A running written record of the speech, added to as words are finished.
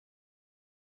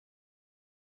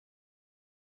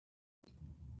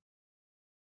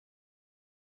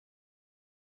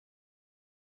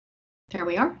There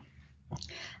we are.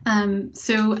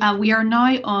 We are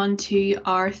now on to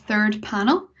our third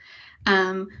panel,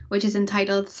 which is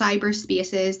entitled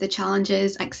Cyberspaces, the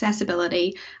Challenges,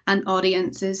 Accessibility and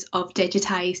Audiences of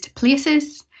Digitised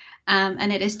Places.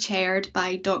 And it is chaired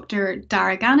by Dr.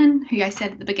 Dara Gannon, who I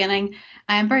said at the beginning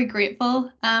I am very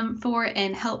grateful for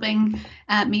in helping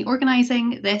me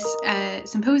organising this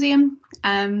symposium.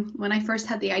 When I first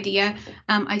had the idea,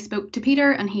 I spoke to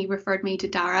Peter and he referred me to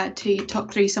Dara to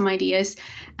talk through some ideas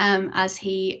as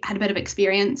he had a bit of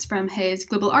experience from his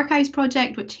Global Archives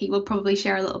project, which he will probably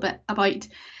share a little bit about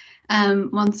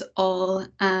once all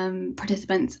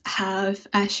participants have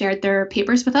shared their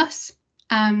papers with us.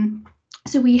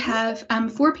 So we have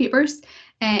 4 papers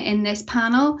in this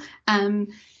panel.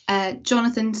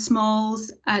 Jonathan Small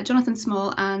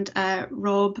and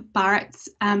Rob Barrett's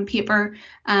paper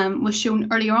was shown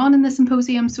earlier on in the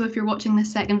symposium. So if you're watching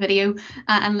this second video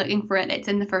and looking for it, it's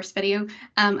in the first video,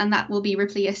 and that will be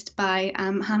replaced by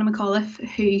Hannah McAuliffe,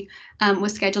 who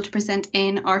was scheduled to present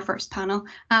in our first panel.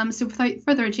 So without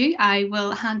further ado, I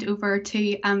will hand over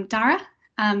to Dara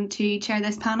to chair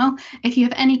this panel. If you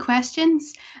have any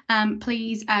questions,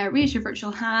 please raise your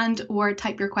virtual hand or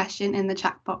type your question in the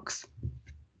chat box.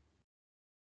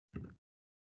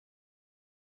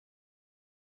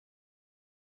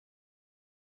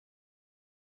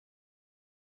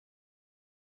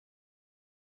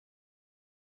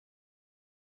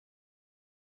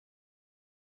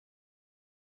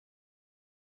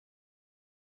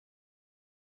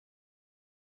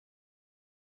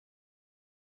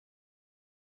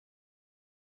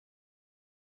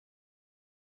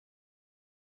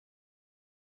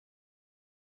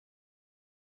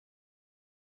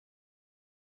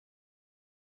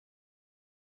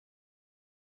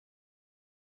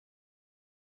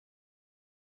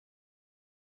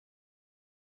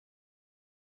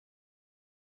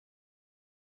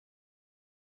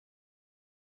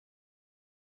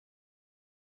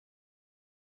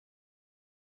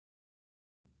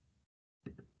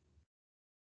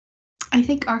 I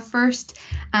think our first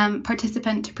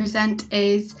participant to present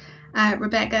is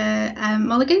Rebecca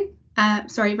Milligan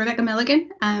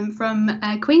from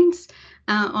Queen's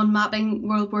on mapping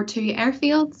World War II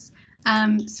airfields.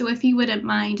 So if you wouldn't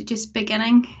mind just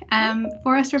beginning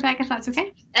for us, Rebecca, if that's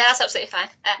okay. That's absolutely fine.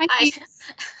 Thank you.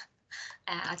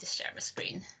 I'll just share my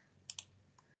screen.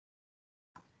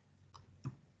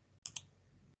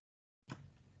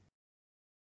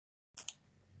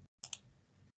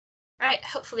 Right,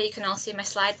 hopefully you can all see my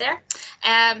slide there.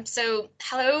 So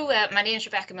hello, my name is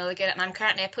Rebecca Milligan and I'm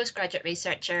currently a postgraduate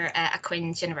researcher at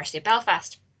Queen's University of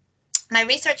Belfast. My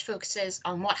research focuses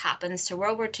on what happens to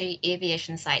World War II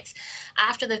aviation sites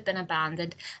after they've been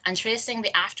abandoned and tracing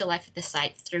the afterlife of the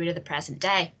sites through to the present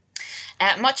day.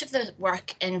 Much of the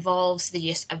work involves the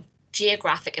use of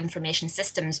Geographic Information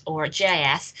Systems, or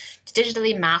GIS, to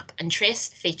digitally map and trace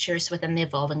features within the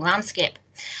evolving landscape.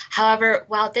 However,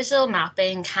 while digital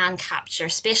mapping can capture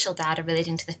spatial data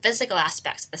relating to the physical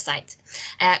aspects of the site,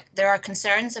 there are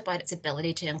concerns about its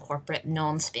ability to incorporate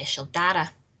non-spatial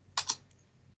data.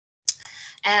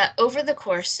 Over the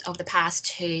course of the past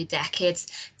 2 decades,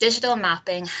 digital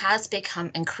mapping has become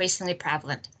increasingly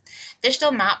prevalent.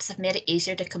 Digital maps have made it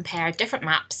easier to compare different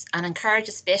maps and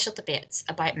encourages spatial debates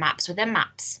about maps within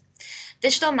maps.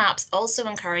 Digital maps also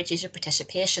encourage user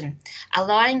participation,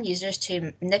 allowing users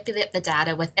to manipulate the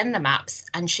data within the maps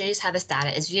and choose how this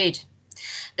data is viewed.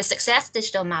 The success of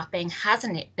digital mapping has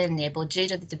been enabled due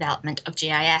to the development of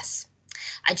GIS.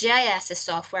 A GIS is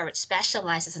software which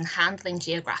specialises in handling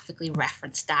geographically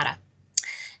referenced data.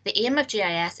 The aim of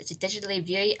GIS is to digitally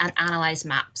view and analyse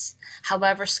maps.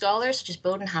 However, scholars such as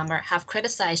Bodenhammer have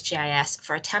criticised GIS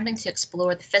for attempting to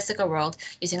explore the physical world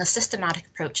using a systematic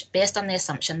approach based on the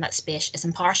assumption that space is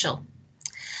impartial.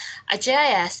 A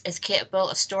GIS is capable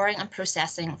of storing and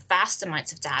processing vast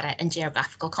amounts of data in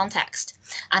geographical context,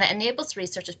 and it enables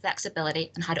researchers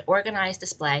flexibility in how to organise,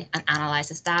 display and analyse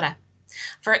this data.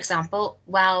 For example,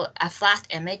 while a flat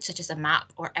image such as a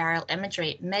map or aerial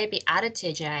imagery may be added to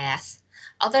a GIS,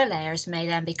 other layers may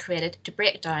then be created to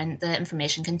break down the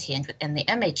information contained within the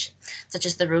image, such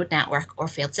as the road network or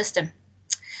field system.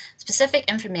 Specific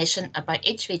information about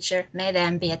each feature may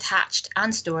then be attached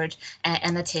and stored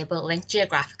in a table linked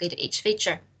geographically to each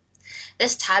feature.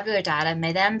 This tabular data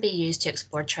may then be used to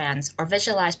explore trends or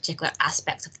visualize particular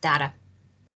aspects of the data.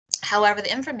 However,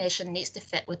 the information needs to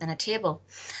fit within a table,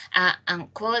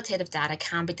 and qualitative data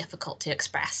can be difficult to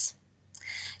express.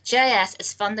 GIS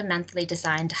is fundamentally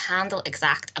designed to handle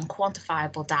exact and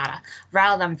quantifiable data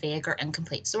rather than vague or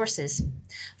incomplete sources.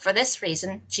 For this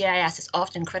reason, GIS is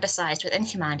often criticised within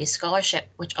humanities scholarship,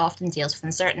 which often deals with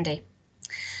uncertainty.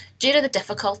 Due to the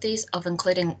difficulties of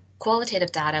including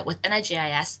qualitative data within a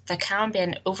GIS, there can be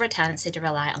an over-tendency to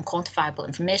rely on quantifiable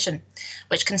information,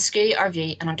 which can skew our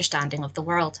view and understanding of the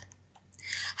world.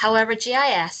 However,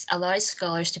 GIS allows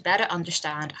scholars to better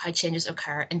understand how changes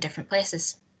occur in different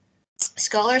places.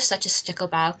 Scholars such as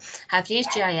Stickelbaugh have used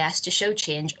GIS to show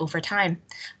change over time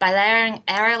by layering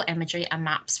aerial imagery and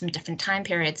maps from different time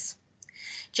periods.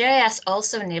 GIS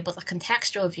also enables a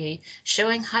contextual view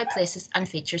showing how places and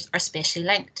features are spatially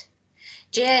linked.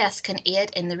 GIS can aid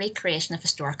in the recreation of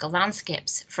historical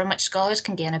landscapes, from which scholars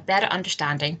can gain a better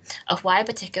understanding of why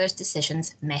particular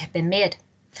decisions may have been made.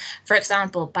 For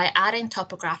example, by adding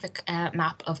topographic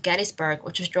map of Gettysburg,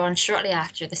 which was drawn shortly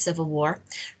after the Civil War,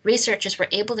 researchers were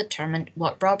able to determine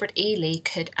what Robert E. Lee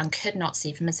could and could not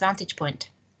see from his vantage point.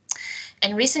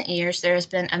 In recent years, there has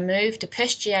been a move to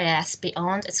push GIS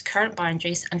beyond its current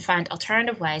boundaries and find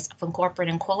alternative ways of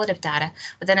incorporating qualitative data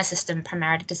within a system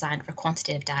primarily designed for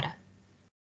quantitative data.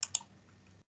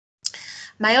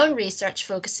 My own research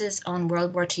focuses on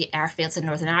World War II airfields in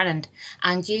Northern Ireland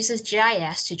and uses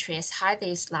GIS to trace how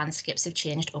these landscapes have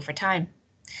changed over time.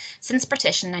 Since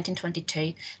partition in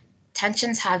 1922,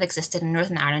 tensions have existed in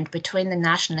Northern Ireland between the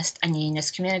nationalist and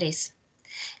unionist communities.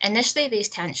 Initially, these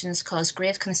tensions caused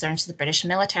grave concerns to the British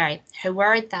military, who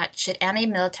worried that should any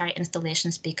military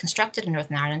installations be constructed in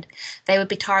Northern Ireland, they would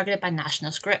be targeted by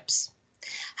nationalist groups.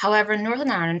 However,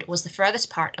 Northern Ireland was the furthest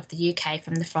part of the UK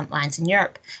from the front lines in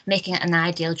Europe, making it an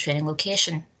ideal training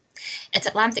location. Its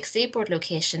Atlantic seaboard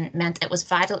location meant it was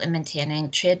vital in maintaining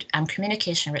trade and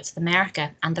communication routes with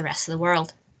America and the rest of the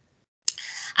world.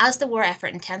 As the war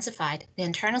effort intensified, the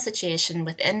internal situation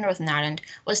within Northern Ireland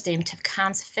was deemed to have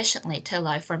calmed sufficiently to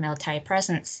allow for a military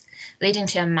presence, leading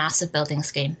to a massive building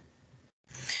scheme.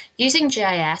 Using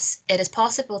GIS, it is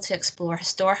possible to explore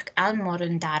historic and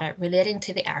modern data relating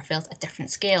to the airfield at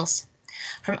different scales,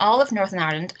 from all of Northern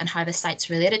Ireland and how the sites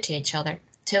related to each other,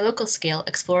 to a local scale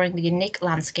exploring the unique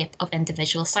landscape of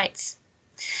individual sites.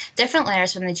 Different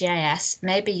layers from the GIS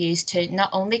may be used to not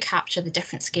only capture the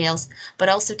different scales, but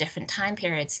also different time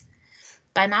periods.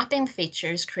 By mapping the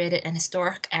features created in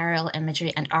historic aerial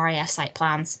imagery and RAF site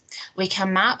plans, we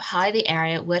can map how the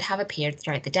area would have appeared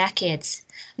throughout the decades,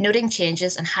 noting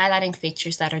changes and highlighting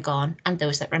features that are gone and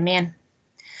those that remain.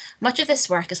 Much of this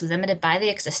work is limited by the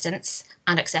existence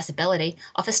and accessibility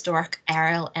of historic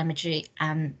aerial imagery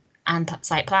and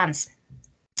site plans.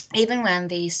 Even when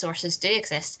these sources do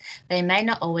exist, they may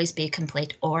not always be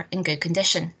complete or in good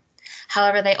condition.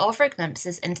 However, they offer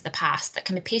glimpses into the past that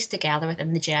can be pieced together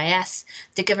within the GIS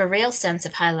to give a real sense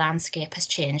of how the landscape has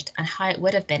changed and how it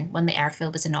would have been when the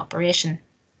airfield was in operation.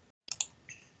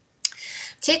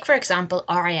 Take, for example,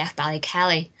 RAF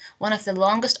Ballykelly, one of the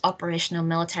longest operational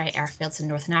military airfields in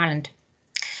Northern Ireland.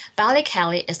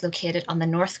 Ballykelly is located on the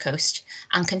north coast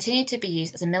and continued to be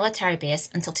used as a military base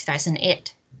until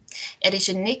 2008. It is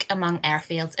unique among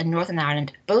airfields in Northern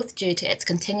Ireland, both due to its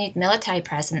continued military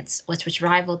presence, which was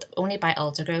rivalled only by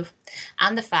Aldergrove,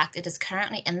 and the fact it is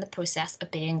currently in the process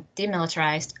of being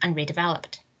demilitarised and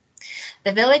redeveloped.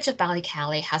 The village of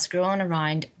Ballykelly has grown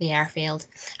around the airfield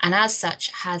and as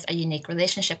such has a unique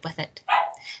relationship with it.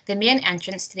 The main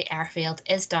entrance to the airfield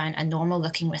is down a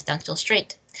normal-looking residential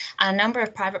street, and a number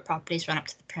of private properties run up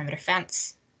to the perimeter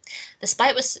fence. The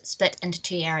site was split into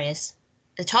two areas.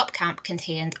 The top camp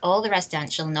contained all the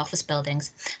residential and office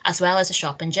buildings, as well as a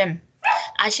shop and gym.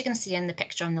 As you can see in the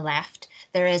picture on the left,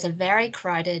 there is a very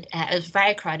crowded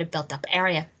built-up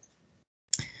area.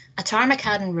 A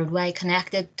tarmac-laden roadway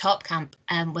connected top camp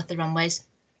with the runways,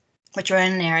 which were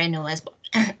in an area known as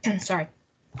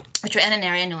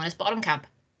bottom camp.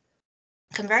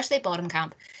 Conversely, bottom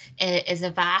camp is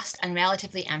a vast and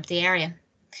relatively empty area.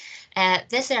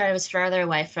 This area was further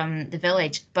away from the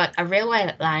village, but a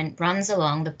railway line runs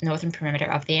along the northern perimeter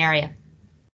of the area.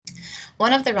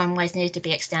 One of the runways needed to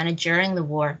be extended during the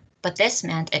war, but this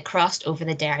meant it crossed over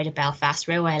the Derry to Belfast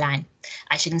railway line,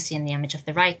 as you can see in the image of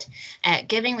the right,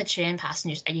 giving the train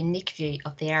passengers a unique view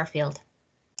of the airfield.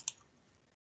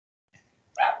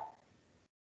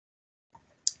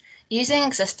 Using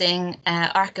existing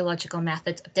archaeological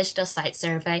methods of digital site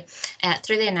survey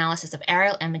through the analysis of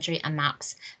aerial imagery and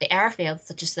maps, the airfields,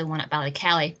 such as the one at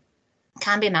Ballykelly,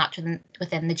 can be mapped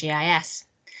within the GIS.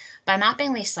 By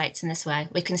mapping these sites in this way,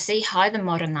 we can see how the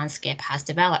modern landscape has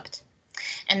developed.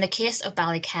 In the case of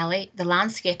Ballykelly, the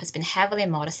landscape has been heavily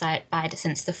modified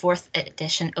since the 4th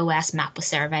edition OS map was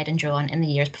surveyed and drawn in the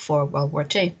years before World War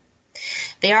II.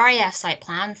 The RAF site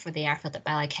plan for the airfield at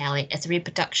Ballykelly is a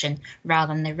reproduction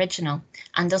rather than the original,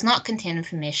 and does not contain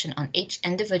information on each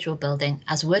individual building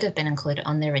as would have been included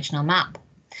on the original map.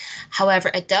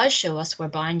 However, it does show us where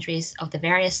boundaries of the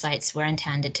various sites were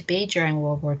intended to be during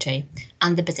World War II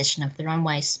and the position of the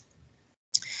runways.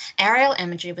 Aerial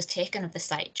imagery was taken of the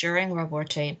site during World War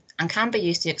II and can be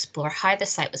used to explore how the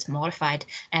site was modified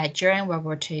during World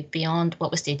War II beyond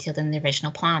what was detailed in the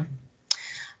original plan.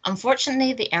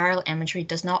 Unfortunately, the aerial imagery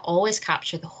does not always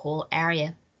capture the whole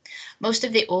area. Most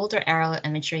of the older aerial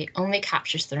imagery only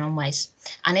captures the runways,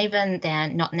 and even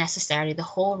then, not necessarily the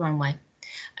whole runway.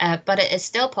 But it is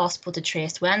still possible to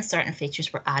trace when certain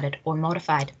features were added or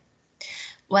modified.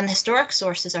 When historic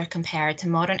sources are compared to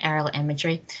modern aerial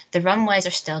imagery, the runways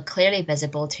are still clearly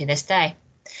visible to this day,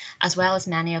 as well as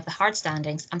many of the hard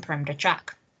standings and perimeter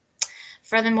track.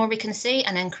 Furthermore, we can see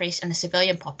an increase in the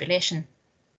civilian population,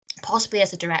 possibly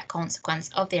as a direct consequence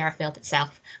of the airfield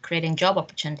itself, creating job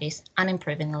opportunities and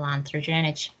improving the land through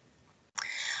drainage.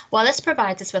 While this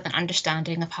provides us with an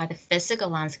understanding of how the physical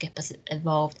landscape has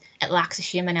evolved, it lacks a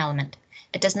human element.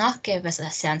 It does not give us a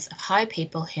sense of how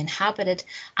people who inhabited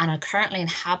and are currently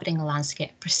inhabiting the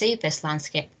landscape perceive this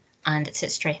landscape and its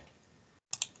history.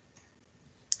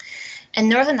 In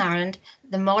Northern Ireland,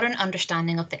 the modern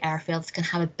understanding of the airfields can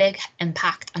have a big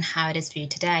impact on how it is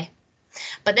viewed today.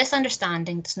 But this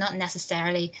understanding is not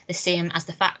necessarily the same as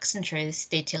the facts and truths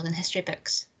detailed in history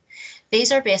books.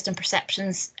 These are based on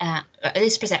perceptions.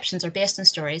 These perceptions are based on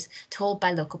stories told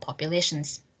by local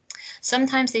populations.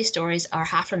 Sometimes these stories are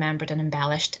half remembered and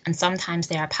embellished, and sometimes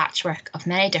they are a patchwork of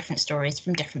many different stories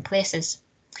from different places.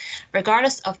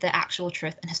 Regardless of the actual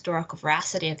truth and historical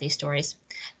veracity of these stories,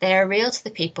 they are real to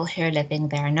the people who are living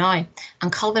there now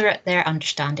and colour their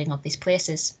understanding of these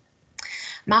places.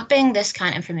 Mapping this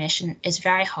kind of information is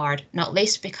very hard, not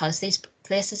least because these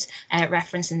places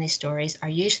referenced in these stories are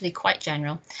usually quite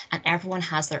general and everyone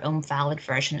has their own valid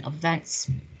version of events.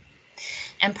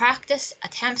 In practice,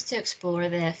 attempts to explore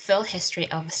the full history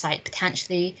of a site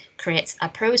potentially creates a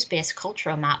prose-based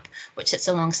cultural map which sits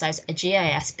alongside a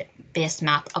GIS-based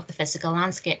map of the physical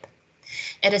landscape.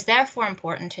 It is therefore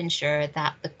important to ensure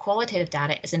that the qualitative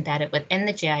data is embedded within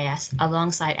the GIS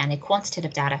alongside any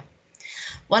quantitative data.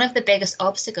 One of the biggest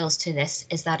obstacles to this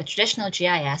is that a traditional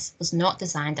GIS was not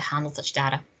designed to handle such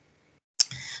data.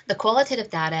 The qualitative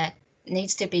data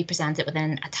needs to be presented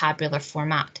within a tabular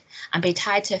format and be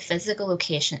tied to a physical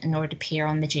location in order to appear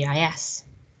on the GIS.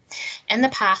 In the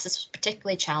past, this was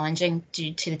particularly challenging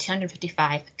due to the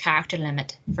 255 character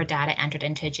limit for data entered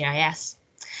into a GIS.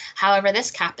 However,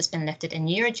 this cap has been lifted in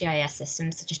newer GIS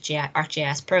systems such as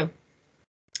ArcGIS Pro.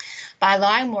 By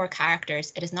allowing more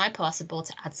characters, it is now possible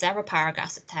to add several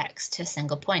paragraphs of text to a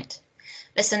single point.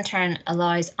 This in turn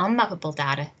allows unmappable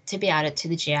data to be added to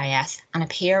the GIS and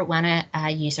appear when a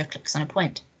user clicks on a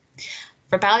point.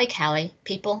 For Ballykelly,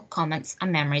 people, comments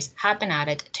and memories have been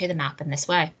added to the map in this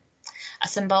way. A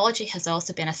symbology has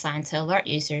also been assigned to alert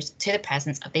users to the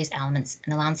presence of these elements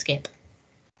in the landscape.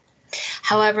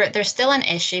 However, there's still an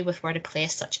issue with where to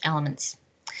place such elements.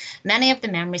 Many of the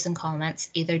memories and comments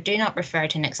either do not refer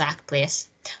to an exact place,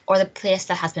 or the place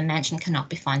that has been mentioned cannot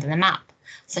be found on the map,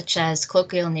 such as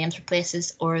colloquial names for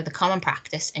places or the common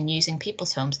practice in using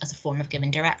people's homes as a form of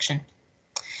giving direction.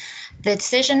 The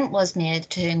decision was made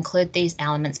to include these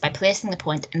elements by placing the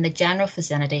point in the general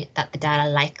vicinity that the data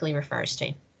likely refers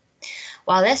to.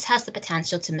 While this has the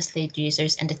potential to mislead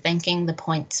users into thinking the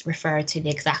points refer to the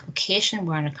exact location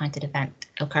where an accounted event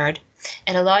occurred,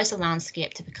 it allows the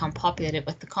landscape to become populated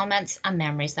with the comments and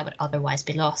memories that would otherwise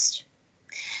be lost.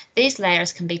 These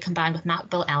layers can be combined with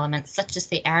mappable elements such as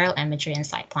the aerial imagery and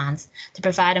site plans to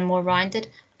provide a more rounded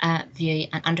view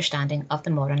and understanding of the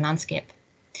modern landscape.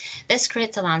 This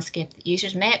creates a landscape that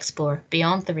users may explore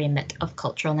beyond the remit of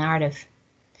cultural narrative.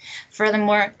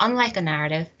 Furthermore, unlike a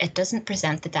narrative, it doesn't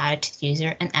present the data to the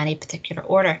user in any particular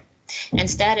order.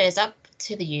 Instead, it is up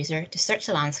to the user to search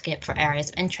the landscape for areas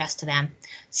of interest to them,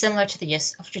 similar to the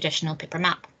use of a traditional paper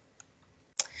map.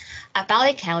 At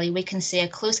Ballykelly, we can see a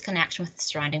close connection with the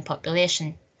surrounding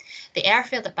population. The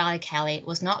airfield at Ballykelly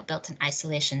was not built in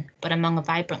isolation, but among a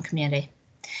vibrant community.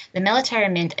 The military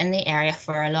remained in the area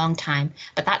for a long time,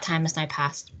 but that time is now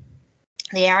past.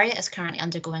 The area is currently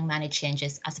undergoing many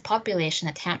changes as the population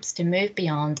attempts to move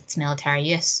beyond its military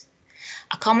use.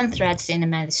 A common thread seen in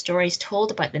many of the stories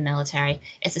told about the military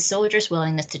is the soldiers'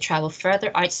 willingness to travel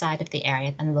further outside of the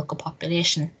area than the local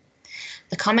population.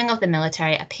 The coming of the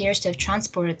military appears to have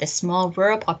transported this small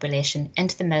rural population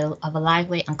into the middle of a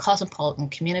lively and cosmopolitan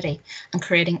community and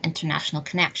creating international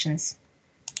connections.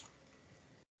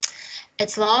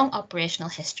 Its long operational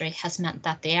history has meant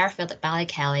that the airfield at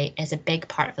Ballykelly is a big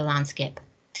part of the landscape.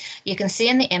 You can see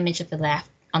in the image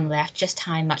on the left just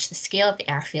how much the scale of the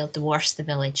airfield dwarfs the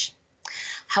village.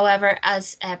 However,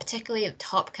 as particularly the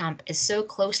top camp is so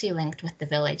closely linked with the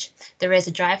village, there is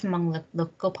a drive among the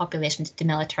local population to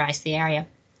demilitarise the area.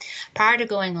 Prior to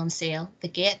going on sale, the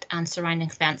gate and surrounding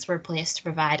fence were placed to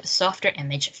provide a softer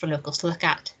image for locals to look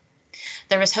at.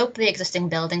 There was hope the existing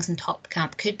buildings in top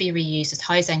camp could be reused as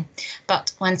housing,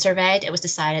 but when surveyed it was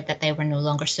decided that they were no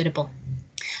longer suitable.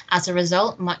 As a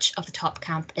result, much of the top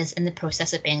camp is in the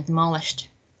process of being demolished.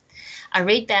 A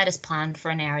reed bed is planned for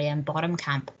an area in bottom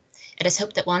camp. It is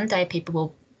hoped that one day people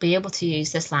will be able to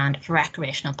use this land for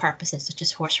recreational purposes such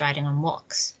as horse riding and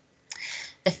walks.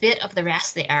 The fate of the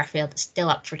rest of the airfield is still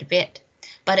up for debate,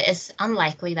 but it is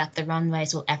unlikely that the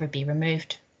runways will ever be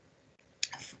removed.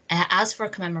 As for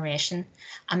commemoration,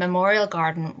 a memorial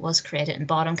garden was created in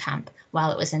bottom camp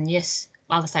while the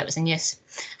site was in use.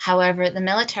 However, the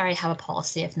military have a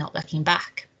policy of not looking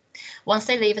back. Once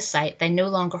they leave a site, they no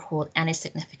longer hold any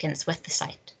significance with the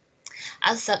site.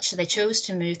 As such, they chose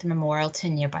to move the memorial to a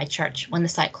nearby church when the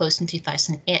site closed in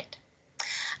 2008.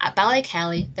 At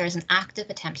Ballykelly, there is an active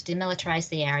attempt to demilitarise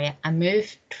the area and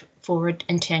move forward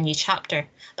into a new chapter,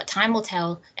 but time will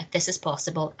tell if this is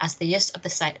possible as the use of the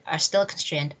site are still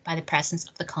constrained by the presence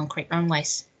of the concrete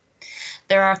runways.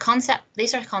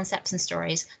 These are concepts and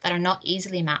stories that are not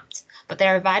easily mapped, but they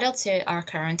are vital to our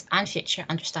current and future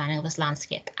understanding of this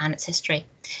landscape and its history.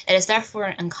 It is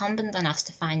therefore incumbent on us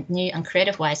to find new and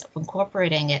creative ways of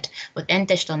incorporating it within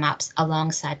digital maps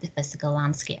alongside the physical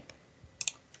landscape.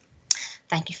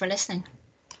 Thank you for listening.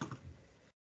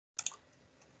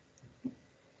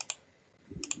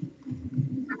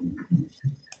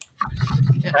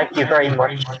 Thank you very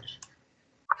much,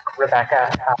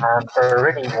 Rebecca, for a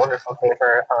really wonderful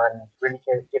paper on really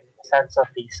giving a sense of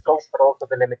the scope, but also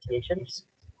the limitations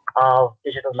of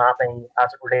digital mapping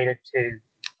as it related to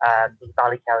the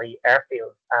Ballykelly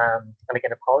airfield. And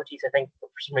again, apologies, I think for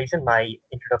some reason my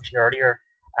introduction earlier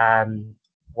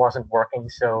wasn't working,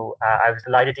 so I was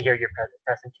delighted to hear your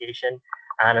presentation,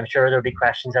 and I'm sure there'll be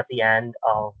questions at the end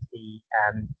of the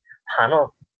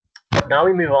panel. But now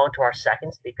we move on to our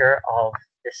second speaker of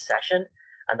this session,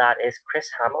 and that is Chris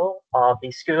Hamill of the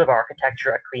School of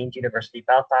Architecture at Queen's University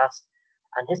Belfast,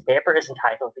 and his paper is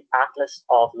entitled The Atlas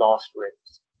of Lost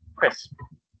Rooms. Chris.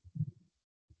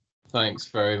 Thanks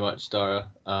very much, Dara.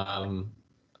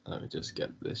 Let me just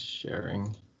get this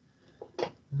sharing.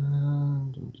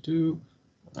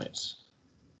 Right.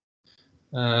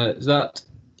 Is that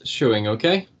showing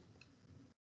okay?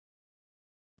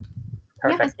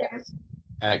 Perfect, yes.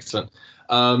 Excellent.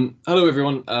 Hello,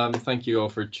 everyone. Thank you all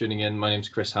for tuning in. My name is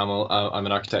Chris Hamill. I'm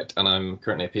an architect and I'm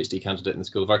currently a PhD candidate in the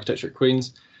School of Architecture at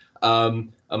Queen's.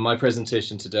 And my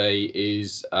presentation today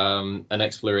is an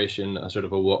exploration, a sort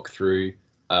of a walkthrough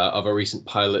of a recent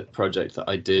pilot project that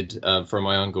I did for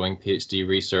my ongoing PhD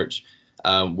research,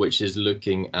 which is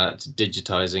looking at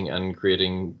digitising and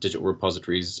creating digital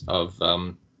repositories of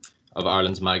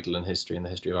Ireland's Magdalen history and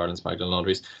the history of Ireland's Magdalen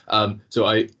laundries. So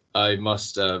I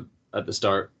must at the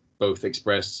start both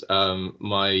express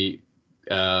my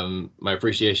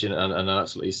appreciation and an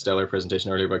absolutely stellar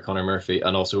presentation earlier by Conor Murphy,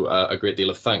 and also a great deal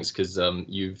of thanks because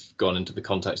you've gone into the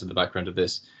context of the background of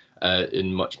this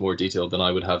in much more detail than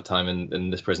I would have time in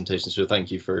this presentation. So thank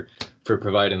you for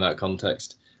providing that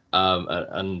context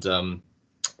and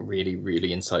really, really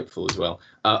insightful as well.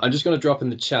 I'm just going to drop in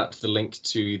the chat the link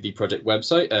to the project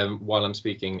website while I'm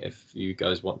speaking. If you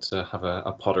guys want to have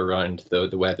a potter around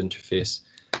the web interface,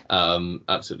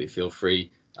 absolutely feel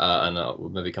free. And we'll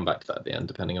maybe come back to that at the end,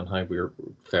 depending on how we're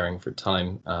faring for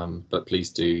time. But please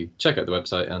do check out the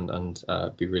website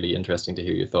and be really interesting to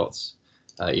hear your thoughts,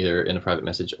 either in a private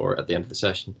message or at the end of the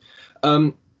session.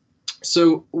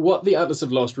 So what the Atlas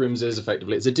of Lost Rooms is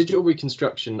effectively, it's a digital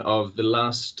reconstruction of the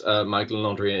last Magdalen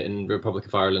laundry in the Republic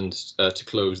of Ireland to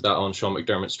close, that on Sean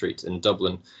McDermott Street in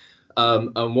Dublin.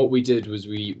 And what we did was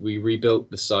we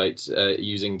rebuilt the site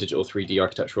using digital 3D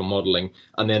architectural modeling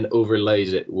and then overlaid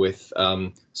it with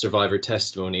survivor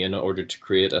testimony in order to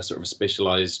create a sort of a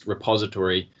specialized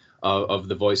repository of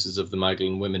the voices of the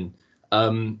Magdalen women.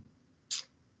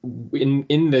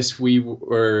 In this, we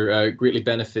were greatly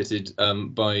benefited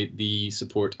by the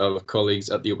support of colleagues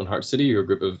at the Open Heart City, who are a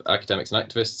group of academics and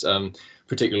activists,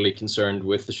 particularly concerned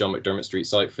with the Sean McDermott Street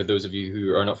site. For those of you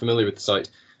who are not familiar with the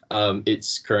site,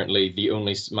 it's currently the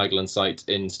only Magdalen site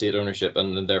in state ownership,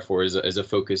 and therefore is a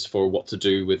focus for what to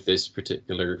do with this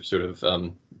particular sort of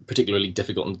particularly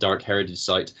difficult and dark heritage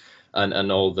site.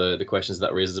 and all the questions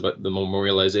that raises about the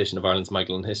memorialisation of Ireland's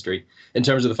Magdalen history. In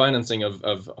terms of the financing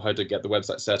of how to get the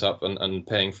website set up and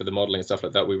paying for the modelling and stuff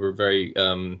like that, we were very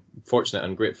fortunate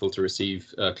and grateful to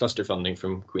receive cluster funding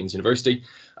from Queen's University,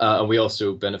 and we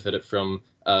also benefited from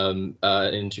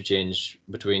an interchange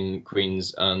between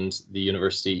Queen's and the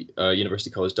University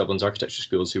College Dublin's architecture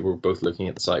schools, who were both looking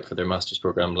at the site for their master's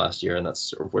programme last year, and that's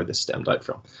sort of where this stemmed out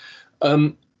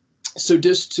from. So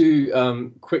just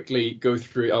to quickly go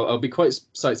through, I'll be quite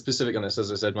site specific on this.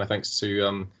 As I said, my thanks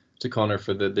to Conor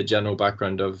for the general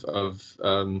background of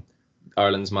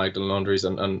Ireland's Magdalen laundries,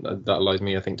 and that allows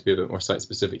me, I think, to be a bit more site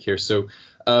specific here. So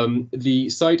the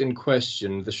site in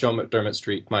question, the Sean McDermott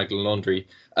Street Magdalen Laundry,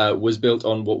 was built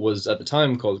on what was at the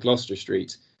time called Gloucester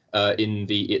Street in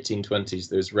the 1820s.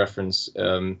 There's reference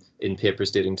in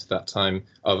papers dating to that time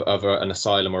of an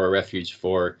asylum or a refuge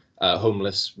for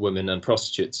homeless women and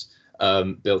prostitutes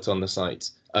built on the site,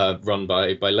 run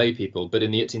by lay people. But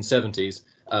in the 1870s,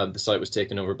 the site was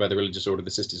taken over by the religious order,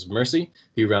 the Sisters of Mercy,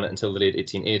 who ran it until the late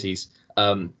 1880s,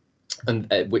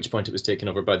 and at which point it was taken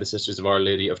over by the Sisters of Our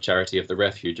Lady of Charity of the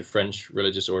Refuge, a French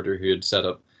religious order who had set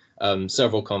up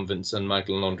several convents and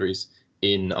Magdalen laundries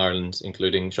in Ireland,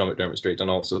 including Sean McDermott Street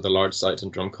and also the large site in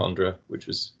Drumcondra, which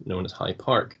was known as High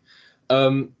Park.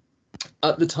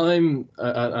 At the time,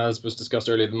 as was discussed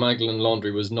earlier, the Magdalen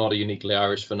laundry was not a uniquely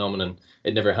Irish phenomenon.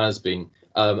 It never has been,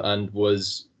 and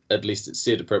was, at least its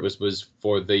stated purpose, was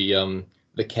for the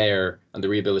care and the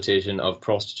rehabilitation of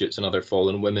prostitutes and other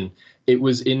fallen women. It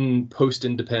was in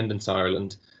post-independence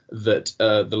Ireland that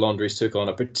the laundries took on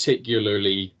a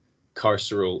particularly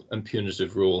carceral and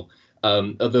punitive role,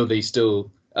 although they still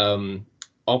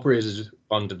operated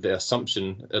under the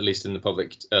assumption, at least in the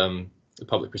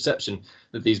public perception,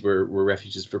 that these were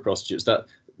refuges for prostitutes. That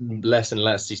less and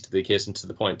less ceased to be the case, into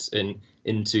the point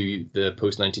into the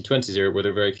post-1920s era, where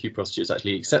there were very few prostitutes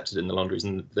actually accepted in the laundries,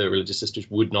 and the religious sisters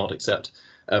would not accept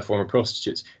former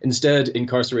prostitutes. Instead,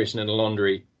 incarceration in a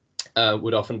laundry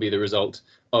would often be the result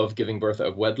of giving birth out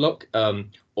of wedlock,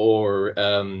 or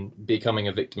becoming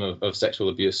a victim of sexual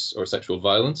abuse or sexual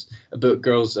violence. But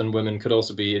girls and women could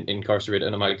also be incarcerated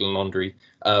in a Magdalen laundry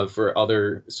for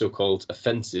other so-called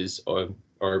offences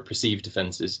or perceived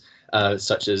offences,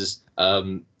 such as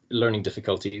learning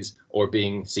difficulties or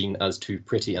being seen as too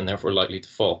pretty and therefore likely to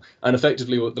fall. And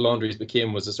effectively what the laundries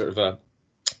became was a sort of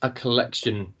a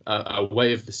collection, a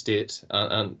way of the state,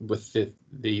 and with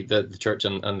the church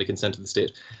and the consent of the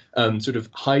state, sort of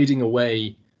hiding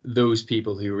away those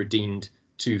people who were deemed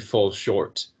to fall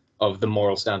short of the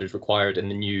moral standards required in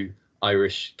the new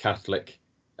Irish Catholic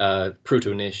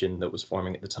proto-nation that was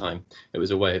forming at the time. It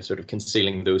was a way of sort of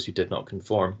concealing those who did not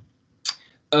conform.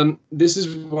 This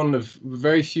is one of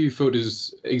very few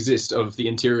photos exist of the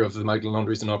interior of the Magdalen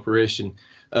laundries in operation.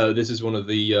 This is one of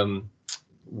the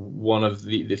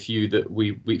few that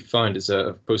we found. Is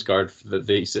a postcard that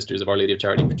the Sisters of Our Lady of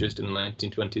Charity produced in the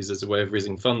 1920s as a way of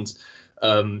raising funds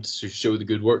to show the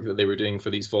good work that they were doing for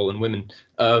these fallen women.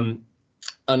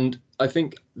 And I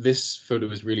think this photo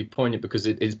is really poignant because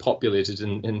it is populated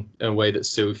in a way that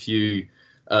so few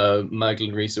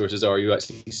Magdalen resources are. You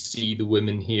actually see the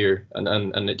women here, and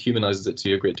it humanises it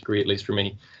to a great degree, at least for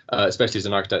me. Especially as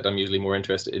an architect, I'm usually more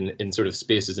interested in sort of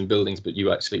spaces and buildings, but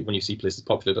you actually, when you see places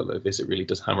populated like this, it really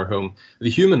does hammer home the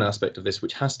human aspect of this,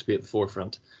 which has to be at the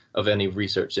forefront of any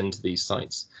research into these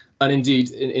sites. And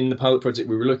indeed, in the pilot project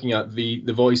we were looking at, the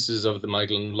voices of the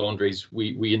Magdalen laundries,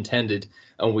 we intended,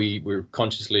 and we were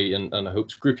consciously and I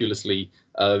hope scrupulously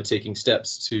taking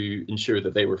steps to ensure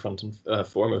that they were front and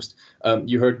foremost.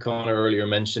 You heard Conor earlier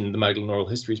mention the Magdalen Oral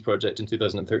Histories project in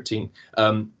 2013.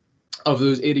 Of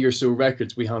those 80 or so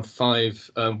records, we have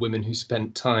 5 women who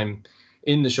spent time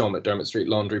in the Sean McDermott Street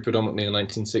laundry, predominantly in the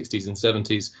 1960s and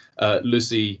 70s.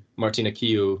 Lucy, Martina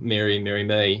Keogh, Mary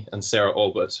May, and Sarah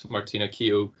Albert. Martina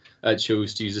Keogh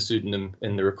chose to use a pseudonym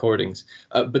in the recordings.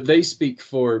 But they speak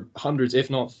for hundreds, if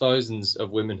not thousands,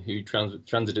 of women who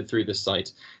transited through this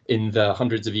site in the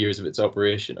hundreds of years of its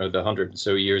operation, or the 100 or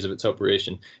so years of its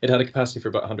operation. It had a capacity for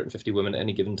about 150 women at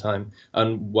any given time.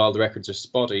 And while the records are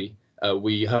spotty,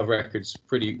 we have records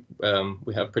pretty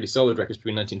solid records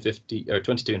between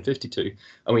 22 and 52,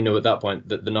 and we know at that point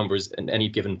that the numbers at any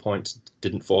given point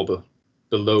didn't fall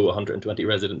below 120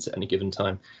 residents at any given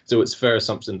time. So it's a fair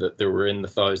assumption that there were in the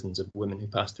thousands of women who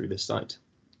passed through this site.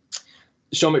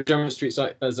 Sean McDermott Street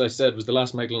site, as I said, was the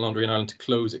last Magdalen laundry in Ireland to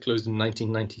close. It closed in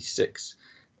 1996.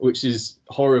 which is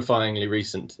horrifyingly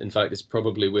recent. In fact, it's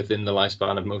probably within the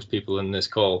lifespan of most people in this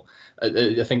call.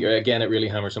 I think, again, it really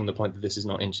hammers home the point that this is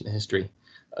not ancient history.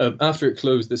 After it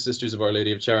closed, the Sisters of Our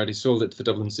Lady of Charity sold it to the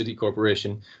Dublin City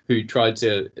Corporation, who tried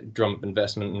to drum up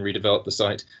investment and redevelop the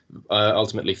site,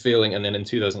 ultimately failing. And then in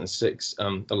 2006,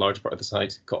 a large part of the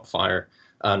site caught fire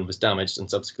and was damaged and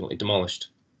subsequently demolished.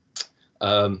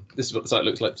 This is what the site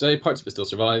looks like today. Parts of it still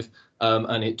survive.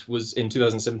 And it was in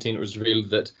 2017, it was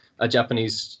revealed that a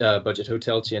Japanese budget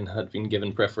hotel chain had been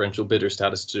given preferential bidder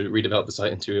status to redevelop the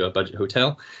site into a budget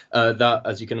hotel. That,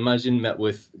 as you can imagine, met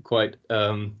with quite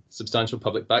substantial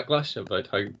public backlash about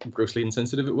how grossly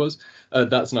insensitive it was.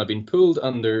 That's now been pulled,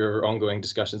 and there are ongoing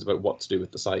discussions about what to do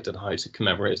with the site and how to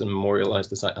commemorate and memorialise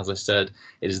the site. As I said,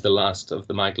 it is the last of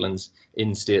the Magdalens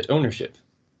in state ownership.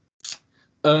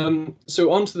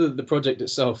 So on to the project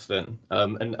itself then,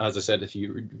 and as I said, if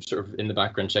you sort of in the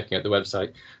background checking out the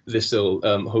website, this will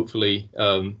hopefully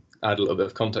add a little bit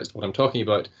of context to what I'm talking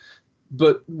about.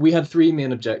 But we had three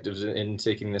main objectives in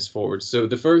taking this forward. So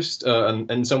the first, and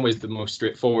in some ways the most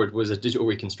straightforward, was a digital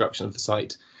reconstruction of the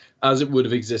site as it would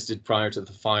have existed prior to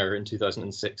the fire in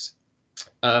 2006.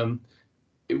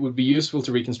 It would be useful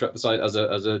to reconstruct the site as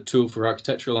a tool for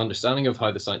architectural understanding of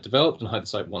how the site developed and how the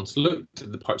site once looked,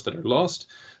 the parts that are lost,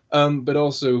 but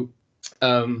also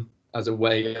as a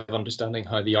way of understanding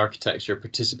how the architecture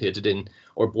participated in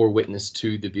or bore witness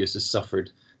to the abuses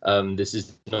suffered. This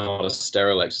is not a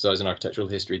sterile exercise in architectural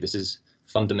history. This is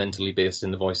fundamentally based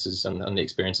in the voices and the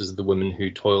experiences of the women who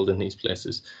toiled in these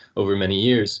places over many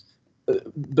years.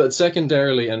 But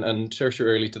secondarily and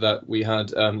tertiarily to that, we had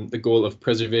the goal of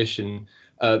preservation,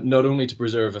 not only to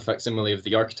preserve a facsimile of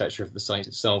the architecture of the site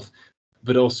itself,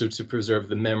 but also to preserve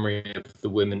the memory of the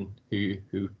women who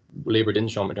laboured in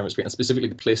Sean McDermott Street, and specifically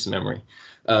the place memory.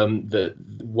 That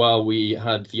while we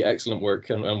had the excellent work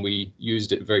and we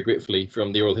used it very gratefully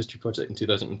from the Oral History Project in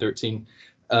 2013,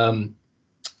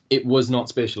 it was not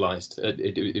spatialised.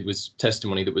 It was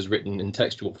testimony that was written in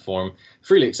textual form,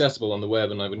 freely accessible on the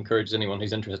web, and I would encourage anyone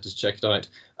who's interested to check it out.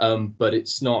 But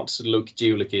it's not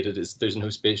geolocated. There's no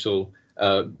spatial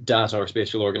data or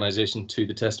spatial organisation to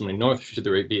the testimony, nor should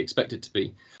there be expected to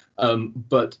be.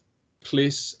 But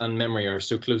place and memory are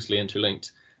so closely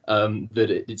interlinked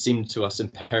that it seemed to us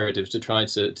imperative to try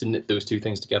to knit those two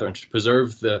things together and to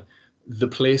preserve the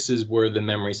places where the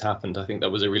memories happened. I think that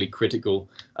was a really critical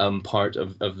part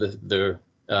of the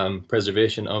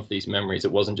preservation of these memories.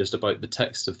 It wasn't just about the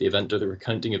text of the event or the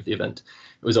recounting of the event.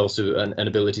 It was also an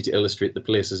ability to illustrate the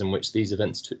places in which these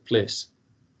events took place.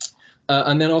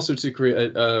 And then also to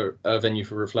create a venue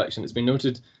for reflection. It's been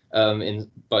noted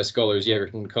by scholars,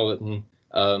 Yeggart and Colleton,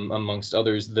 amongst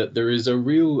others, that there is a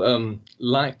real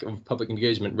lack of public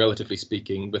engagement, relatively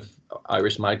speaking, with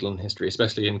Irish Magdalen history,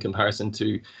 especially in comparison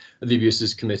to the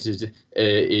abuses committed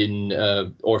in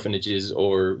orphanages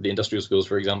or the industrial schools,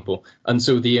 for example. And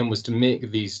so the aim was to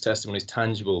make these testimonies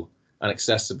tangible and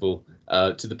accessible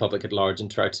to the public at large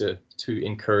and try to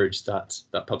encourage that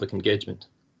public engagement.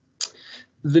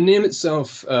 The name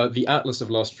itself, the Atlas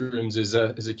of Lost Rooms, is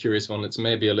a curious one. It's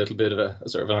maybe a little bit of a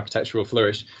sort of an architectural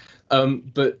flourish,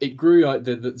 but it grew out.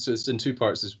 So it's in two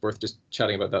parts. It's worth just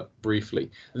chatting about that briefly.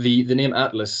 The name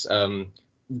Atlas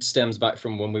stems back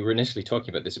from when we were initially talking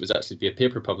about this. It was actually via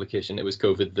paper publication. It was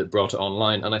COVID that brought it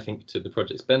online, and I think to the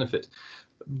project's benefit.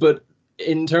 But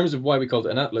in terms of why we called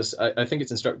it an atlas, I think it's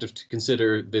instructive to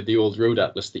consider the old road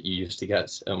atlas that you used to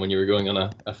get when you were going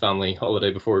on a family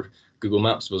holiday before Google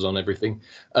Maps was on everything.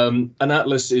 An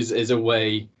atlas is a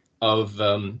way of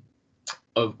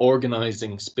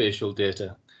organizing spatial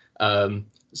data.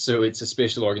 So it's a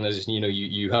spatial organization.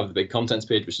 You have the big contents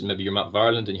page, which is maybe your map of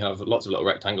Ireland, and you have lots of little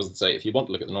rectangles that say, if you want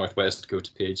to look at the northwest, go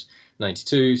to page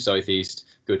 92, southeast,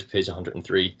 go to page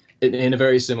 103. In a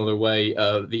very similar way,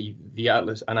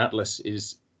 an atlas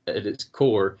is at its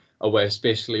core a way of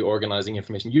spatially organizing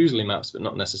information, usually maps, but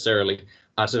not necessarily,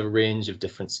 at a range of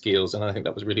different scales. And I think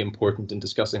that was really important in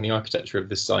discussing the architecture of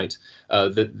this site,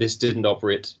 that this didn't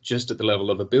operate just at the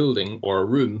level of a building or a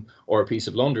room or a piece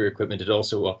of laundry equipment. It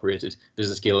also operated,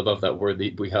 there's a scale above that where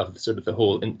we have sort of the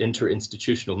whole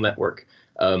inter-institutional network.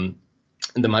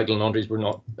 The Magdalen laundries were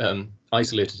not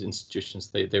isolated institutions.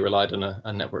 They relied on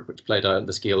a network which played out at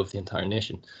the scale of the entire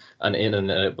nation. And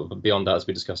beyond that, as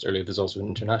we discussed earlier, there's also an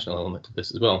international element to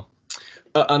this as well.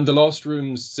 And the Lost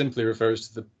Rooms simply refers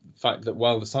to the fact that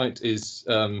while the site is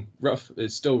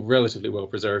it's still relatively well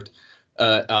preserved,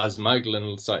 as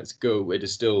Magdalen sites go, it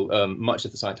is still much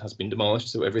of the site has been demolished.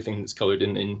 So everything that's coloured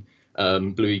in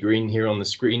bluey green here on the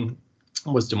screen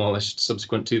was demolished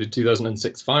subsequent to the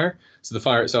 2006 fire. So the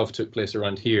fire itself took place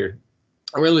around here,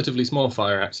 a relatively small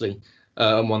fire actually,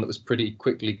 and one that was pretty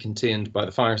quickly contained by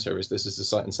the fire service. This is the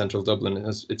site in central Dublin, and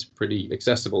it's pretty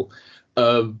accessible,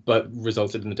 but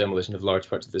resulted in the demolition of large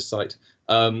parts of this site.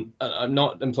 I'm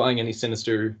not implying any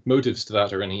sinister motives to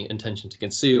that or any intention to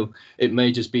conceal. It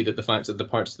may just be that the fact that the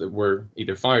parts that were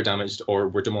either fire damaged or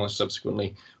were demolished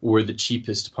subsequently were the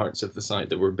cheapest parts of the site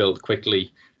that were built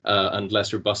quickly and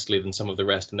less robustly than some of the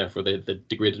rest, and therefore they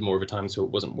degraded more over time, so it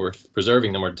wasn't worth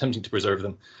preserving them or attempting to preserve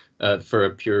them for a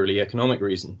purely economic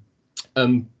reason.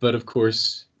 But of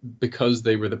course, because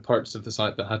they were the parts of the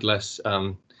site that had less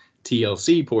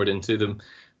TLC poured into them,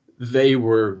 they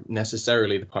were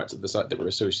necessarily the parts of the site that were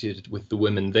associated with the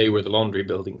women. They were the laundry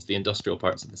buildings, the industrial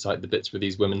parts of the site, the bits where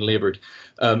these women laboured.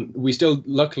 We still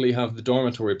luckily have the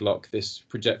dormitory block, this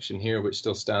projection here, which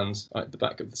still stands at the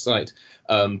back of the site,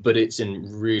 but it's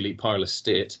in really parlous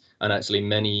state. And actually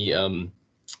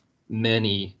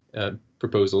many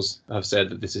proposals have said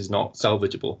that this is not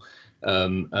salvageable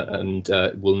and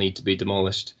will need to be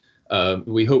demolished.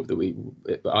 We hope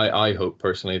that I hope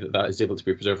personally that is able to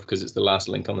be preserved, because it's the last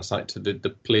link on the site to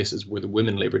the places where the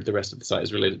women laboured. The rest of the site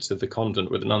is related to the convent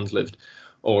where the nuns lived,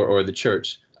 or the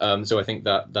church. So I think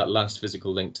that last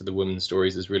physical link to the women's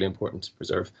stories is really important to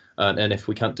preserve. And if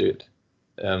we can't do it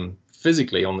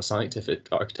physically on the site, if it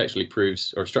architecturally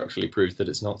proves or structurally proves that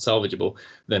it's not salvageable,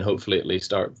 then hopefully at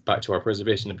least back to our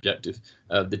preservation objective,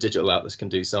 the digital atlas can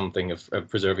do something of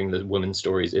preserving the women's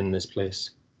stories in this place.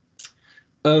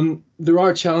 There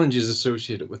are challenges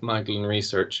associated with Magdalen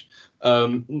research.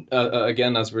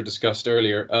 Again, as we discussed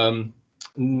earlier,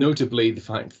 notably the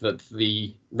fact that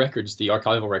the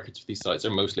archival records for these sites are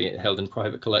mostly held in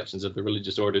private collections of the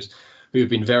religious orders, who have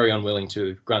been very unwilling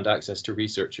to grant access to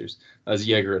researchers, as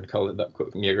Yeager and Cullet, that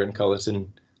quote from Yeager and Culleton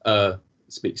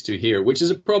speaks to here, which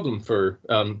is a problem for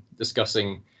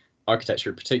discussing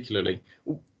architecture particularly.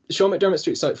 Sean McDermott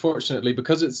Street site, fortunately,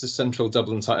 because it's a central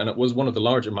Dublin site and it was one of the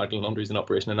larger Magdalen laundries in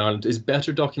operation in Ireland, is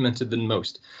better documented than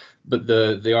most. But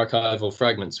the archival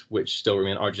fragments, which still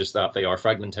remain, are just that. They are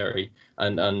fragmentary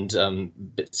and a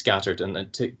bit scattered, and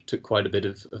it took quite a bit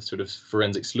of sort of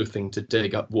forensic sleuthing to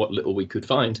dig up what little we could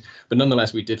find. But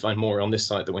nonetheless, we did find more on this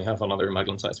site than we have on other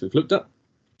Magdalen sites we've looked at.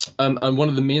 And one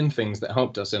of the main things that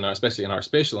helped us, especially in our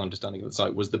spatial understanding of the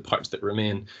site, was the parts that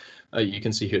remain. You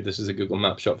can see here, this is a Google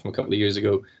map shot from a couple of years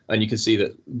ago, and you can see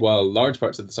that while large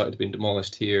parts of the site have been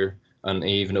demolished here and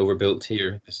even overbuilt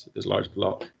here, this large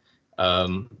block.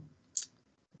 Sorry,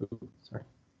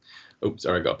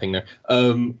 I got a ping there.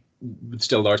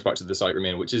 Still large parts of the site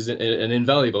remain, which is an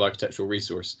invaluable architectural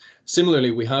resource. Similarly,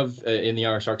 we have in the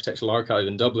Irish Architectural Archive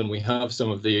in Dublin, we have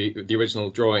some of the original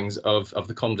drawings of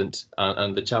the convent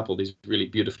and the chapel, these really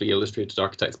beautifully illustrated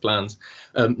architect's plans.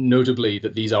 Notably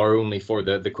that these are only for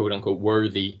the quote-unquote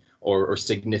worthy or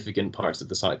significant parts of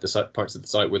the site, parts of the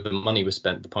site where the money was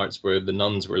spent, the parts where the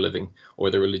nuns were living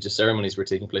or the religious ceremonies were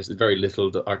taking place. There's very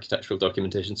little architectural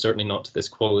documentation, certainly not to this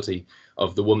quality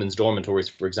of the women's dormitories,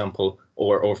 for example,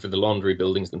 or for the laundry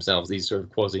buildings themselves. These sort of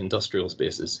quasi-industrial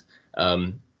spaces are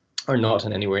not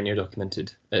in anywhere near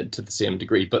documented to the same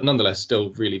degree, but nonetheless still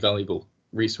really valuable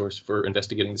resource for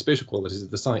investigating the spatial qualities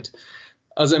of the site.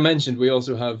 As I mentioned, we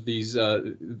also have these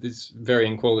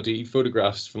varying quality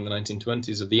photographs from the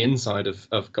 1920s of the inside of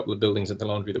a couple of buildings at the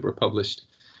laundry that were published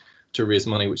to raise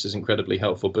money, which is incredibly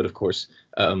helpful. But of course,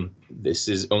 this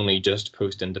is only just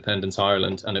post-independence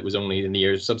Ireland, and it was only in the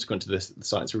years subsequent to this the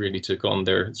sites really took on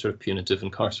their sort of punitive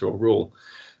and carceral role.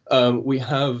 We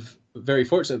have, very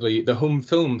fortunately, the home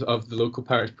film of the local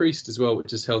parish priest as well,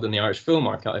 which is held in the Irish Film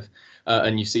Archive.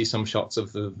 And you see some shots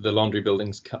of the laundry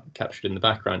buildings captured in the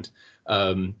background.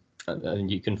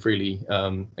 And you can freely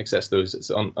access those.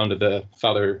 It's under the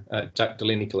Father Jack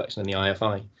Delaney collection in the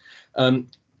IFI.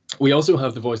 We also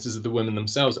have the voices of the women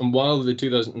themselves. And while the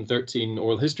 2013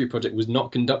 Oral History Project was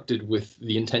not conducted with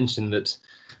the intention that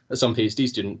some PhD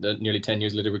student nearly 10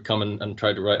 years later would come and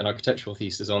try to write an architectural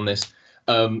thesis on this,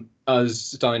 as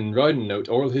Stein and Rowden note,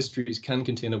 oral histories can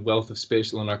contain a wealth of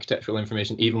spatial and architectural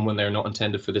information, even when they're not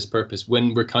intended for this purpose.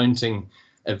 When recounting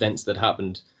events that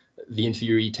happened, the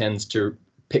interviewee tends to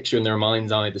picture in their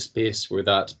mind's eye the space where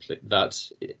that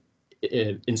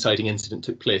inciting incident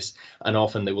took place, and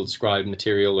often they will describe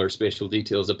material or spatial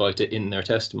details about it in their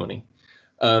testimony.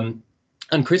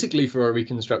 And critically for our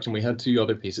reconstruction, we had two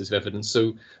other pieces of evidence.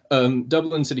 So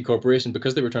Dublin City Corporation,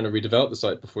 because they were trying to redevelop the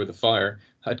site before the fire,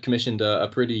 had commissioned a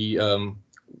pretty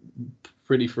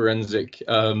forensic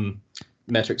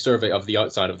metric survey of the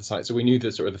outside of the site. So we knew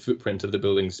the sort of the footprint of the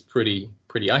buildings pretty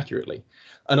accurately.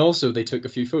 And also they took a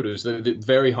few photos. They're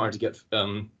very hard to get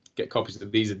get copies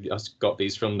of these. I got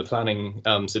these from the planning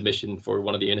submission for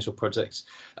one of the initial projects.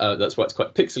 That's why it's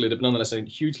quite pixelated, but nonetheless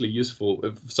hugely useful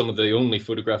of some of the only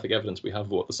photographic evidence we have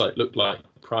of what the site looked like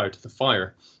prior to the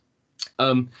fire.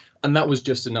 And that was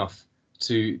just enough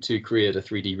to create a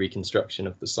 3D reconstruction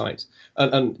of the site.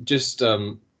 And just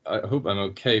I hope I'm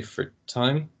okay for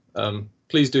time.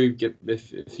 Please do give,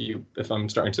 if I'm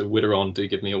starting to witter on, do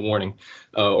give me a warning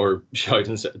or shout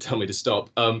and tell me to stop.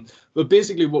 But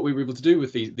basically, what we were able to do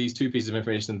with these two pieces of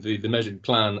information, the measured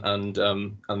plan and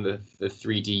the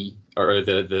 3D or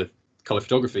the color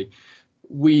photography,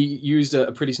 we used a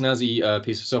pretty snazzy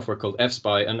piece of software called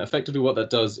FSpy, and effectively what that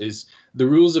does is the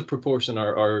rules of proportion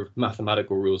are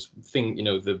mathematical rules.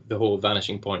 The whole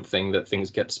vanishing point thing, that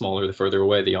things get smaller the further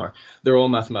away they are. They're all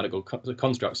mathematical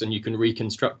constructs, and you can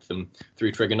reconstruct them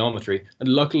through trigonometry. And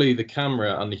luckily, the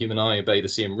camera and the human eye obey the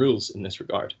same rules in this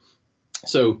regard.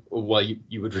 So while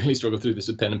you would really struggle through this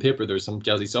with pen and paper, there's some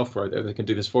jazzy software there that can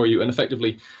do this for you. And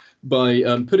effectively, by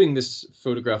putting this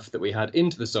photograph that we had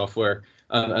into the software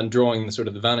and drawing the sort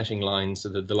of the vanishing lines, so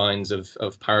that the lines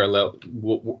of parallel,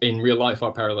 in real life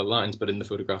are parallel lines, but in the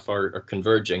photograph are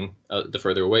converging the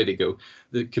further away they go,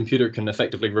 the computer can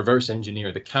effectively reverse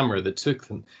engineer the camera that took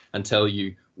them and tell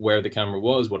you where the camera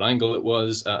was, what angle it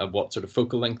was, what sort of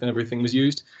focal length and everything was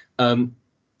used.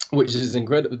 Which is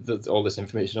incredible, all this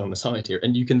information on the site here.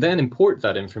 And you can then import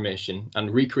that information and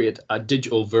recreate a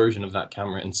digital version of that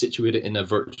camera and situate it in a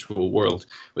virtual world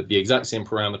with the exact same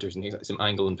parameters and the exact same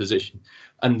angle and position.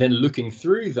 And then looking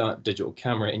through that digital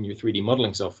camera in your 3D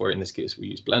modeling software, in this case we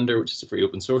use Blender, which is a free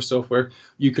open source software,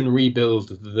 you can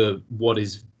rebuild what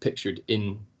is pictured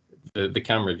in the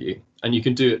camera view. And you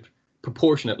can do it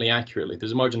proportionately accurately.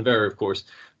 There's a margin of error, of course,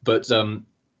 but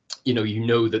you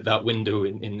know that window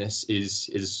in this is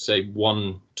say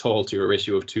 1 tall to a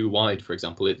ratio of 2 wide, for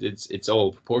example. It's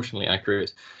all proportionally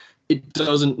accurate. It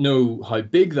doesn't know how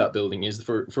big that building is.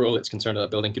 For all it's concerned,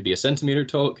 that building could be a centimeter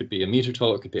tall, it could be a meter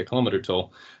tall, it could be a kilometer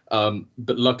tall.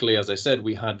 But luckily, as I said,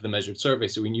 we had the measured survey,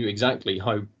 so we knew exactly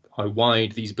how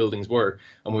wide these buildings were,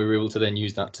 and we were able to then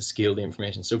use that to scale the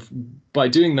information. So by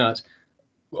doing that,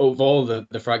 of all the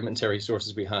fragmentary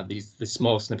sources we had, these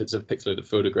small snippets of pixelated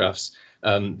photographs,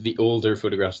 the older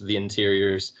photographs of the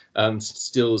interiors,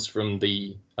 stills from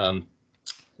the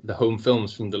home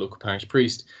films from the local parish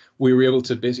priest, we were able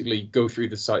to basically go through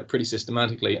the site pretty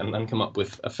systematically and come up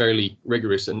with a fairly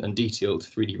rigorous and detailed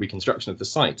 3D reconstruction of the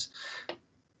site.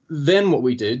 Then what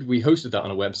we did, we hosted that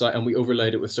on a website and we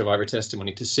overlaid it with survivor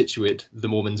testimony to situate the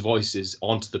women's voices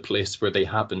onto the place where they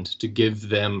happened, to give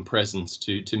them presence,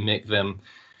 to make them,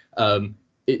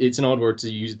 it's an odd word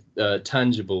to use,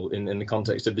 tangible in the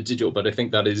context of the digital, but I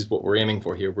think that is what we're aiming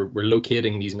for here. We're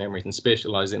locating these memories and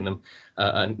spatializing them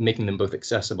and making them both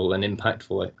accessible and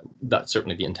impactful. That's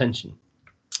certainly the intention.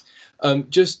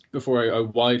 Just before I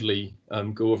widely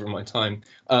go over my time,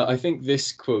 I think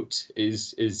this quote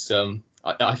is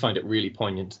I find it really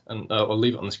poignant, and I'll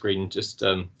leave it on the screen just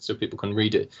so people can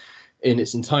read it in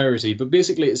its entirety. But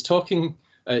basically, it's talking.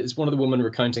 It's one of the women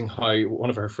recounting how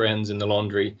one of her friends in the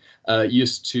laundry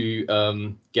used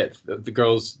to get the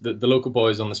girls, the local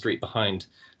boys on the street behind,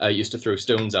 used to throw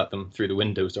stones at them through the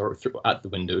windows or at the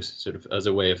windows, sort of as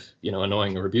a way of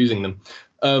annoying or abusing them.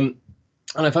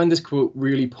 And I find this quote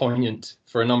really poignant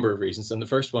for a number of reasons. And the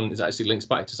first one is actually links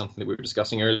back to something that we were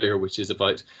discussing earlier, which is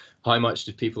about how much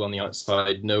did people on the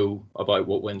outside know about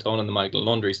what went on in the Magdalen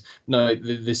laundries. Now,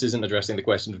 this isn't addressing the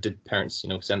question of did parents,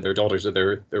 send their daughters or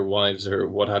their wives or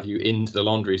what have you into the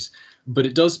laundries. But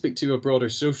it does speak to a broader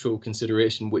social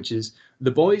consideration, which is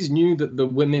the boys knew that the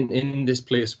women in this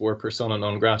place were persona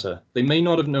non grata. They may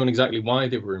not have known exactly why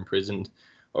they were imprisoned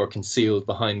or concealed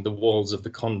behind the walls of the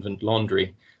convent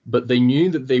laundry, but they knew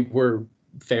that they were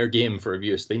fair game for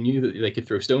abuse. They knew that they could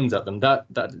throw stones at them. That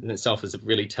in itself is a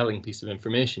really telling piece of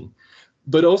information.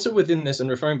 But also within this, and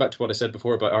referring back to what I said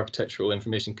before about architectural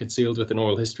information concealed within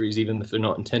oral histories, even if they're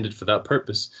not intended for that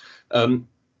purpose,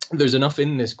 there's enough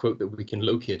in this quote that we can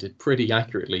locate it pretty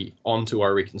accurately onto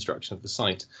our reconstruction of the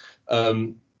site.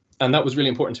 And that was really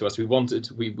important to us. We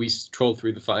trawled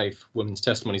through the 5 women's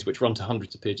testimonies, which run to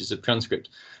hundreds of pages of transcript,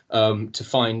 to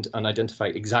find and identify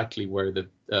exactly where the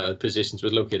positions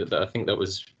were located. I think that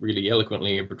was really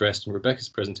eloquently addressed in Rebecca's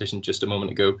presentation just a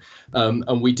moment ago.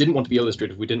 And we didn't want to be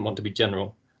illustrative. We didn't want to be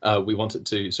general. We wanted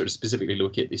to sort of specifically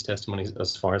locate these testimonies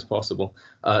as far as possible.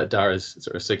 Dara's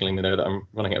sort of signaling me there that I'm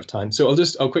running out of time. So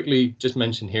I'll quickly just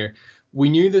mention here. We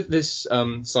knew that this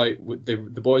site,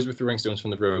 the boys were throwing stones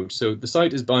from the road. So the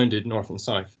site is bounded north and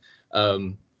south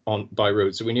by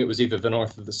road. So we knew it was either the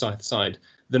north or the south side.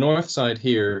 The north side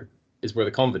here is where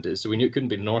the convent is. So we knew it couldn't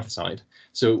be the north side.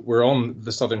 So we're on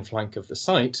the southern flank of the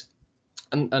site.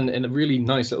 And in a really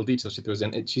nice little detail she throws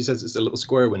in, she says it's a little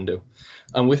square window.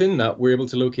 And within that, we're able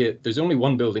to locate, there's only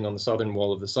one building on the southern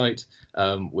wall of the site,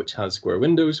 which has square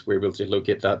windows. We're able to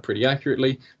locate that pretty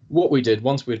accurately. What we did,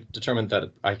 once we determined that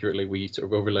accurately, we sort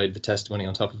of overlaid the testimony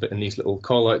on top of it in these little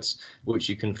callouts, which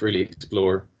you can freely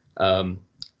explore on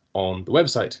the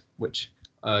website, which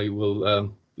I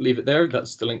will leave it there.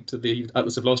 That's the link to the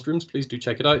Atlas of Lost Rooms. Please do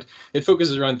check it out. It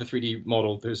focuses around the 3D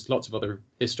model. There's lots of other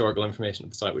historical information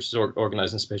at the site, which is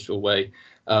organized in a spatial way,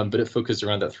 but it focuses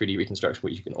around that 3D reconstruction,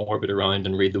 which you can orbit around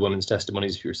and read the women's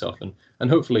testimonies for yourself. And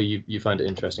hopefully you find it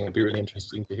interesting. It'd be really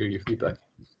interesting to hear your feedback.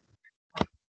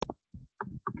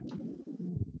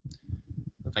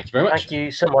 Thank you very much. Thank you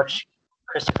so much,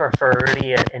 Christopher, for a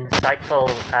really insightful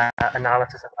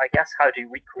analysis of, I guess, how to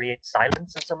recreate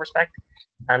silence in some respect.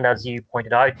 And as you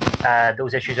pointed out,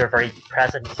 those issues are very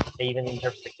present, even in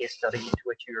terms of the case study to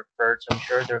which you referred. So I'm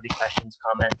sure there will be questions,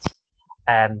 comments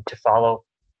to follow.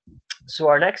 So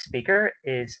our next speaker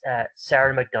is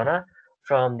Sarah McDonough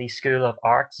from the School of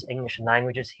Arts, English and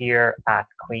Languages here at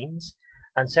Queen's.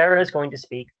 And Sarah is going to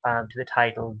speak to the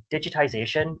title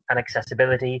Digitisation and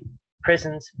Accessibility,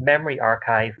 Prisons Memory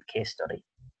Archive Case Study.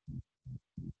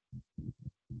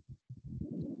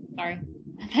 Sorry.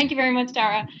 Thank you very much,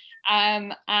 Dara.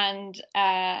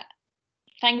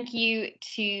 Thank you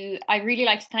to, I really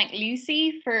like to thank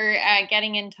Lucy for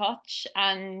getting in touch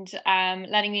and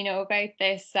letting me know about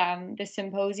this, this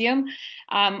symposium.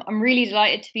 I'm really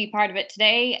delighted to be part of it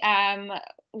today.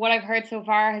 What I've heard so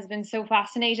far has been so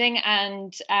fascinating,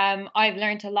 and I've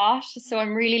learned a lot. So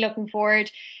I'm really looking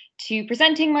forward to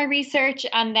presenting my research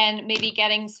and then maybe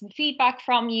getting some feedback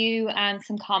from you and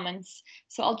some comments.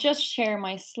 So I'll just share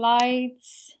my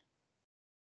slides,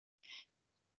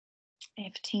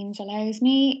 if Teams allows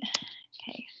me.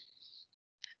 Okay.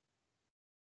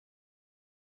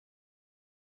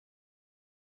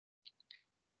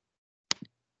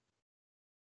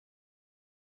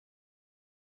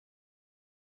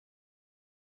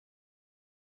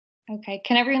 Okay,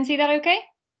 can everyone see that okay?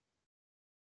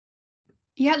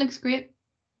 Yeah, it looks great.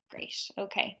 Great,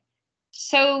 okay.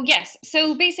 So yes,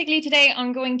 so basically today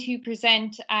I'm going to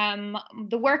present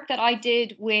the work that I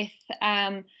did with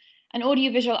an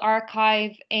audiovisual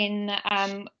archive in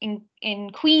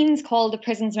Queen's called the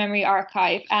Prisons Memory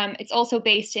Archive. It's also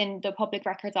based in the Public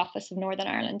Records Office of Northern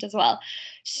Ireland as well.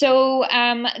 So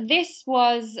this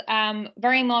was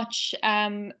very much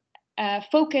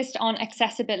focused on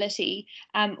accessibility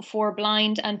for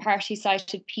blind and partially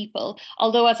sighted people.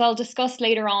 Although, as I'll discuss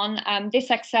later on, this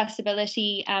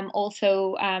accessibility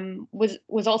also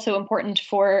was also important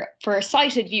for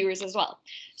sighted viewers as well.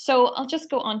 So I'll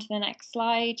just go on to the next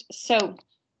slide. So,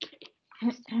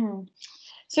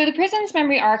 so the Prisons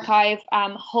Memory Archive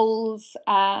holds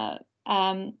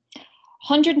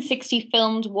 160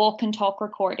 filmed walk and talk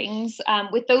recordings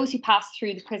with those who passed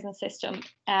through the prison system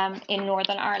in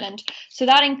Northern Ireland. So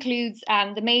that includes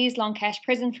the Maze Long Kesh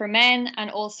Prison for men and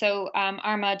also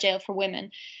Armagh Jail for women.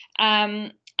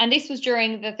 And this was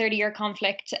during the 30-year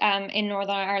conflict in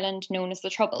Northern Ireland known as the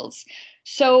Troubles.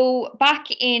 So back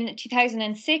in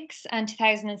 2006 and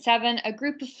 2007, a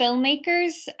group of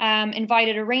filmmakers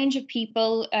invited a range of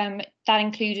people that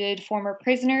included former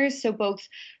prisoners, so both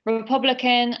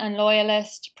Republican and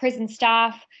Loyalist, prison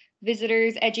staff,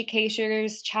 visitors,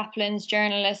 educators, chaplains,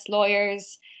 journalists,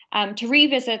 lawyers, to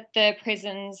revisit the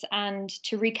prisons and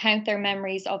to recount their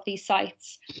memories of these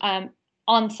sites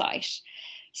on site.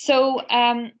 So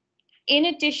in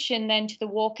addition then to the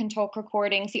walk and talk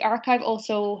recordings, the archive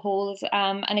also holds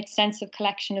an extensive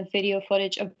collection of video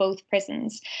footage of both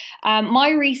prisons.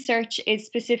 My research is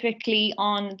specifically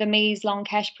on the Maze Long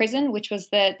Kesh prison, which was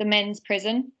the men's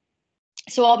prison.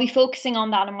 So I'll be focusing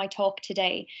on that in my talk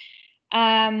today.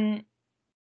 I'm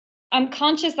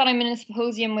conscious that I'm in a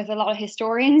symposium with a lot of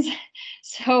historians,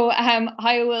 so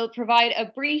I will provide a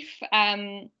brief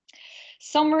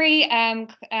summary,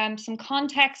 some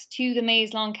context to the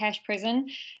Maze Long Kesh prison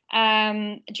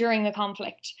during the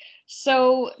conflict.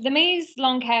 So the Maze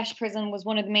Long Kesh prison was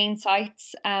one of the main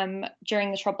sites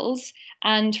during the Troubles,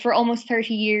 and for almost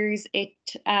 30 years it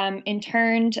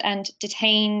interned and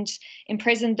detained,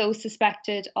 imprisoned those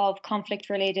suspected of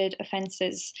conflict-related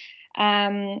offences.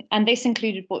 And this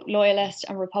included both Loyalist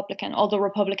and Republican, although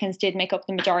Republicans did make up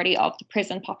the majority of the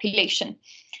prison population.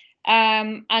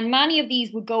 And many of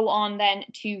these would go on then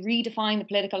to redefine the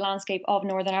political landscape of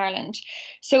Northern Ireland.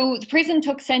 So the prison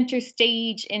took centre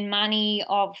stage in many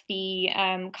of the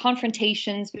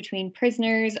confrontations between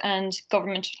prisoners and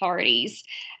government authorities.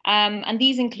 And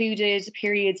these included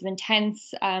periods of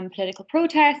intense political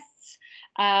protests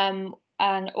and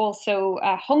also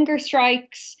hunger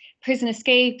strikes, prison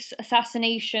escapes,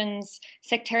 assassinations,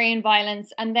 sectarian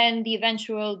violence, and then the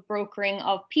eventual brokering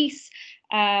of peace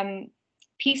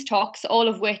talks, all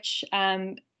of which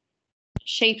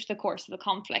shaped the course of the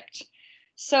conflict.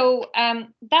 So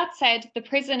that said, the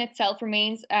prison itself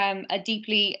remains a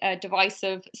deeply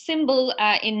divisive symbol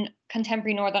in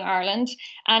contemporary Northern Ireland,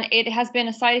 and it has been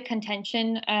a site of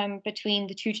contention between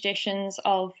the two traditions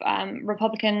of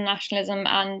Republican nationalism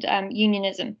and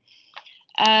unionism.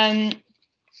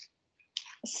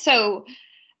 So,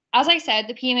 as I said,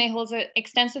 the PMA holds an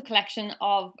extensive collection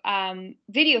of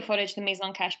video footage of the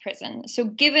Maison Cache prison. So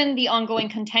given the ongoing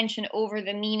contention over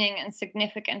the meaning and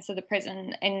significance of the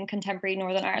prison in contemporary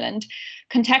Northern Ireland,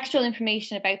 contextual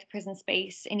information about the prison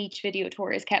space in each video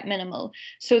tour is kept minimal.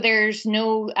 So there's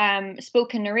no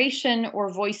spoken narration or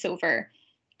voiceover.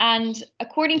 And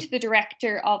according to the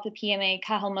director of the PMA,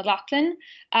 Cathal McLaughlin,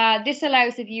 this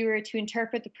allows the viewer to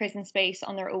interpret the prison space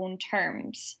on their own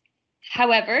terms.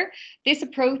 However, this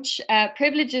approach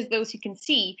privileges those who can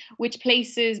see, which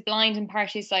places blind and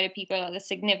partially sighted people at a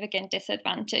significant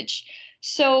disadvantage.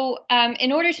 So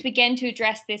in order to begin to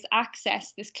address this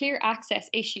clear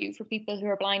access issue for people who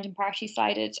are blind and partially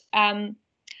sighted,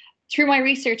 through my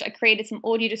research, I created some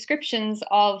audio descriptions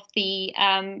of the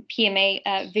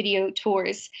PMA video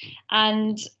tours.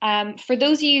 And for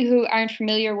those of you who aren't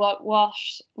familiar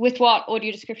with what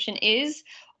audio description is,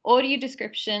 audio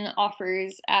description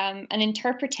offers an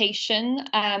interpretation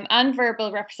and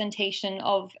verbal representation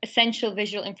of essential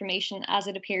visual information as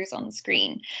it appears on the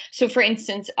screen. So for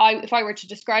instance, if I were to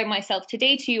describe myself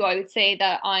today to you, I would say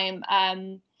that I'm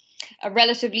a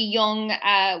relatively young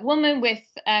woman with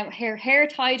her hair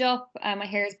tied up. My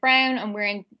hair is brown. I'm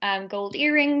wearing gold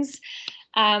earrings.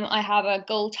 I have a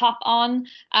gold top on.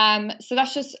 So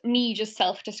that's just me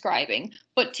self-describing.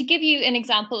 But to give you an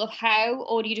example of how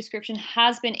audio description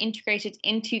has been integrated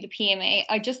into the PMA,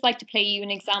 I'd just like to play you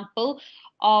an example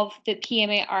of the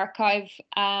PMA archive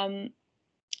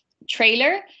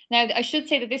trailer. Now, I should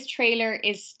say that this trailer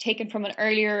is taken from an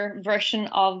earlier version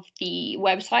of the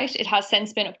website. It has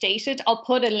since been updated. I'll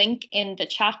put a link in the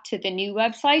chat to the new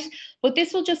website, but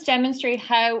this will just demonstrate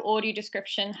how audio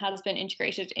description has been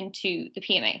integrated into the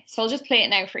PMA. So I'll just play it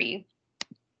now for you.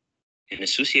 In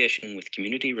association with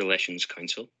Community Relations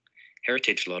Council,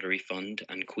 Heritage Lottery Fund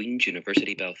and Queen's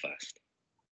University Belfast.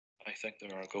 I think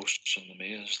there are ghosts in the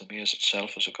maze. The maze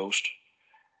itself is a ghost.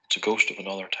 It's a ghost of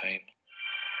another time.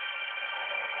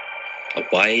 A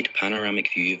wide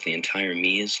panoramic view of the entire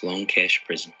Maze Long Cache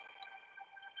prison.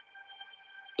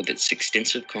 With its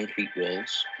extensive concrete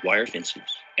walls, wire fences,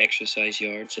 exercise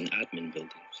yards and admin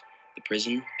buildings, the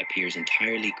prison appears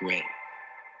entirely grey.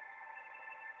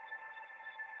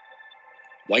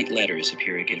 White letters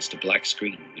appear against a black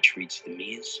screen which reads the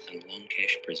Maze and Long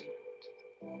Cache prison.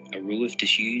 A row of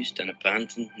disused and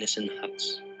abandoned Nissen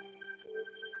huts.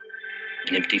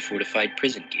 An empty fortified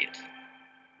prison gate.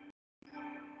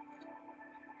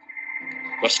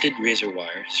 Rusted razor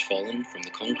wire has fallen from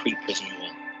the concrete prison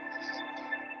wall.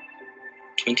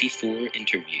 24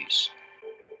 interviews.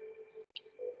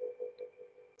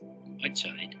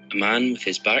 Outside, a man with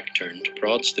his back turned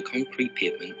prods the concrete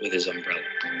pavement with his umbrella.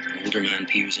 An older man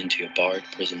peers into a barred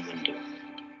prison window.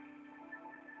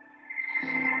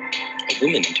 A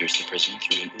woman enters the prison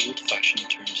through an old-fashioned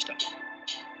turnstile.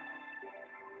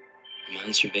 A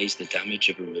man surveys the damage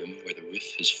of a room where the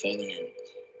roof has fallen in.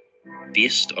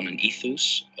 Based on an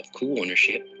ethos of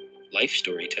co-ownership, life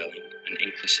storytelling, and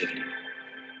inclusivity.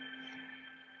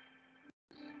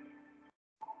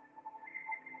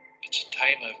 It's a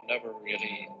time I've never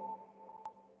really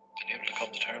been able to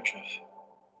come to terms with.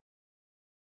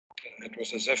 It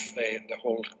was as if the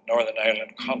whole Northern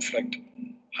Ireland conflict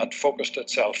had focused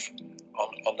itself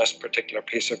on this particular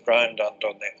piece of ground and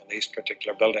on these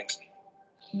particular buildings.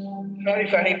 Very,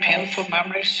 very painful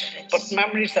memories, but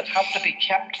memories that have to be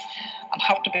kept and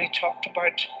have to be talked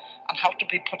about and have to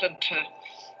be put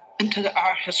into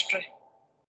our history.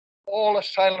 All is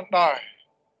silent now,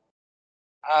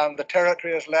 and the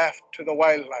territory is left to the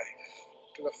wildlife,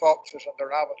 to the foxes and the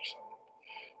rabbits,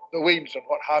 and the weeds and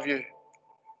what have you.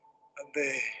 And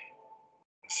the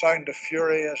sound of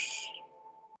fury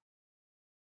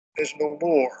is no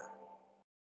more.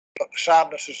 But the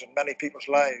sadness is in many people's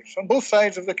lives, on both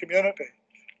sides of the community,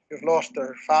 who've lost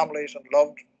their families and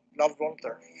loved ones,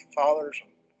 their fathers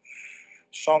and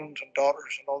sons and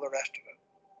daughters and all the rest of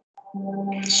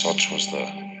it. Such was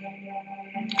the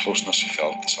closeness you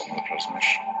felt to some of the prisoners.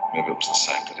 Maybe it was the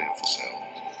sanctity of the cell.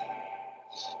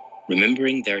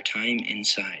 Remembering their time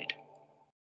inside.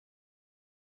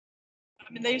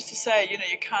 I mean, they used to say,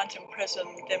 you can't imprison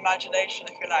the imagination,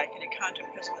 if you like, and you can't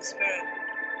imprison the spirit.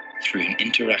 Through an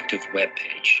interactive web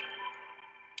page,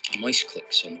 A mouse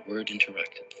clicks on the word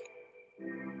interactive.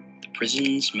 The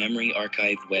prison's memory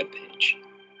archive webpage.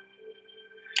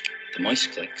 The mouse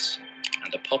clicks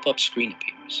and a pop-up screen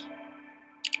appears.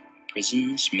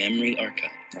 Prison's memory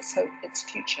archive. Let's hope it's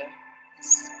future,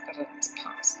 but it's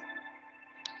past.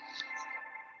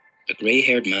 A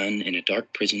grey-haired man in a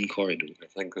dark prison corridor. I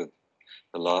think that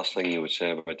the last thing you would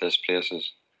say about this place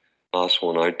is, last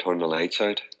one out, turn the lights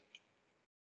out.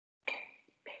 I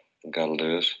think that'll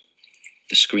do us.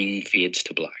 The screen fades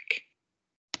to black.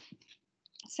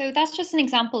 So that's just an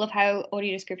example of how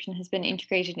audio description has been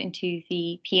integrated into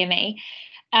the PMA.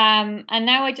 And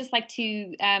now I'd just like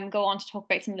to go on to talk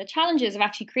about some of the challenges of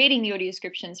actually creating the audio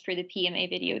descriptions for the PMA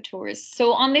video tours.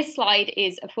 So on this slide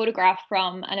is a photograph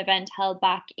from an event held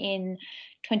back in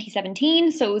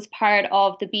 2017. So it was part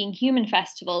of the Being Human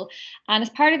Festival. And as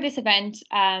part of this event,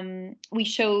 we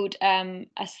showed an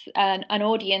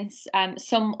audience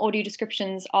some audio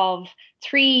descriptions of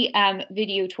 3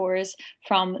 video tours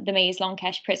from the Maze Long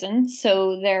Kesh prison.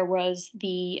 So there was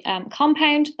the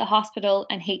compound, the hospital,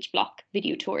 and H block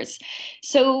video tours.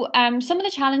 So some of the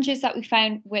challenges that we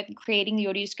found with creating the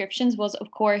audio descriptions was,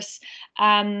 of course,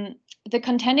 the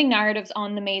contending narratives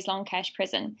on the Maze Long Kesh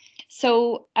prison.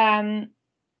 So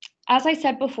as I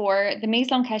said before, the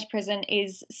Maze Long Kesh prison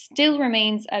still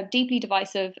remains a deeply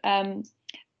divisive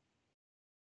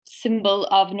symbol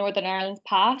of Northern Ireland's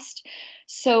past.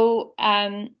 So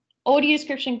audio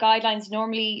description guidelines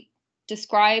normally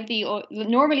advise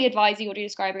the audio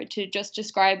describer to just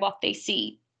describe what they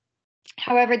see.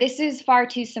 However, this is far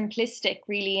too simplistic,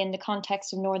 really, in the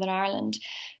context of Northern Ireland.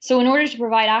 So in order to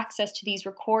provide access to these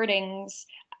recordings,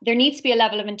 there needs to be a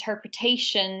level of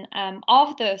interpretation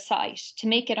of the site to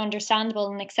make it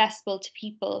understandable and accessible to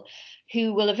people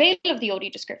who will avail of the audio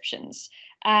descriptions.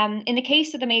 In the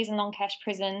case of the Maze and Long Kesh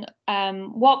prison,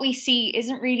 what we see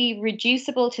isn't really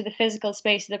reducible to the physical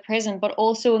space of the prison, but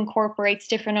also incorporates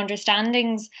different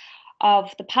understandings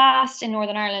of the past in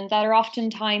Northern Ireland that are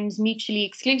oftentimes mutually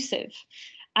exclusive.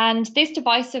 And this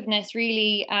divisiveness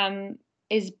really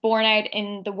is borne out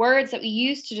in the words that we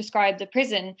use to describe the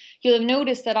prison. You'll have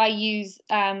noticed that I use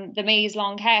the Maze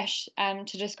Long Kesh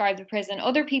to describe the prison.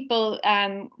 Other people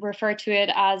refer to it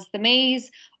as the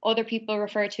Maze, other people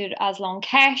refer to it as Long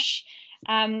Kesh.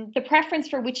 The preference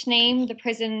for which name the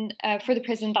prison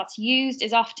that's used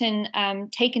is often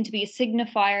taken to be a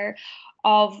signifier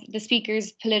of the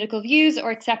speaker's political views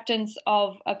or acceptance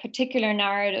of a particular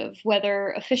narrative,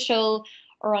 whether official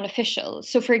or unofficial.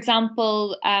 So, for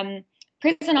example,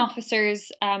 prison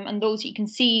officers and those you can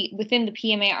see within the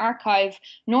PMA archive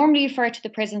normally refer to the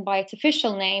prison by its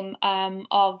official name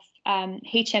of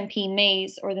HMP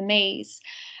Maze or the Maze.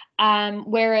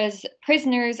 Whereas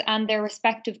prisoners and their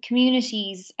respective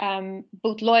communities,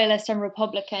 both loyalist and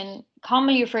Republican,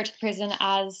 commonly refer to the prison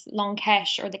as Long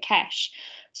Kesh or the Kesh.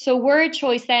 So word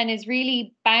choice then is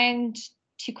really bound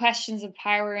to questions of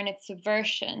power and its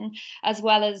subversion, as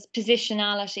well as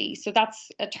positionality. So that's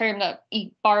a term that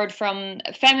he borrowed from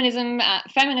feminism,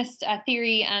 feminist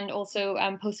theory, and also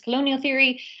post-colonial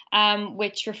theory,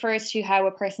 which refers to how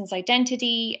a person's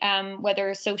identity,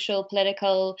 whether social,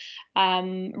 political,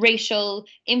 racial,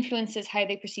 influences how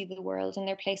they perceive the world and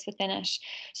their place within it.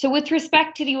 So with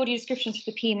respect to the audio descriptions for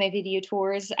the PMA video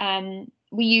tours,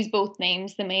 we use both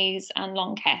names, the Maze and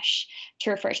Long Kesh,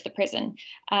 to refer to the prison.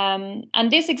 And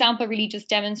this example really just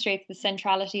demonstrates the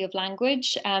centrality of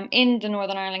language in the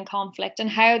Northern Ireland conflict and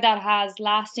how that has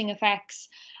lasting effects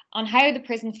on how the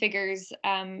prison figures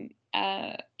in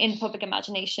public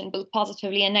imagination, both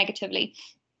positively and negatively.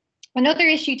 Another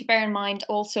issue to bear in mind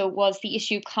also was the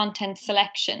issue of content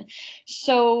selection.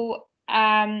 So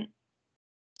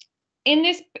in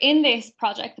this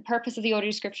project, the purpose of the audio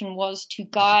description was to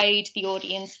guide the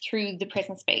audience through the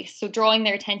prison space, so drawing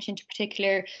their attention to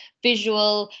particular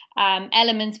visual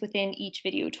elements within each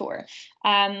video tour.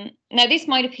 Now, this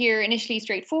might appear initially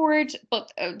straightforward,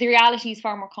 but the reality is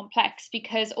far more complex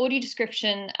because audio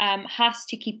description has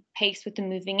to keep pace with the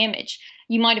moving image.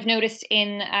 You might have noticed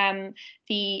in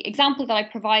the example that I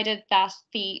provided that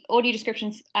the audio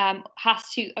description has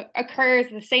to occur at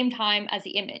the same time as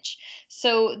the image.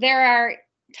 So there are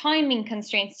timing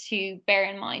constraints to bear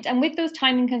in mind. And with those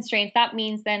timing constraints, that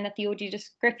means then that the audio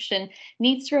description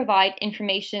needs to provide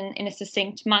information in a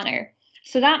succinct manner.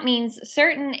 So that means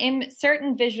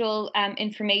certain visual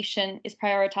information is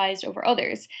prioritized over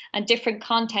others, and different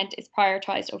content is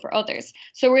prioritized over others.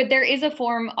 So there is a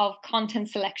form of content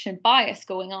selection bias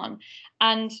going on.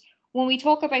 And when we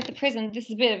talk about the prison, this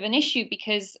is a bit of an issue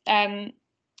because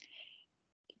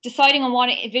deciding on what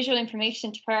visual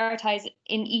information to prioritize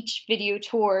in each video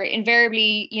tour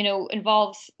invariably,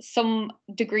 involves some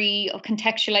degree of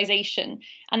contextualization.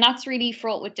 And that's really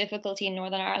fraught with difficulty in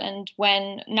Northern Ireland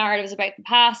when narratives about the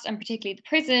past, and particularly the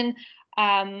prison,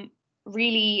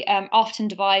 really often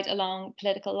divide along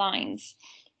political lines.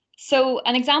 So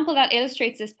an example that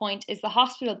illustrates this point is the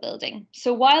hospital building.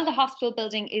 So while the hospital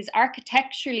building is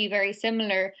architecturally very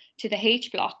similar to the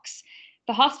H blocks,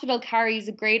 the hospital carries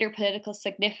a greater political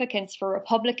significance for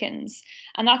Republicans,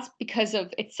 and that's because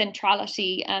of its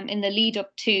centrality in the lead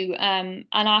up to and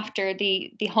after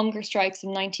the hunger strikes of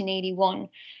 1981.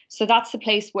 So that's the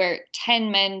place where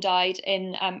 10 men died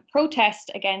in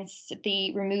protest against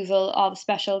the removal of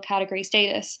special category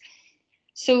status.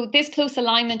 So this close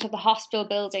alignment of the hospital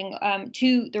building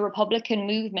to the Republican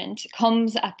movement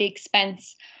comes at the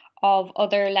expense of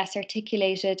other less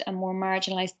articulated and more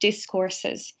marginalized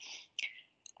discourses.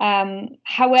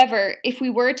 However, if we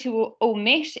were to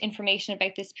omit information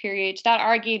about this period, that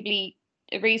arguably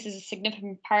erases a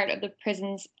significant part of the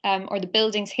prison's or the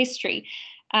building's history,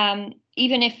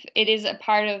 even if it is a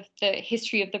part of the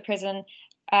history of the prison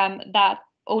that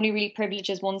only really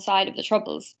privileges one side of the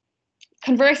Troubles.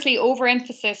 Conversely,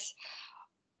 overemphasis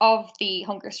of the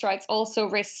hunger strikes also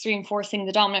risks reinforcing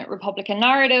the dominant Republican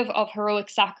narrative of heroic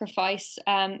sacrifice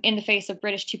in the face of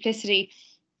British duplicity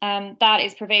that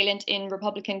is prevalent in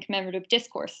Republican commemorative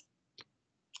discourse.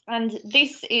 And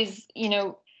this is,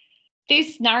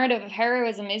 this narrative of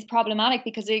heroism is problematic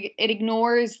because it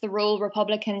ignores the role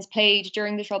Republicans played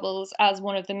during the Troubles as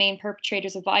one of the main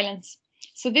perpetrators of violence.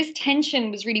 So this tension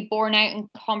was really borne out in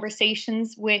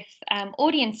conversations with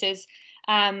audiences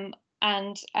and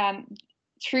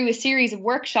through a series of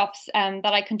workshops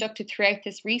that I conducted throughout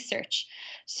this research.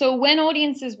 So when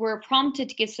audiences were prompted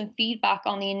to give some feedback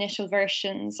on the initial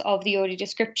versions of the audio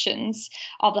descriptions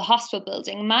of the hospital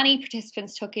building, many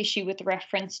participants took issue with the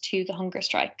reference to the hunger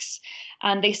strikes.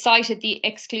 And they cited the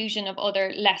exclusion of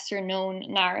other lesser known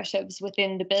narratives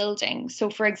within the building. So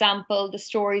for example, the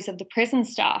stories of the prison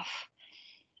staff.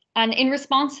 And in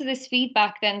response to this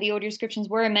feedback, then the audio descriptions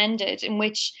were amended in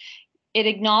which it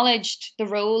acknowledged the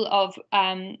role of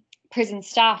prison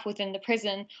staff within the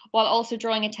prison, while also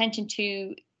drawing attention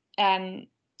to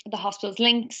the hospital's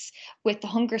links with the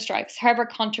hunger strikes, however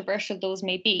controversial those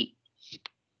may be.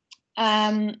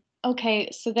 Okay,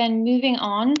 so then moving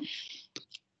on.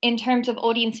 In terms of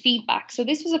audience feedback. So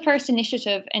this was a first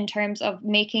initiative in terms of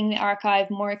making the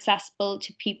archive more accessible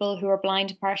to people who are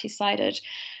blind and party-sighted.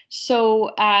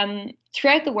 So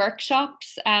throughout the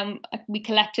workshops, we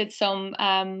collected some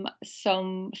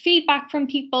feedback from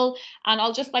people, and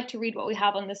I'll just like to read what we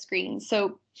have on the screen.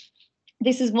 So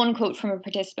this is one quote from a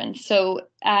participant. So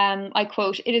I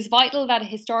quote, "It is vital that a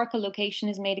historical location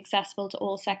is made accessible to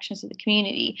all sections of the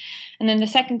community." And then the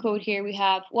second quote here we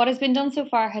have, "What has been done so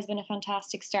far has been a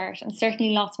fantastic start, and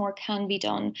certainly lots more can be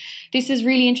done. This is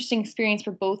really interesting experience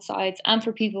for both sides and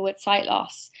for people with sight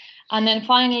loss." And then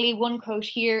finally, one quote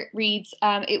here reads,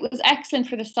 "It was excellent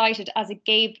for the sighted as it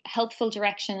gave helpful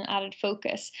direction and added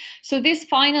focus." So this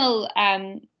final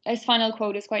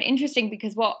quote is quite interesting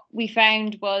because what we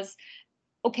found was,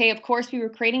 okay, of course, we were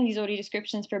creating these audio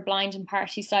descriptions for blind and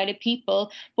party-sighted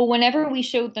people, but whenever we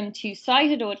showed them to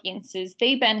sighted audiences,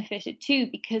 they benefited too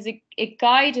because it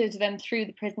guided them through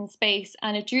the prison space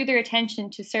and it drew their attention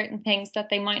to certain things that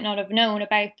they might not have known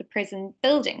about the prison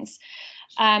buildings.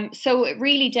 So it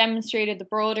really demonstrated the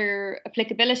broader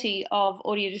applicability of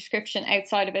audio description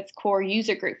outside of its core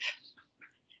user group.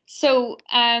 So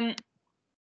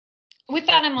with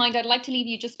that in mind, I'd like to leave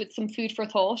you just with some food for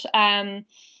thought.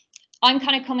 I'm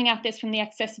kind of coming at this from the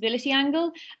accessibility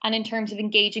angle, and in terms of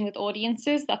engaging with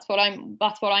audiences, that's what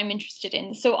I'm interested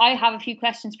in. So I have a few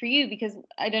questions for you because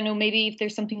I don't know, maybe if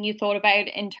there's something you thought about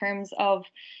in terms of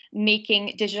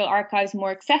making digital archives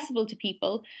more accessible to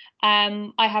people.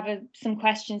 I have some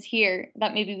questions here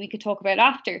that maybe we could talk about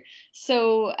after.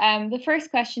 So the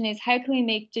first question is, how can we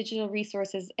make digital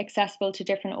resources accessible to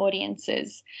different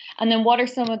audiences? And then what are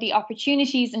some of the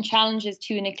opportunities and challenges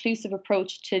to an inclusive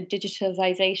approach to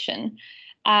digitalization?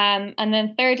 And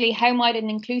then thirdly, how might an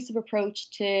inclusive approach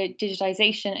to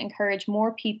digitization encourage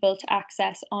more people to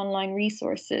access online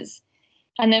resources?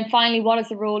 And then finally, what is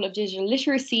the role of digital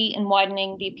literacy in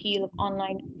widening the appeal of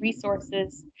online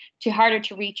resources to harder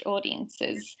to reach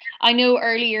audiences? I know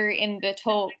earlier in the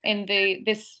talk, in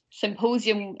this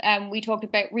symposium, we talked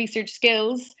about research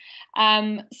skills.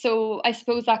 So I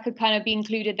suppose that could kind of be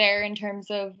included there in terms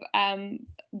of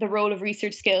the role of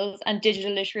research skills and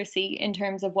digital literacy in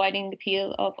terms of widening the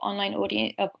appeal of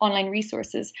online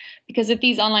resources. Because if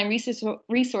these online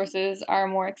resources are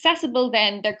more accessible,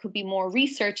 then there could be more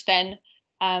research then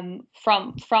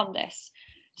from this.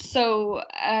 So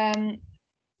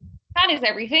that is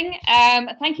everything.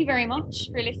 Thank you very much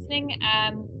for listening.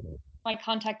 My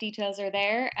contact details are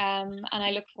there, and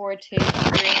I look forward to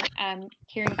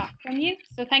hearing back from you.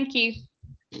 So thank you.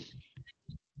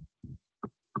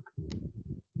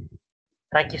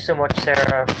 Thank you so much,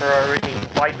 Sarah, for a really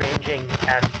wide-ranging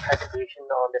presentation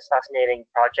on this fascinating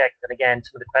project. And again,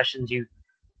 some of the questions you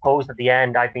posed at the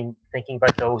end, I've been thinking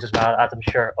about those as well, as I'm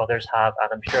sure others have, and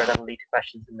I'm sure that'll lead to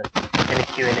questions in the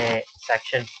Q&A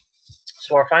section.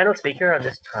 So our final speaker on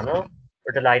this panel,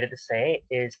 we're delighted to say,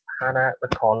 is Hannah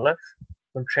McAuliffe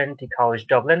from Trinity College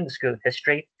Dublin, the School of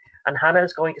History. And Hannah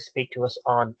is going to speak to us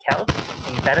on Celt,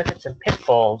 the benefits and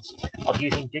pitfalls of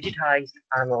using digitised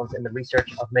annals in the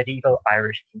research of medieval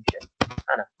Irish kingship.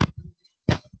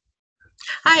 Hannah.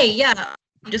 Hi, yeah,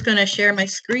 I'm just going to share my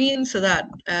screen so that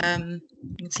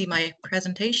you can see my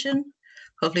presentation.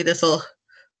 Hopefully this will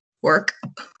work.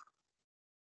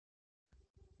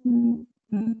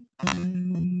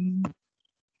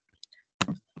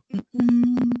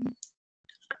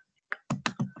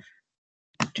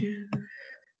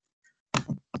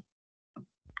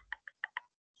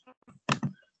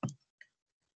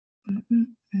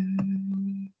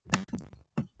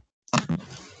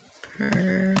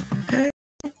 Perfect.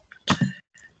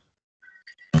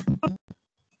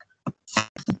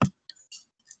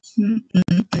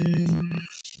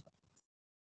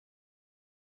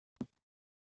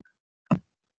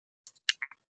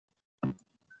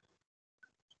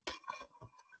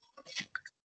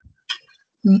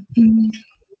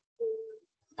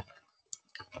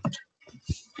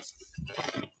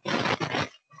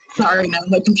 Sorry, now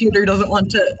my computer doesn't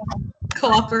want to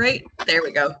cooperate. There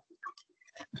we go.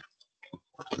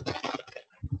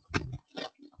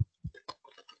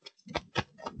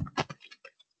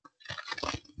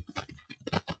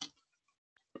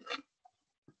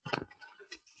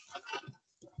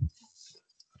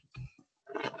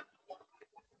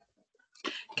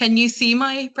 Can you see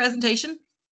my presentation?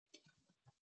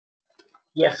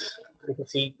 Yes, we can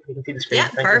see the screen. Yeah,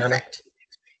 Thank perfect.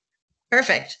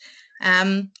 Perfect.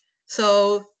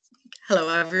 So hello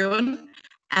everyone.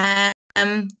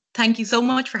 Thank you so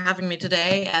much for having me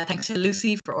today. Thanks to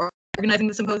Lucy for organising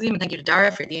the symposium, and thank you to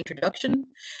Dara for the introduction.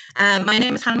 My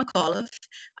name is Hannah McAuliffe,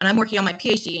 and I'm working on my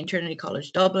PhD in Trinity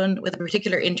College Dublin with a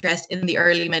particular interest in the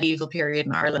early medieval period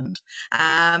in Ireland.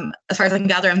 As far as I can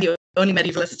gather, I'm the only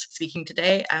medievalist speaking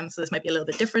today, so this might be a little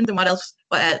bit different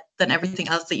than everything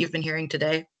else that you've been hearing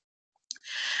today.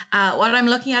 What I'm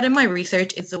looking at in my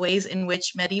research is the ways in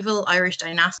which medieval Irish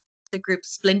dynastic groups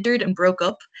splintered and broke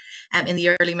up in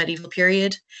the early medieval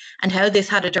period, and how this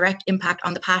had a direct impact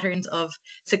on the patterns of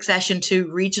succession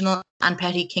to regional and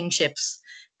petty kingships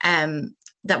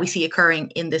that we see occurring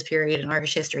in this period in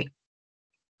Irish history.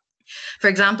 For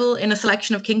example, in a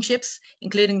selection of kingships,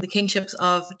 including the kingships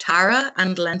of Tara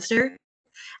and Leinster,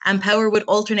 power would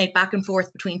alternate back and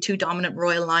forth between two dominant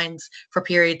royal lines for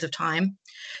periods of time.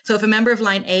 So if a member of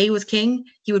line A was king,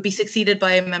 he would be succeeded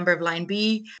by a member of line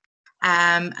B,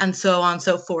 and so on and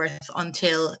so forth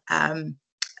until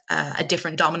a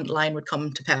different dominant line would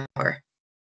come to power.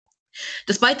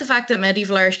 Despite the fact that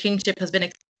medieval Irish kingship has been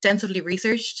extensively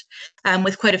researched,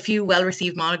 with quite a few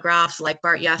well-received monographs like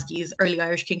Bart Yaski's Early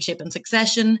Irish Kingship and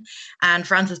Succession and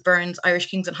Francis Burns' Irish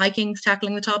Kings and High Kings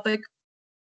tackling the topic,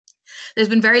 there's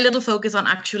been very little focus on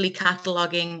actually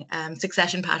cataloguing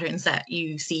succession patterns that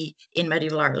you see in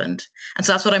medieval Ireland. And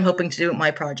so that's what I'm hoping to do with my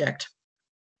project.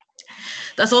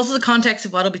 That's also the context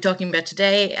of what I'll be talking about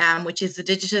today, which is the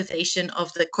digitisation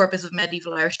of the corpus of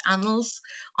medieval Irish annals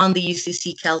on the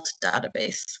UCC Celt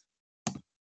database.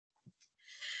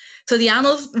 So the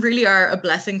annals really are a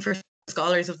blessing for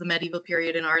scholars of the medieval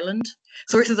period in Ireland.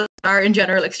 Sources are in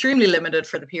general extremely limited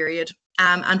for the period.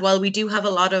 And while we do have a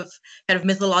lot of kind of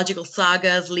mythological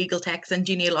sagas, legal texts, and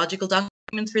genealogical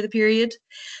documents for the period,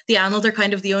 the annals are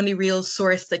kind of the only real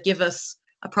source that give us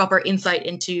a proper insight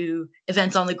into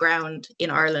events on the ground in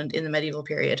Ireland in the medieval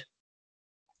period.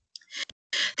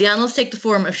 The annals take the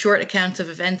form of short accounts of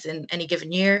events in any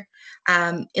given year.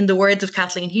 In the words of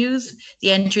Kathleen Hughes,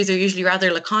 the entries are usually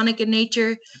rather laconic in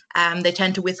nature. They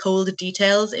tend to withhold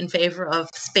details in favour of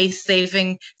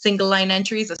space-saving single-line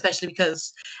entries, especially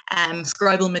because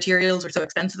scribal materials were so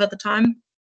expensive at the time.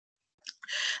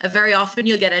 Very often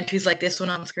you'll get entries like this one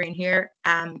on screen here,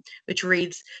 which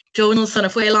reads, Jonal, son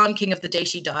of Whalon, king of the day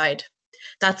she died.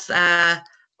 That's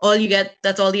all you get.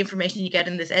 That's all the information you get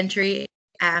in this entry.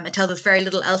 It tells us very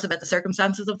little else about the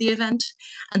circumstances of the event.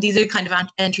 And these are the kind of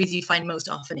entries you find most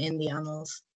often in the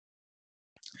annals.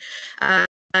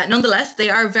 Nonetheless, they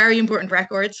are very important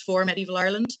records for medieval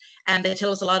Ireland, and they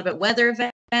tell us a lot about weather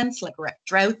events, events like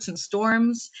droughts and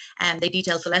storms, and they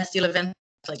detail celestial events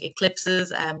like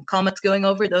eclipses, comets going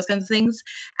over, those kinds of things,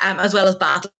 as well as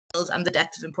battles and the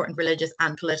deaths of important religious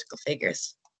and political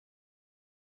figures.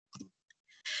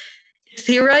 It's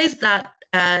theorized that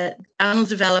annals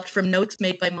developed from notes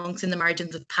made by monks in the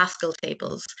margins of Paschal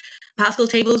tables. Paschal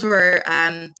tables were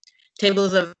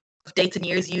tables of dates and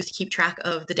years used to keep track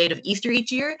of the date of Easter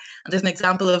each year. And there's an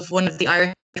example of one of the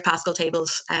Irish Paschal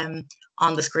tables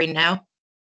on the screen now.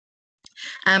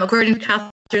 According to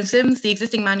Catherine Sims, the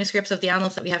existing manuscripts of the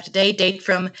annals that we have today date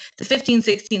from the 15th,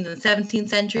 16th, and 17th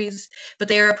centuries, but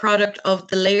they are a product of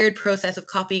the layered process of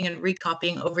copying and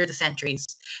recopying over the centuries.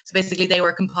 So basically, they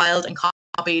were compiled and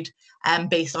copied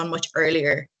based on much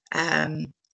earlier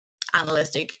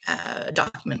annalistic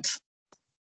documents.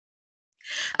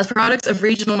 As products of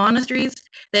regional monasteries,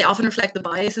 they often reflect the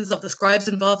biases of the scribes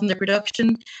involved in their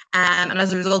production, and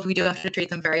as a result, we do have to treat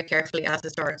them very carefully as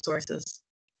historic sources.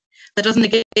 That doesn't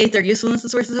negate their usefulness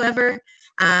as sources, however.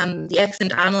 The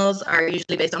extant annals are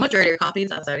usually based on much earlier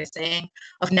copies, as I was saying,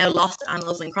 of now lost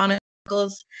annals and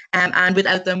chronicles, and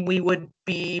without them, we would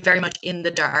be very much in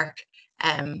the dark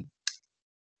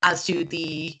as to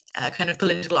the kind of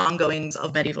political ongoings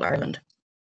of medieval Ireland.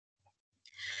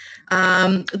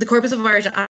 The corpus of Irish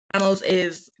annals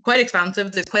is quite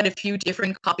expansive. There's quite a few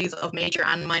different copies of major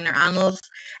and minor annals,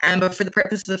 but for the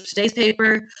purposes of today's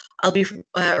paper, I'll be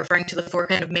referring to the four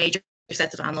kind of major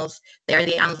sets of annals. They are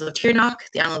the Annals of Tirnoch,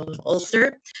 the Annals of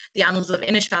Ulster, the Annals of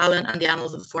Innisfallen, and the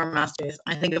Annals of the Four Masters.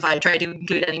 I think if I tried to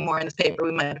include any more in this paper,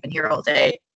 we might have been here all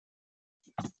day.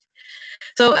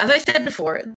 So, as I said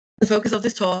before, the focus of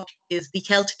this talk is the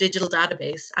Celt digital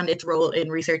database and its role in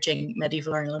researching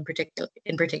medieval Ireland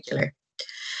in particular.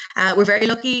 We're very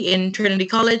lucky in Trinity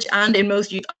College and in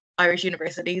most Irish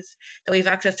universities that we have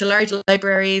access to large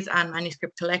libraries and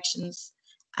manuscript collections.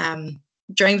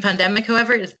 During the pandemic,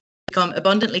 however, it's become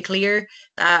abundantly clear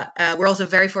that we're also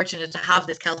very fortunate to have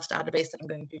this Celt database that I'm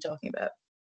going to be talking about.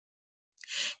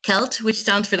 Celt, which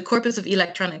stands for the Corpus of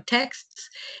Electronic Texts,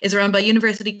 is run by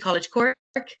University College Cork,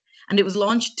 and it was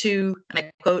launched to, and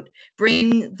I quote,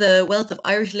 bring the wealth of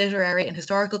Irish literary and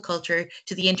historical culture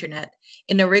to the internet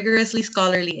in a rigorously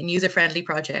scholarly and user-friendly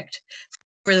project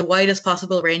for the widest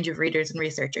possible range of readers and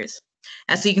researchers.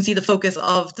 So you can see the focus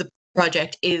of the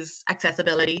project is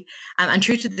accessibility, and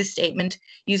true to this statement,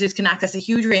 users can access a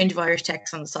huge range of Irish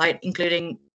texts on the site,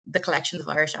 including the collections of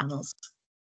Irish annals.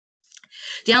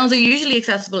 The annals are usually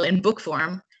accessible in book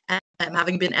form,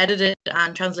 having been edited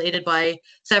and translated by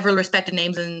several respected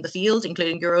names in the field,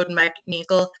 including Gerodin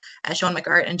MacNicol, Sean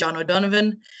McArt, and John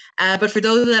O'Donovan. But for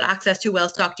those without access to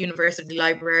well-stocked university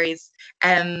libraries,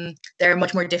 they're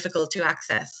much more difficult to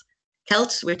access.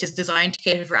 Celt, which is designed to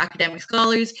cater for academic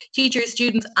scholars, teachers,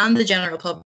 students, and the general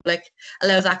public,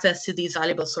 allows access to these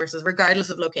valuable sources regardless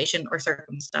of location or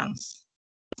circumstance.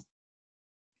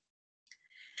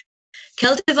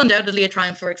 Celt is undoubtedly a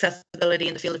triumph for accessibility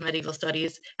in the field of medieval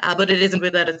studies, but it isn't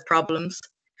without its problems.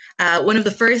 One of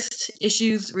the first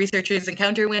issues researchers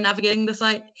encounter when navigating the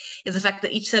site is the fact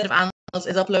that each set of annals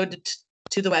is uploaded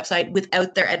to the website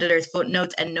without their editor's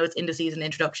footnotes, endnotes, indices, and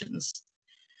introductions.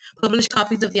 Published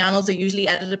copies of the annals are usually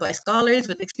edited by scholars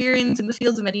with experience in the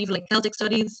fields of medieval and Celtic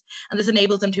studies, and this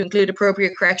enables them to include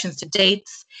appropriate corrections to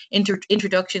dates,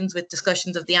 introductions with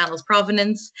discussions of the annals'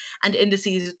 provenance, and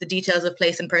indices with the details of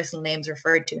place and personal names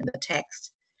referred to in the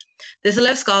text. This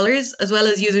allows scholars, as well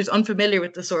as users unfamiliar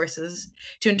with the sources,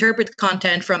 to interpret the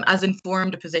content from as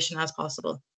informed a position as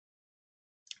possible.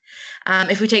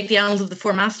 If we take the Annals of the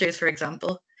Four Masters, for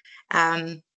example,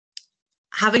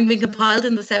 having been compiled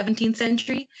in the 17th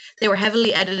century, they were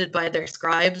heavily edited by their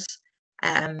scribes.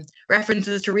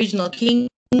 References to regional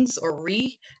kings, or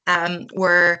ri,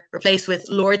 were replaced with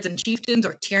lords and chieftains,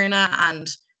 or tirna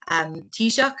and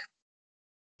taoiseach.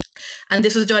 And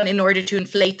this was done in order to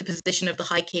inflate the position of the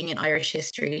High King in Irish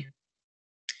history.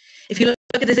 If you look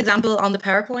at this example on the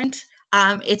PowerPoint,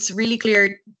 it's really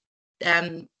clear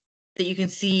that you can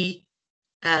see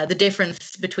the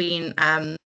difference between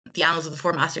the Annals of the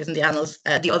Four Masters and the Annals,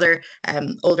 the other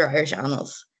older Irish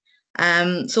annals.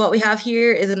 So what we have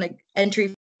here is an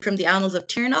entry from the Annals of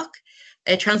Tirnoch.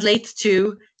 It translates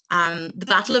to the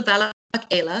Battle of Bealach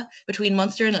Éile between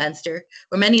Munster and Leinster,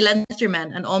 where many Leinster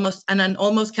men and an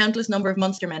almost countless number of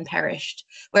Munster men perished,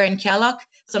 wherein Ceallac,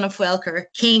 son of Fuelchar,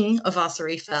 king of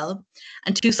Ossory, fell,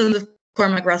 and two sons of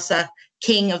Cormac Rossa,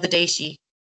 king of the Déisi,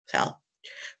 fell.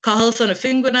 Cathal, son of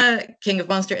Finguina, king of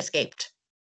Munster, escaped.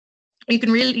 You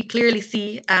can really clearly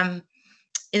see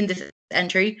in this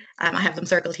entry, I have them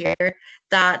circled here,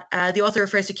 that the author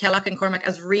refers to Kellogg and Cormac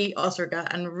as Rí Osraga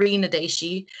and Rí na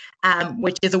Déisi,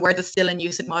 which is a word that's still in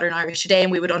use in modern Irish today,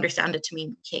 and we would understand it to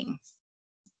mean king.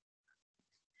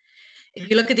 If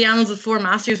you look at the Annals of the Four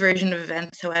Masters version of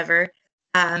events, however,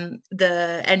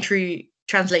 the entry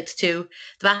translates to: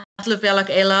 the Battle of Bealach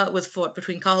Éile was fought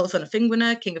between Cathal, son of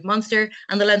Fingwina, king of Munster,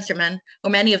 and the Leinstermen, or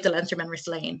many of the Leinstermen were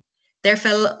slain. There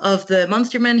fell of the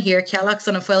Munstermen here Kellogg,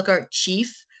 son of Foelcar,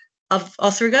 chief of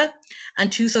Osraga, and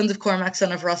 2 sons of Cormac,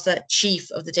 son of Rossa, chief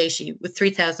of the Déisi, with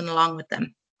 3,000 along with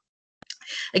them.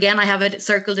 Again, I have it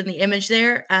circled in the image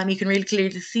there. You can really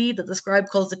clearly see that the scribe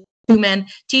calls the 2 men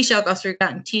Taoiseach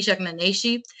Osraga and Taoiseach na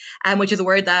Déisi, which is a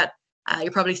word that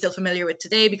you're probably still familiar with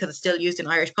today because it's still used in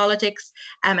Irish politics,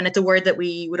 and it's a word that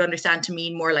we would understand to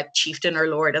mean more like chieftain or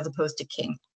lord as opposed to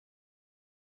king.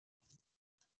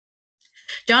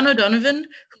 John O'Donovan,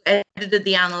 who edited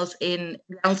the Annals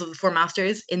of the Four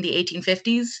Masters in the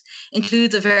 1850s,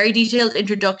 includes a very detailed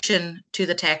introduction to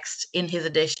the text in his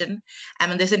edition,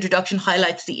 and this introduction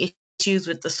highlights the issues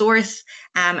with the source,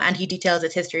 and he details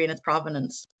its history and its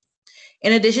provenance.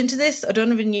 In addition to this,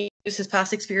 O'Donovan used his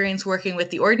past experience working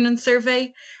with the Ordnance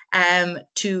Survey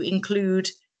to include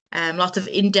lots of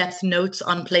in-depth notes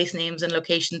on place names and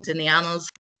locations in the Annals.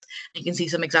 You can see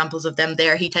some examples of them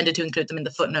there. He tended to include them in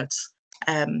the footnotes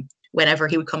whenever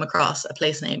he would come across a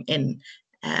place name in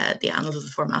the Annals of the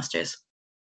Four Masters.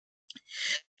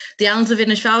 The Annals of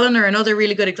Innisfallen are another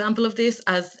really good example of this,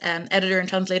 as editor and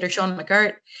translator Sean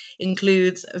McGart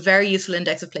includes a very useful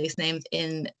index of place names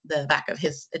in the back of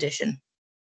his edition.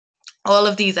 All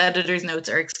of these editors' notes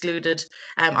are excluded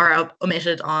or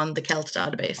omitted on the Celt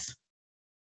database.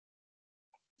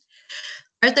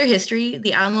 Throughout their history,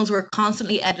 the Annals were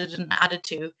constantly edited and added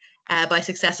to by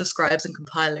successive scribes and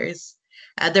compilers.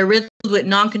 They're riddled with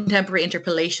non-contemporary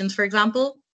interpolations, for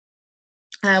example.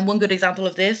 One good example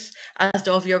of this, as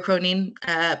Dovio Cronin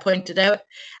pointed out,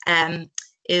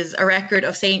 is a record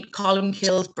of St.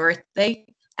 Columcille's birthday,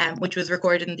 which was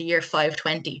recorded in the year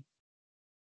 520.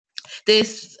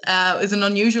 This is an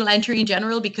unusual entry in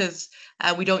general because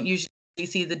we don't usually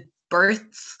see the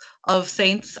births of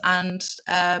saints and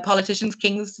politicians,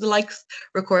 kings, the likes,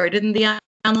 recorded in the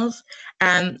Annals,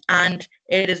 and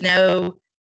it is now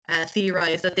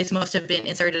theorized that this must have been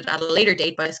inserted at a later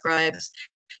date by scribes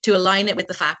to align it with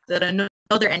the fact that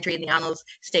another entry in the Annals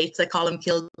states that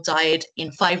Columcille died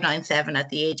in 597 at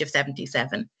the age of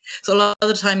 77. So a lot of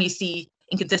the time you see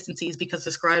inconsistencies because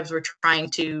the scribes were trying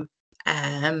to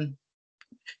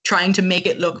make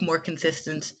it look more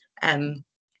consistent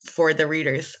for the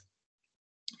readers.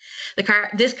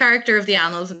 This character of the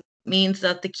Annals means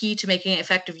that the key to making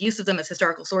effective use of them as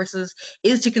historical sources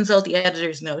is to consult the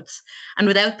editor's notes, and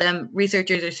without them,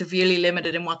 researchers are severely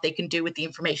limited in what they can do with the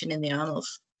information in the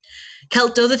Annals.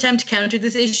 Celt does attempt to counter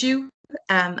this issue.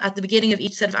 At the beginning of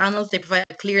each set of Annals, they provide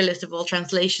a clear list of all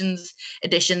translations,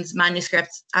 editions,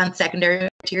 manuscripts, and secondary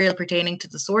material pertaining to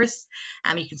the source.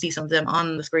 You can see some of them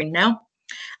on the screen now.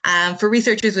 For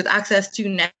researchers with access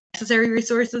to necessary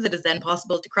resources, it is then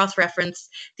possible to cross-reference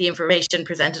the information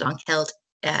presented on Celt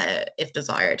if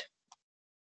desired.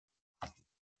 One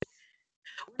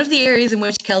of the areas in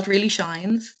which Celt really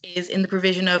shines is in the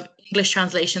provision of English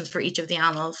translations for each of the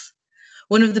Annals.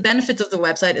 One of the benefits of the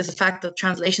website is the fact that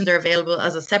translations are available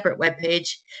as a separate web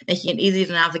page, making it easy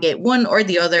to navigate one or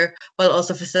the other, while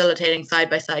also facilitating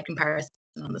side-by-side comparison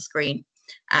on the screen.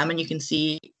 And you can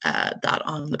see that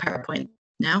on the PowerPoint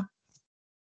now.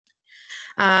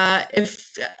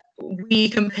 If we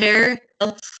compare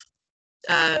Celt's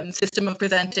system of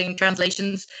presenting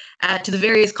translations to the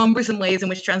various cumbersome ways in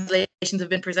which translations have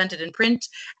been presented in print,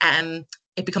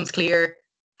 it becomes clear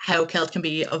how Celt can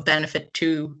be of benefit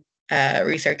to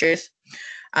researchers.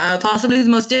 Possibly the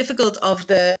most difficult of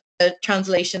the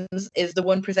translations is the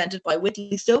one presented by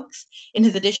Whitley Stokes in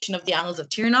his edition of the Annals of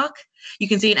Tirnoch. You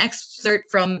can see an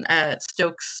excerpt from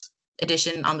Stokes'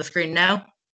 edition on the screen now.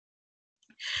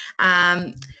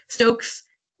 Stokes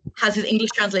has his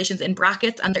English translations in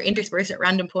brackets, and they're interspersed at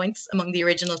random points among the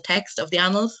original text of the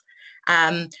Annals.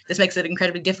 This makes it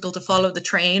incredibly difficult to follow the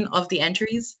train of the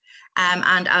entries.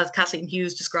 And as Kathleen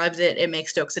Hughes describes it, it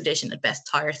makes Stokes' edition at best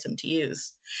tiresome to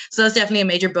use. So that's definitely a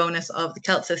major bonus of the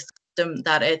Celt system,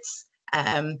 that it's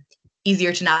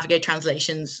easier to navigate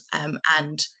translations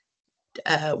and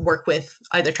work with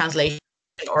either translation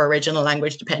or original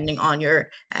language, depending on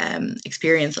your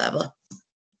experience level.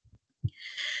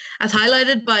 As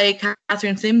highlighted by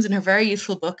Catherine Sims in her very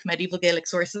useful book, Medieval Gaelic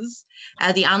Sources,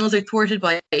 the Annals are thwarted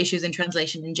by issues in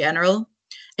translation in general.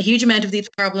 A huge amount of these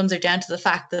problems are down to the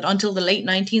fact that until the late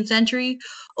 19th century,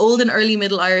 Old and Early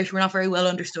Middle Irish were not very well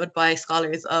understood by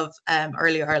scholars of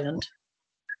early Ireland.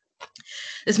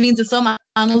 This means that some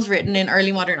annals written in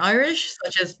early modern Irish,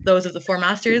 such as those of the Four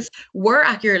Masters, were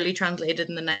accurately translated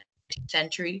in the 19th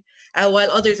century, while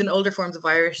others in older forms of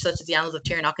Irish, such as the Annals of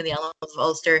Tirnoch and the Annals of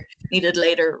Ulster, needed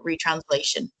later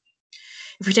retranslation.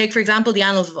 If we take, for example, the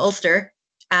Annals of Ulster,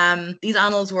 these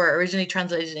annals were originally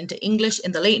translated into English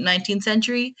in the late 19th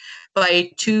century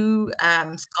by two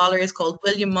scholars called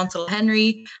William Munsell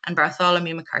Henry and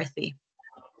Bartholomew McCarthy.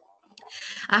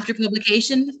 After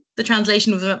publication, the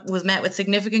translation was met with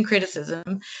significant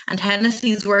criticism, and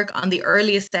Hennessy's work on the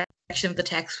earliest section of the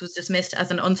text was dismissed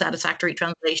as an unsatisfactory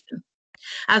translation.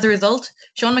 As a result,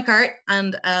 Sean McCart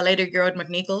and later Gearóid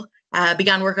MacNicol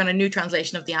began work on a new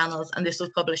translation of the Annals, and this was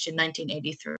published in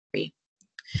 1983.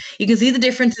 You can see the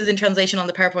differences in translation on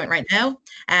the PowerPoint right now.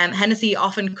 Hennessy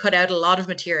often cut out a lot of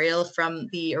material from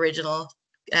the original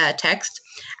text,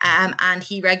 and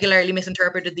he regularly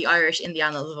misinterpreted the Irish in the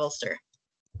Annals of Ulster.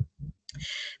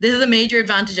 This is a major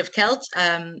advantage of Celt,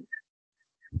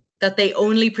 that they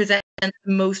only present the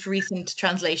most recent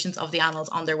translations of the Annals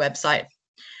on their website.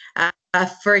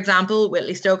 For example,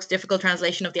 Whitley Stokes' difficult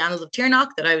translation of the Annals of Tirnoch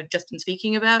that I've just been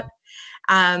speaking about,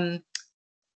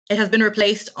 it has been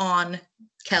replaced on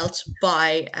Celt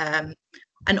by an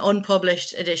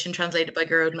unpublished edition translated by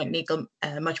Gearóid MacNicol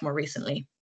much more recently.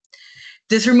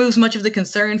 This removes much of the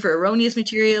concern for erroneous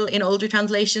material in older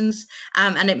translations,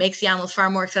 and it makes the Annals far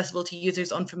more accessible to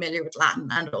users unfamiliar with Latin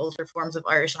and older forms of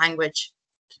Irish language.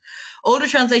 Older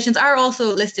translations are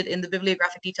also listed in the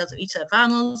bibliographic details of each set of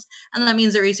annals, and that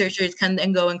means that researchers can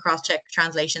then go and cross-check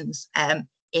translations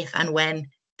if and when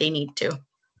they need to.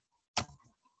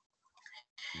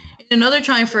 In another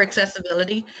time for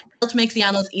accessibility, Celt makes the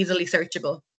annals easily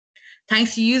searchable.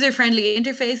 Thanks to user-friendly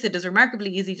interface, it is remarkably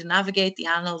easy to navigate the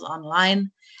annals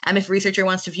online. If a researcher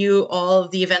wants to view all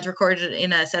of the events recorded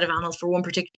in a set of annals for one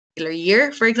particular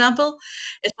year, for example,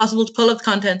 it's possible to pull up the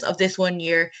contents of this one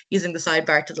year using the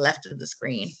sidebar to the left of the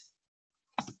screen.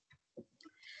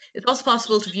 It's also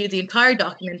possible to view the entire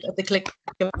document at the click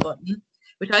of a button,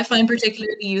 which I find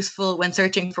particularly useful when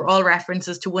searching for all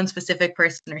references to one specific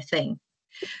person or thing.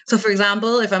 So, for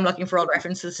example, if I'm looking for all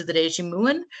references to the Déisi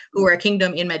Muin, who were a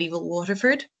kingdom in medieval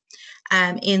Waterford,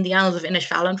 in the Annals of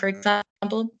Inishfallen, for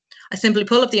example, I simply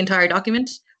pull up the entire document.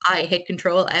 I hit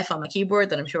Control F on my keyboard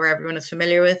that I'm sure everyone is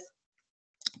familiar with,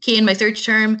 key in my search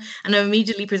term, and I'm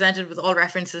immediately presented with all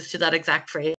references to that exact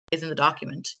phrase in the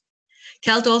document.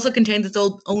 Celt also contains its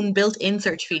own built-in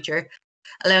search feature,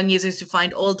 allowing users to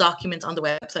find all documents on the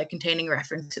website containing a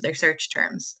reference to their search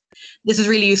terms. This is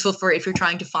really useful for if you're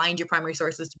trying to find your primary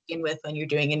sources to begin with when you're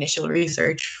doing initial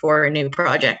research for a new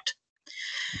project.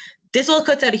 This all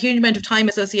cuts out a huge amount of time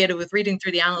associated with reading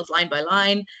through the annals line by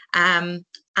line,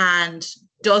 and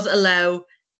does allow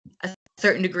a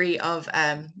certain degree of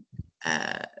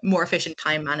more efficient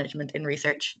time management in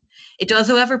research. It does,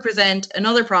 however, present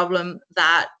another problem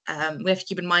that we have to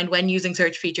keep in mind when using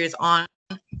search features on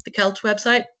the Celt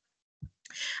website.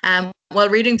 While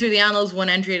reading through the annals one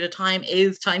entry at a time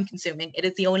is time consuming, it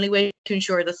is the only way to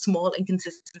ensure that small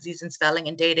inconsistencies in spelling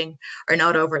and dating are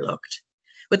not overlooked.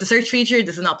 With the search feature,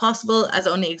 this is not possible, as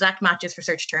only exact matches for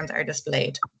search terms are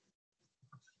displayed.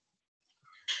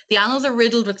 The annals are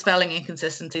riddled with spelling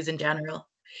inconsistencies in general.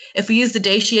 If we use the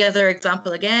Déisi as our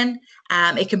example again,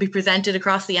 it can be presented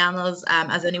across the annals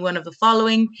as any one of the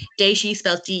following: Déisi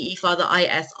spelled D-E father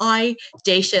I-S-I,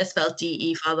 Déisi spelled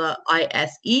D-E father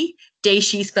I-S-E,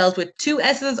 Déisi spelled with two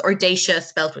S's, or Déisi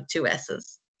spelled with two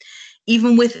S's.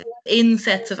 Even within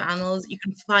sets of annals, you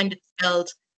can find it spelled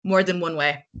more than one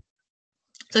way.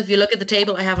 So if you look at the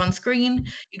table I have on screen,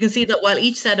 you can see that while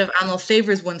each set of annals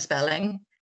favors one spelling,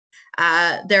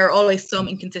 there are always some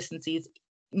inconsistencies,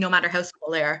 no matter how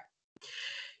small they are.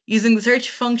 Using the search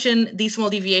function, these small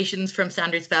deviations from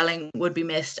standard spelling would be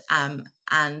missed,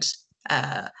 and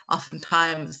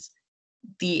oftentimes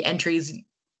the entries,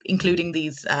 including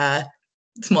these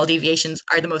small deviations,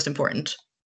 are the most important.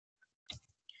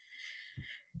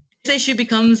 This issue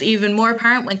becomes even more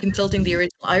apparent when consulting the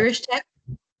original Irish text.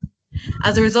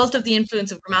 As a result of the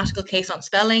influence of grammatical case on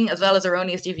spelling, as well as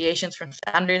erroneous deviations from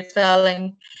standard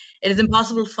spelling, it is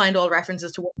impossible to find all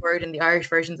references to one word in the Irish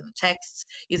versions of the texts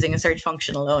using a search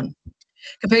function alone.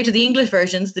 Compared to the English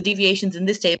versions, the deviations in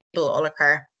this table all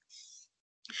occur.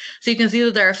 So you can see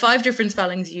that there are 5 different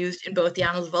spellings used in both the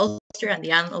Annals of Ulster and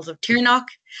the Annals of Tirnoch,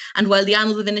 and while the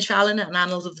Annals of Inishfallen and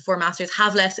Annals of the Four Masters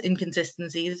have less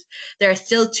inconsistencies, there are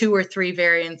still 2 or 3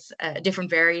 variants, different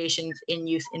variations in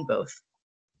use in both.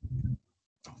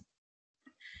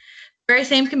 very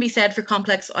same can be said for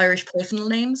complex Irish personal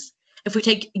names. If we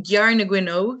take Gear na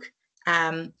Gwynog,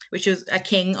 which was a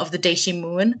king of the Déisi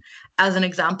Muin, as an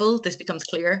example, this becomes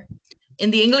clear.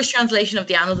 In the English translation of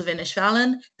the Annals of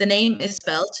Innisfallen, the name is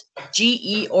spelt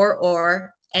Georrnacuinn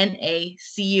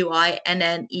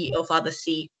o Fada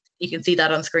C. You can see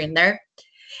that on screen there.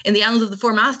 In the Annals of the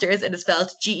Four Masters, it is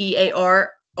spelt Gearnagcuinneog,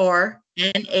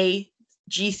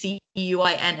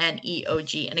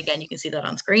 and again, you can see that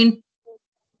on screen.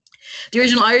 The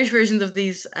original Irish versions of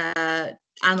these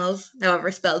annals,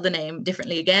 however, spelled the name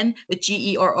differently again, with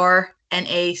Georrnacuinneog and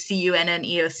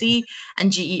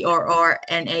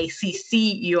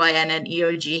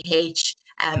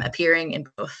Georrnaccuinneogh appearing in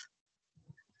both.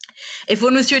 If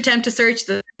one was to attempt to search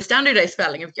the standardized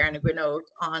spelling of Gear na Gwynog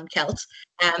on Celt,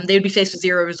 they would be faced with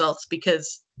 0 results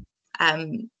because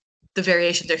the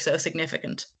variations are so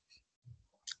significant.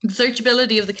 The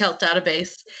searchability of the Celt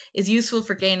database is useful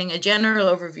for gaining a general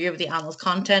overview of the annal's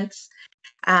contents,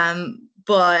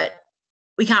 but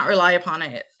we can't rely upon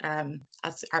it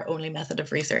as our only method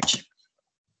of research.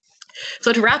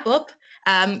 So to wrap up,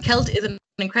 Celt is an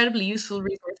incredibly useful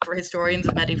resource for historians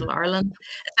of medieval Ireland,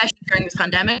 especially during this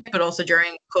pandemic, but also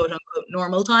during quote-unquote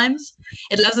normal times.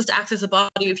 It allows us to access a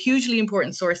body of hugely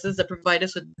important sources that provide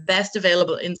us with the best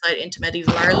available insight into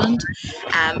medieval Ireland,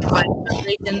 providing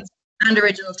translations and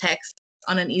original text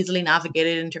on an easily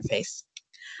navigated interface.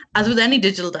 As with any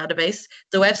digital database,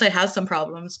 the website has some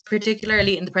problems,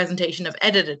 particularly in the presentation of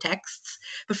edited texts,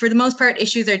 but for the most part,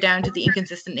 issues are down to the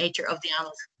inconsistent nature of the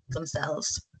annals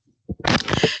themselves.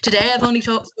 Today, I've only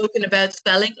spoken about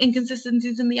spelling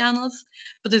inconsistencies in the annals,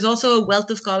 but there's also a wealth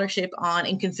of scholarship on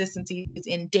inconsistencies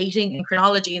in dating and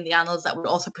chronology in the annals that would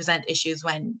also present issues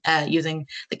when using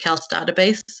the Celt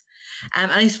database.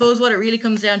 And I suppose what it really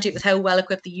comes down to is how well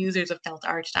equipped the users of Celt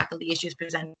are to tackle the issues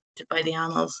presented by the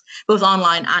annals, both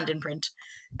online and in print.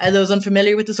 Those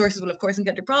unfamiliar with the sources will of course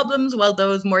encounter problems, while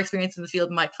those more experienced in the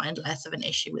field might find less of an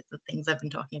issue with the things I've been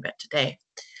talking about today.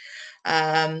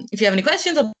 If you have any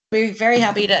questions, I'll be very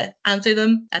happy to answer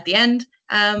them at the end,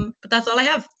 but that's all I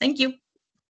have. Thank you.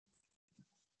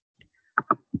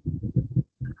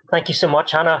 Thank you so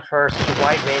much, Hannah, for such a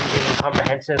wide-ranging and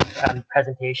comprehensive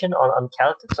presentation on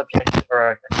Celt, a subject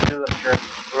or a tool I'm sure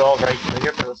we're all very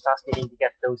familiar, but it was fascinating to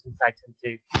get those insights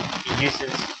into the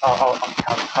uses of Celt,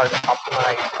 how to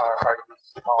optimize our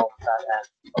use of that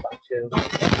tool.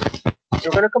 So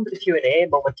we're going to come to the Q&A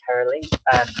momentarily.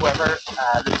 Whoever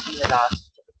Lucy had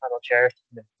asked the panel chairs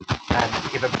to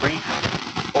give a brief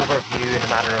overview in a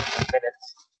matter of 10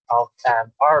 minutes of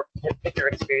our particular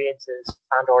experiences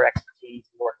and or expertise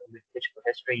in working with digital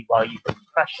history while you put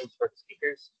questions for the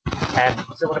speakers.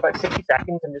 So in about 60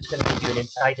 seconds, I'm just going to give you an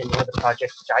insight into one of the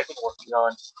projects which I've been working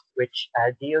on, which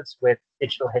deals with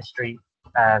digital history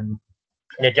in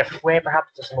a different way,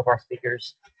 perhaps, to some of our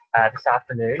speakers this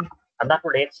afternoon. And that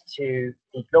relates to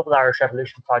the Global Irish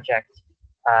Revolution project,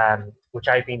 which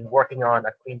I've been working on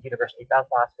at Queen's University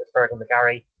Belfast with Fergal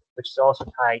McGarry, which is also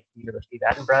tied to the University of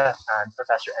Edinburgh and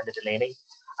Professor Enda Delaney.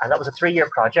 And that was a 3-year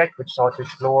project which sought to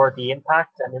explore the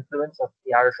impact and influence of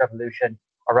the Irish Revolution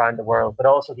around the world, but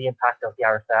also the impact of the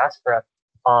Irish diaspora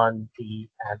on the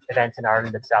events in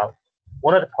Ireland itself.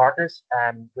 One of the partners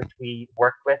which we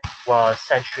worked with was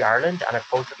Century Ireland, and I've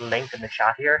posted a link in the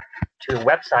chat here to a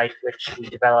website which we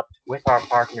developed with our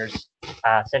partners,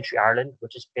 Century Ireland,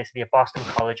 which is basically a Boston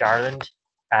College Ireland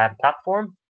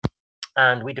platform.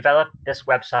 And we developed this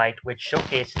website which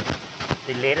showcases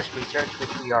the latest research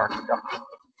which we are conducting in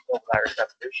the Global Irish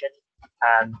Revolution,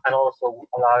 and also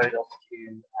allowed us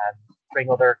to bring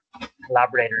other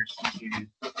collaborators to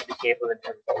the table in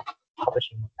terms of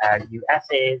publishing new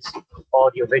essays,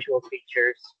 audio-visual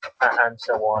features, and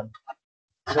so on.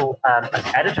 So as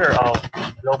editor of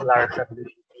the Global Irish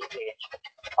Revolution page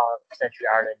of Century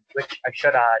Ireland, which I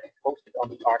should add is posted on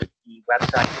the RTE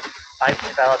website, I've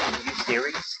developed a new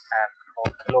series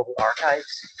called Global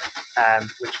Archives,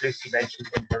 which Lucy mentioned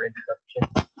in her introduction.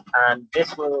 And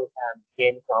this will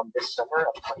begin from this summer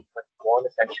of 2021,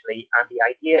 essentially. And the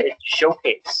idea is to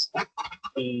showcase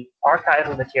the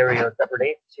archival materials that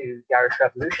relate to the Irish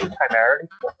Revolution primarily,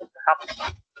 but perhaps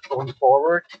going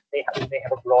forward, they may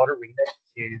have a broader remit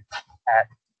to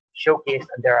showcase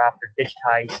and thereafter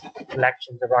digitize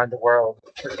collections around the world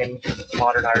pertaining to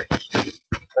modern Irish history.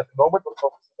 At the moment, we're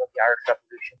focusing on the Irish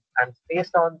Revolution, and it's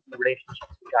based on the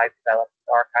relationships which I've developed with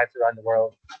archives around the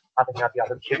world, having had the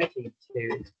opportunity to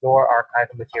explore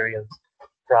archival materials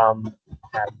from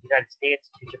the United States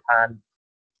to Japan.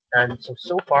 And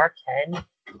so far, 10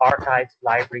 archives,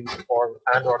 libraries,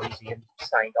 and/or museums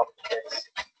signed up to this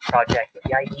project.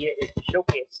 The idea is to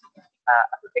showcase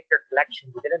a particular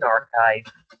collection within an archive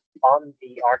on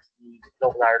the RTE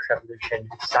Global Irish Revolution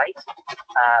site,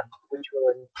 which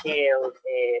will entail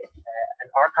an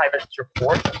archivist's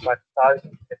report of about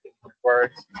 1,050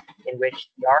 words, in which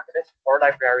the archivist or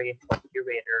librarian or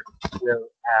curator will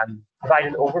provide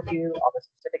an overview of a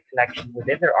specific collection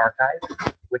within their archive,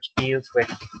 which deals with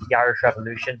the Irish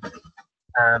Revolution,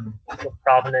 the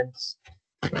provenance,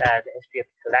 the history of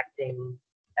collecting,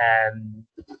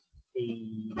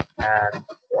 the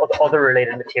other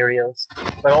related materials,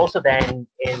 but also then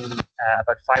in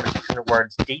about 500 or 600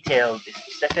 words detail the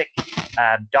specific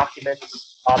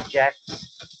documents,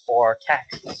 objects, or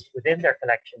texts within their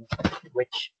collections,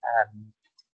 which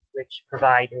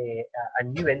provide a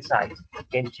new insight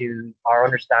into our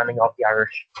understanding of the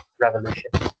Irish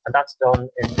Revolution, and that's done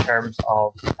in terms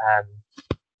of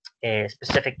a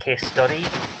specific case study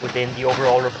within the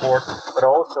overall report, but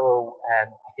also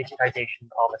digitization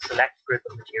of a select group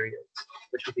of materials,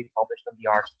 which will be published on the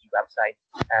RTE website.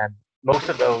 Most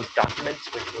of those documents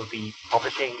which we'll be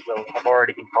publishing will have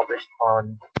already been published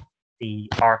on the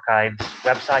archives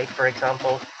website, for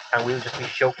example, and we'll just be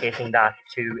showcasing that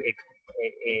to a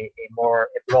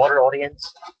broader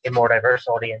audience, a more diverse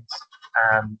audience,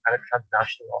 and a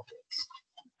transnational audience.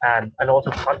 And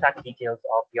also contact details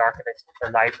of the archivist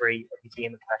or library or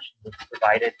museum in question will be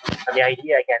provided. And the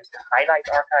idea, again, is to highlight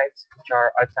archives which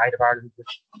are outside of Ireland,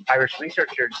 which Irish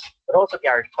researchers, but also the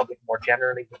Irish public more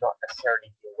generally, would not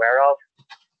necessarily be aware of.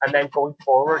 And then going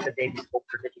forward, the daily scope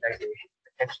for digitization,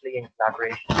 potentially in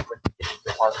collaboration with the Digital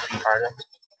Repository Ireland,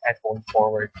 going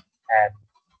forward,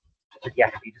 is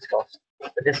yet to be discussed.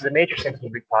 But this is a major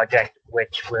centenary project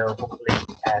which will hopefully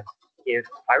give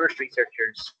Irish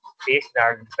researchers based in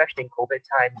Ireland, especially in COVID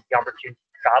times, the opportunity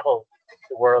to travel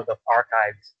the world of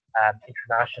archives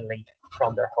internationally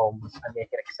from their homes and make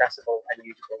it accessible and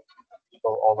usable to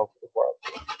people all over the world.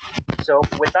 So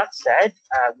with that said,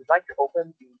 we'd like to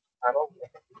open the panel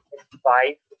with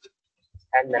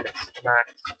 5-10 minutes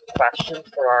max questions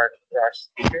for our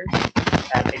speakers.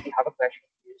 If you have a question,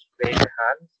 please raise your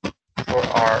hand. For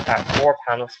our 4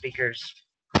 panel speakers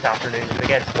this afternoon, who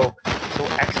again spoke so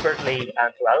expertly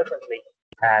and so eloquently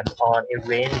on a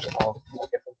range of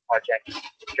different projects,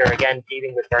 which are again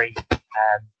dealing with very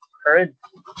current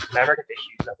commemorative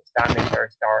issues, notwithstanding their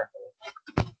historical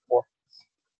importance.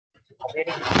 So, are there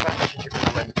any questions or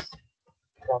comments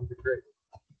from the group?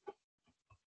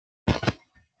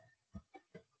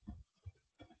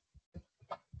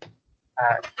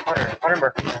 Connor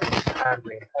Murphy and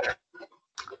Wayne Connor.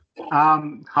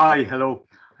 Hi, hello.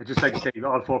 I'd just like to say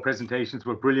all 4 presentations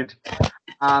were brilliant.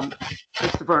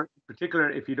 Christopher, in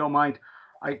particular, if you don't mind,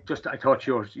 I thought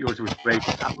yours was great,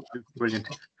 absolutely brilliant.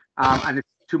 And it's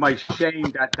to my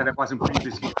shame that I wasn't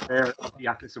previously aware of the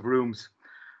Atlas of Rooms.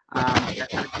 And I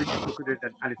really look at it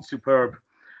and it's superb.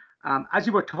 As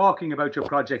you were talking about your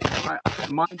project, I'm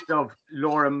reminded of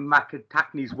Laura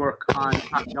McAtackney's work on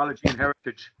archaeology and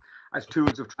heritage as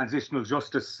tools of transitional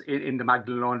justice in the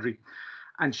Magdalen Laundry.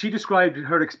 And she described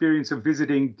her experience of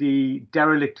visiting the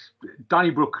derelict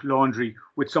Donnybrook Laundry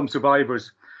with some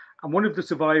survivors. And one of the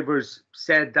survivors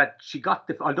said that she got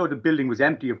although the building was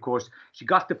empty, of course, she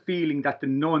got the feeling that the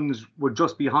nuns were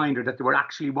just behind her, that they were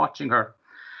actually watching her.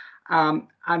 And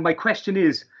my question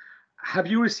is, have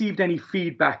you received any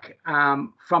feedback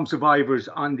from survivors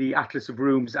on the Atlas of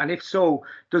Rooms? And if so,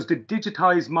 does the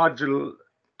digitized model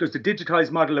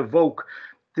evoke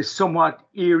the somewhat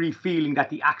eerie feeling that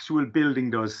the actual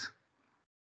building does?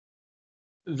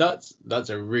 That's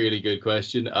a really good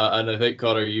question, and I think,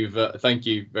 Connor, you've thank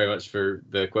you very much for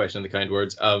the question and the kind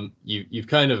words. You've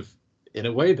kind of, in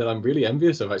a way that I'm really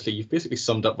envious of, actually, you've basically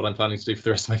summed up what I'm planning to do for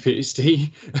the rest of my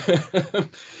PhD.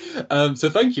 So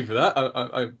thank you for that.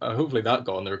 I hopefully that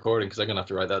got on the recording, because I'm gonna have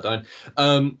to write that down.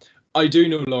 I do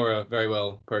know Laura very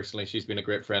well personally. She's been a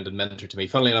great friend and mentor to me.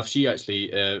 Funnily enough, she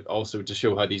actually also, to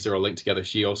show how these are all linked together,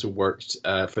 she also worked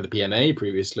for the PMA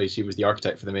previously. She was the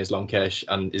architect for the Maze Long Kesh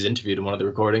and is interviewed in one of the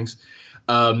recordings.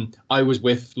 I was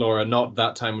with Laura, not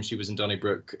that time when she was in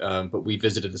Donnybrook, but we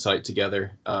visited the site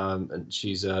together, and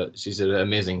she's an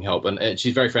amazing help, and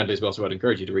she's very friendly as well, so I'd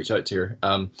encourage you to reach out to her.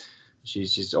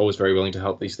 She's always very willing to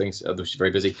help these things, although she's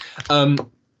very busy.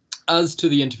 As to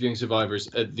the interviewing survivors,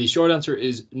 the short answer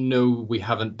is no, we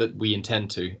haven't, that we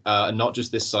intend to, and not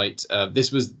just this site.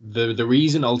 This was the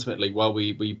reason ultimately why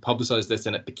we publicized this,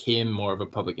 and it became more of a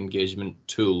public engagement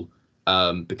tool,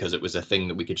 because it was a thing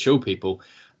that we could show people.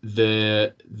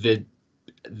 The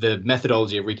the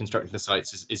methodology of reconstructing the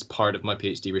sites is part of my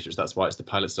PhD research. That's why it's the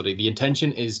pilot study. The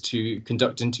intention is to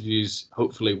conduct interviews,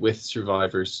 hopefully with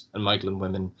survivors and migrant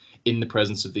women in the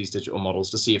presence of these digital models,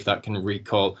 to see if that can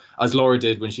recall, as Laura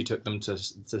did when she took them to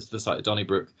the site at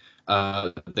Donnybrook.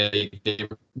 They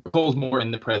recalled more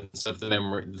in the presence of the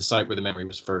memory, the site where the memory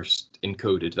was first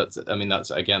encoded.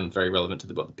 That's again very relevant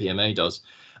to what the PMA does.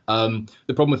 The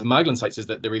problem with the Magdalen sites is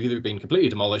that they've either been completely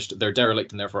demolished, they're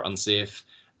derelict and therefore unsafe,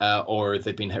 or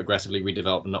they've been aggressively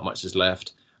redeveloped and not much is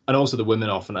left. And also the women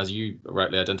often, as you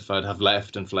rightly identified, have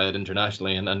left and fled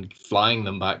internationally, and flying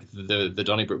them back, the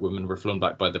Donnybrook women were flown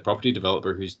back by the property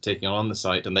developer who's taking on the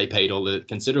site, and they paid all the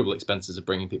considerable expenses of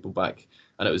bringing people back,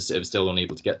 and it was still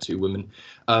unable to get to women.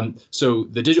 So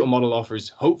the digital model offers,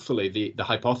 hopefully, the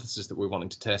hypothesis that we're wanting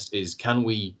to test is, can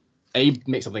we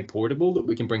make something portable that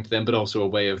we can bring to them, but also a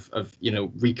way of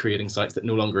recreating sites that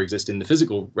no longer exist in the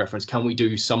physical reference? Can we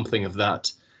do something of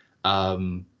that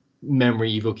memory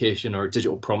evocation or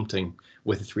digital prompting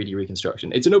with a 3D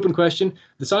reconstruction? It's an open question.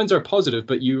 The signs are positive,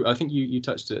 but I think you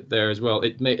touched it there as well.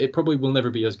 It probably will never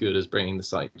be as good as bringing the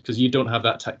site, because you don't have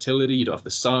that tactility, you don't have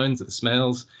the sounds or the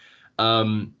smells.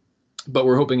 But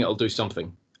we're hoping it'll do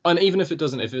something. And even if it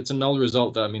doesn't, if it's a null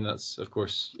result, that's of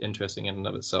course interesting in and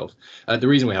of itself. The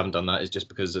reason we haven't done that is just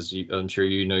because, as I'm sure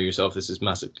you know yourself, this is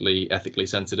massively ethically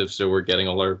sensitive. So we're getting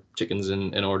all our chickens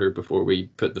in order before we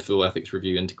put the full ethics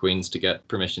review into Queen's to get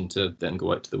permission to then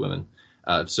go out to the women.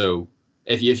 So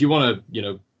if you want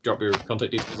to, drop your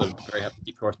contact details, I'm very happy to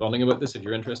keep corresponding about this if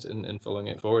you're interested in following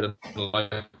it forward. And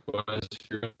likewise, if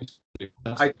you're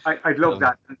interested. I'd love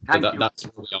that. Thank you.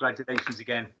 Congratulations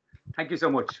again. Thank you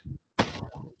so much.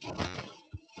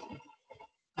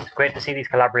 It's great to see these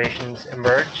collaborations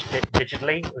emerge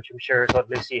digitally, which I'm sure is what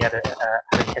Lucy had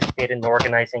anticipated in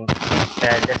organising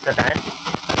this event.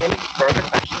 Any further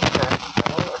questions for our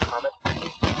panel or comments?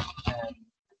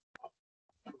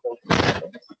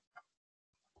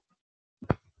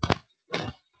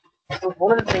 So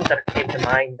one of the things that came to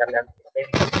mind, and maybe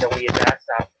we addressed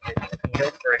after the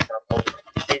keynote, for example,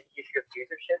 is the issue of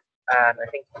usership. I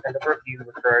think a number of you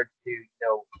referred to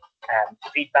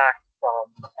feedback from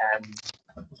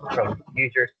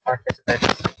users, participants,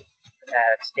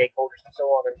 stakeholders, and so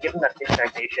on. And given that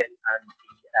digitization and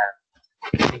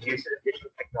the use of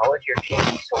digital technology are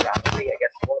changing so rapidly, I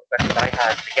guess one of the questions I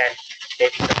had, again,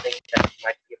 maybe something that you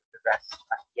might be able to address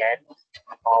at the end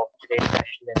of today's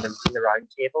session in the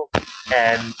roundtable,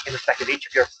 in respect of each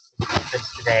of your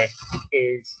participants today,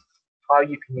 is how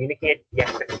you communicate the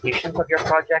expectations of your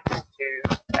project to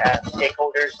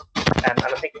stakeholders, and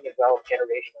I'm thinking as well of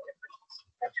generational differences,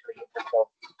 potentially in terms of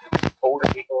older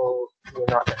people who are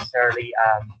not necessarily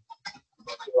as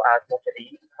much at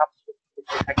ease perhaps with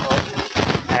digital technology.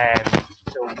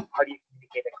 So how do you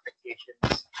communicate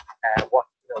expectations?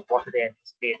 What do they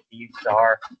anticipate the uses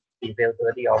are, the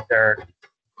availability of their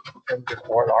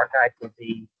oral archives with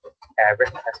the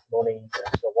written testimonies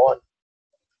and so on.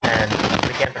 And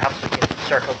again, perhaps we can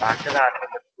circle back to that in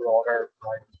the broader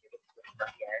roundtable discussion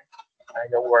at the end. I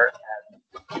know we're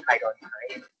tight on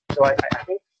time, so I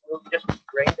think we'll just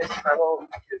bring this panel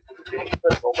to conclusion for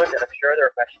the moment, and I'm sure there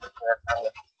are questions for our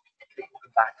panelists we can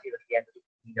come back to at the end of the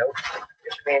keynote.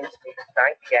 Just remains for me to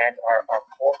thank again our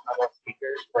four panel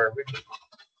speakers for really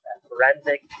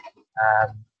forensic,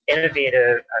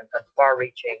 innovative, and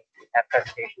far-reaching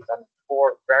presentations on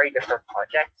four very different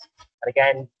projects. And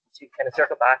again, to kind of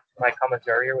circle back to my comments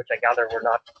earlier, which I gather were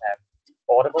not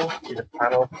audible to the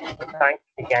panel, but thank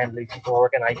again Lucy for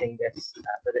organising this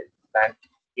event.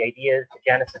 The ideas, the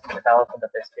genesis, the development of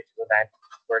this digital event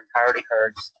were entirely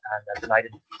hers, and I'm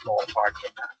delighted to be a small part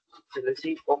in that. So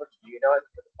Lucy, over to you now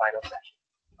for the final session.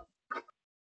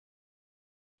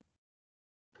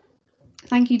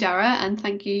 Thank you, Dara, and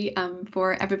thank you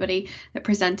for everybody that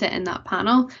presented in that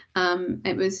panel.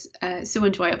 It was so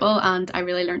enjoyable, and I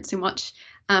really learned so much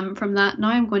from that. Now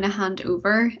I'm going to hand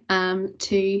over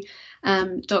to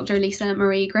Dr. Lisa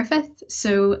Marie Griffith.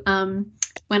 So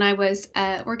when I was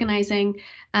organising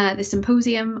the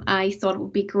symposium, I thought it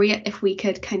would be great if we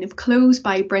could kind of close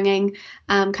by bringing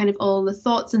kind of all the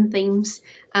thoughts and themes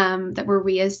that were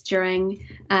raised during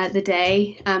the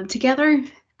day together.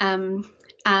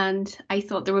 And I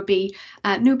thought there would be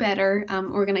no better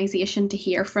organisation to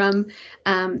hear from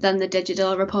than the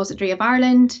Digital Repository of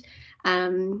Ireland,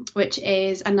 which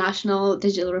is a national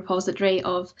digital repository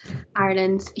of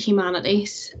Ireland's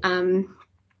humanities. When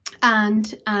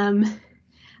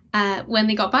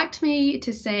they got back to me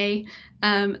to say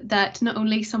that not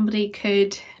only somebody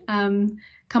could come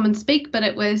and speak, but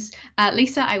it was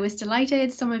Lisa, I was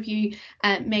delighted. Some of you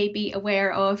may be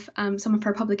aware of some of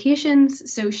her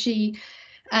publications. So she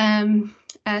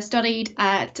studied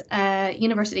at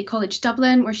University College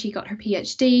Dublin, where she got her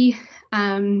PhD.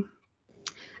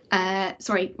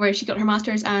 Where she got her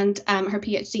master's and her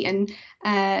PhD in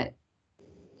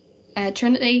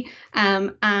Trinity,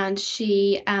 and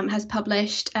she has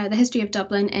published The History of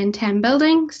Dublin in 10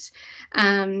 Buildings,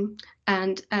 and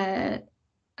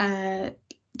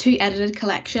 2 edited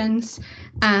collections,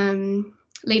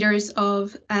 Leaders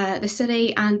of the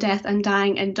City and Death and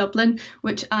Dying in Dublin,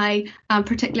 which I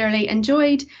particularly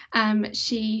enjoyed.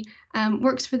 She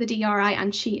works for the DRI,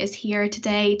 and she is here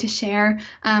today to share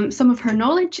some of her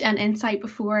knowledge and insight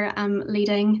before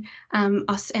leading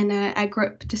us in a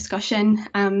group discussion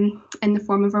in the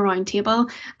form of a roundtable.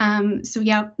 So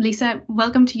yeah, Lisa,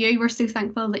 welcome to you. We're so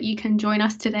thankful that you can join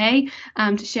us today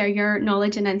to share your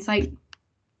knowledge and insight.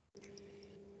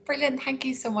 Brilliant. Thank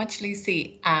you so much,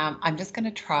 Lucy. I'm just going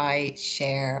to try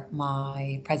share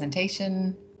my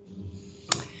presentation.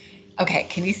 Okay,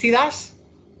 can you see that?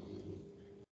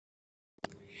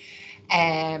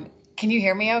 Can you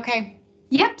hear me okay?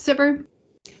 Yep, super.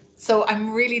 So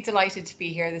I'm really delighted to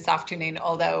be here this afternoon,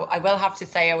 although I will have to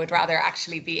say I would rather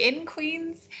actually be in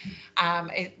Queen's.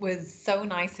 It was so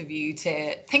nice of you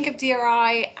to think of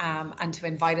DRI and to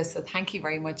invite us, so thank you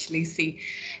very much, Lucy.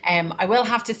 I will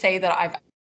have to say that I've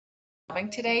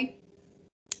today,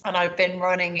 and I've been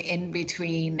running in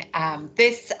between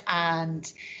this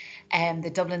and the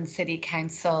Dublin City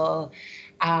Council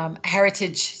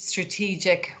Heritage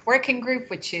Strategic Working Group,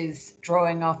 which is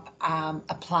drawing up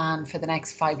a plan for the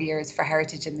next 5 years for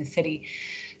heritage in the city.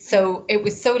 So it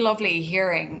was so lovely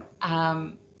hearing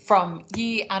from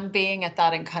you and being at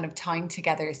that and kind of tying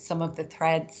together some of the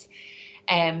threads.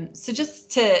 So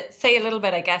just to say a little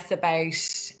bit, I guess, about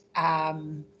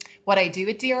what I do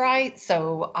at DRI.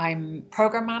 So I'm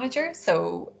program manager,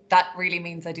 so that really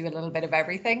means I do a little bit of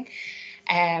everything.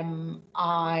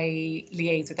 I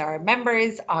liaise with our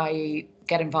members, I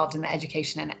get involved in the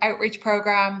education and outreach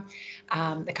program,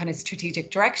 the kind of strategic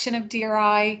direction of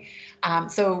DRI.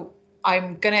 So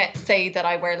I'm going to say that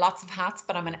I wear lots of hats,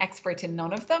 but I'm an expert in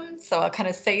none of them. So I'll kind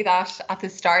of say that at the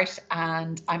start,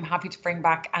 and I'm happy to bring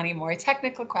back any more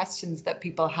technical questions that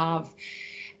people have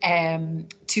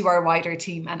to our wider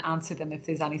team and answer them if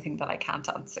there's anything that I can't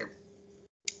answer.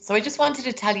 So I just wanted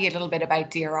to tell you a little bit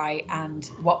about DRI and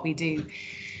what we do.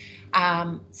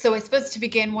 So I suppose to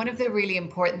begin, one of the really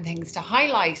important things to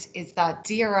highlight is that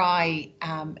DRI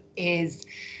is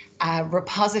a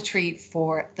repository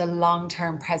for the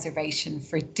long-term preservation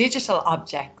for digital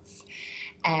objects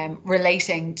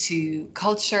relating to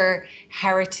culture,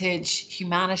 heritage,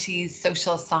 humanities,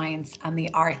 social science, and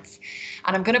the arts.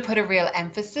 And I'm going to put a real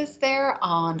emphasis there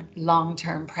on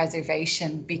long-term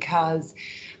preservation because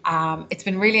it's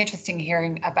been really interesting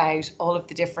hearing about all of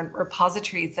the different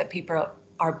repositories that people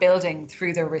are building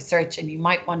through their research. And you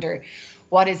might wonder,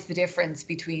 what is the difference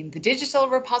between the digital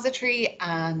repository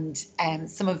and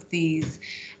some of these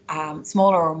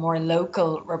smaller or more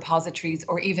local repositories,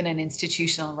 or even an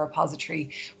institutional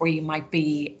repository where you might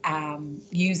be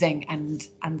using and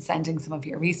sending some of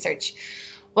your research.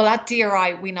 Well, at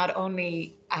DRI, we not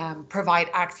only provide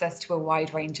access to a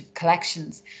wide range of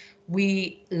collections,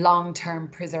 we long-term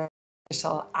preserve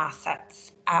digital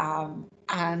assets.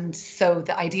 And so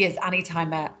the idea is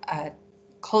anytime a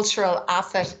cultural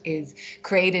asset is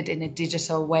created in a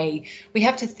digital way, we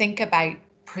have to think about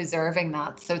preserving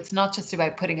that. So it's not just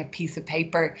about putting a piece of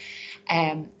paper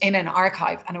in an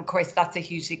archive. And of course, that's a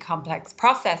hugely complex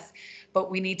process, but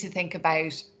we need to think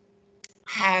about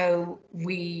how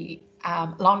we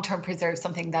long-term preserve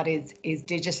something that is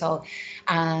digital.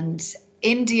 And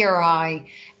in DRI,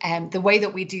 the way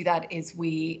that we do that is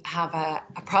we have a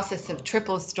process of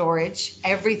triple storage.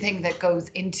 Everything that goes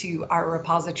into our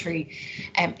repository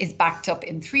is backed up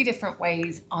in 3 different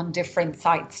ways on different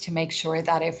sites to make sure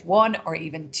that if 1 or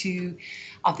even 2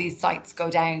 of these sites go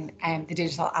down, the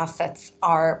digital assets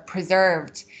are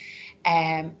preserved.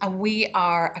 And we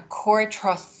are a Core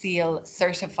Trust Seal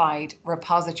certified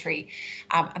repository.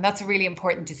 And that's a really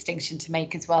important distinction to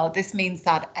make as well. This means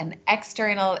that an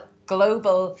external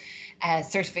global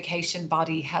certification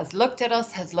body has looked at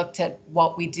us, has looked at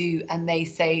what we do, and they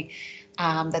say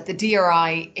that the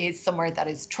DRI is somewhere that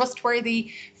is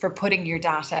trustworthy for putting your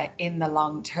data in the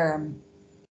long term.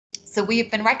 So we have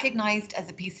been recognised as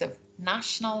a piece of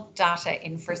national data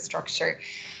infrastructure.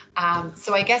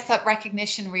 So I guess that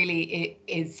recognition really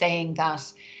is saying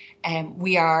that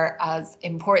we are as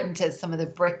important as some of the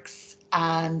bricks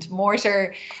and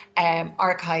mortar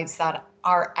archives that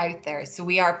are out there. So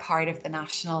we are part of the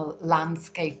national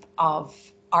landscape of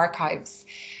archives.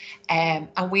 And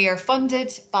we are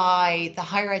funded by the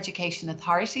Higher Education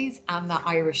Authorities and the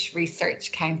Irish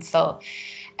Research Council.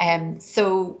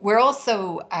 So we're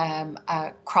also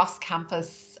a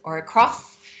cross-campus or a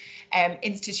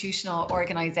cross-institutional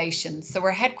organisation. So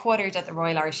we're headquartered at the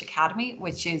Royal Irish Academy,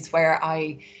 which is where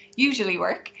I usually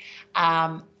work.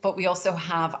 But we also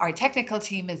have our technical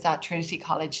team is at Trinity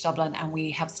College Dublin, and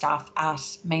we have staff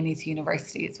at Maynooth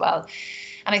University as well.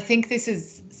 And I think this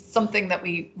is something that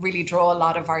we really draw a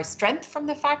lot of our strength from,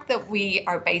 the fact that we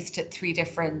are based at 3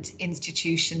 different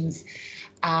institutions,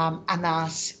 and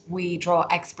that we draw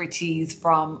expertise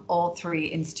from all 3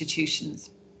 institutions.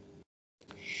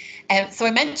 So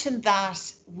I mentioned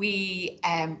that we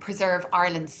preserve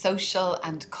Ireland's social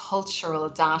and cultural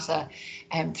data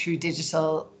through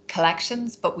digital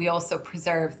collections, but we also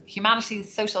preserve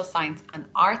humanities, social science and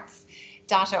arts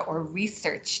data or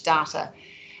research data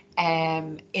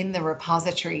in the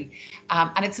repository.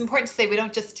 And it's important to say we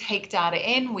don't just take data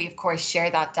in, we of course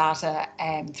share that data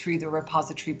through the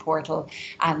repository portal,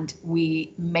 and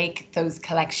we make those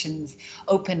collections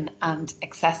open and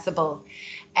accessible.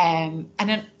 And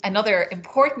another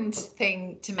important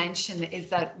thing to mention is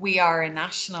that we are a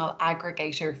national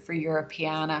aggregator for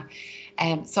Europeana.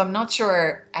 So I'm not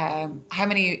sure how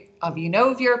many of you know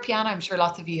of Europeana. I'm sure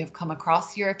lots of you have come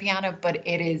across Europeana, but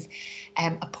it is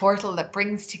a portal that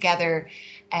brings together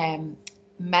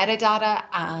metadata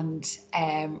and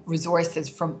resources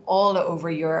from all over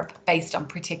Europe based on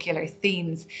particular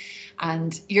themes.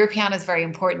 And Europeana is very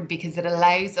important because it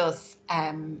allows us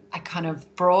a kind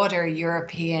of broader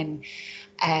European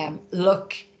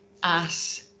look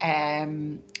at,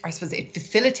 I suppose it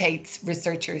facilitates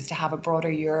researchers to have a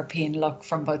broader European look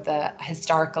from both a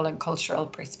historical and cultural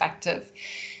perspective.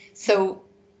 So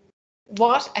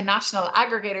what a national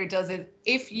aggregator does is,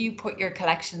 if you put your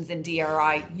collections in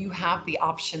DRI, you have the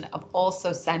option of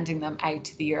also sending them out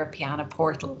to the Europeana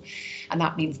portal. And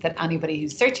that means that anybody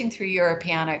who's searching through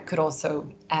Europeana could also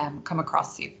come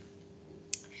across you.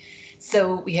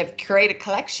 So we have curated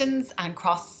collections and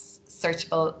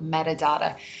cross-searchable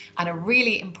metadata. And a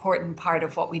really important part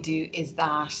of what we do is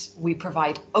that we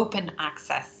provide open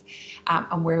access,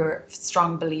 and we're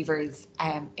strong believers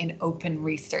in open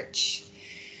research.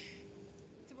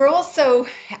 We're also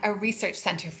a research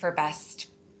centre for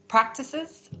best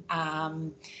practices.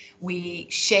 We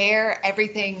share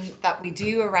everything that we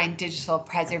do around digital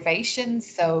preservation.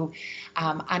 So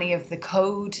any of the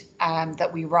code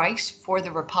that we write for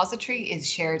the repository is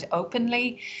shared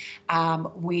openly.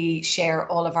 We share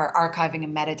all of our archiving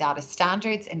and metadata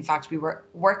standards. In fact, we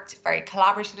worked very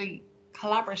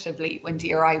collaboratively when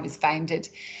DRI was founded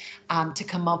to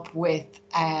come up with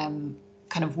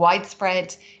kind of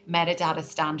widespread metadata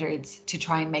standards to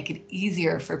try and make it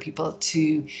easier for people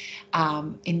to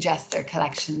ingest their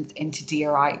collections into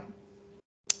DRI.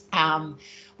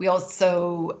 We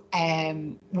also,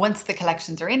 once the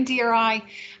collections are in DRI,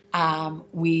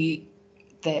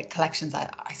 the collections,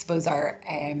 I suppose, are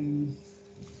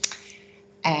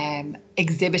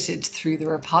exhibited through the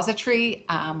repository.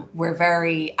 We're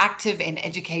very active in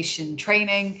education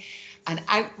training and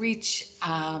outreach.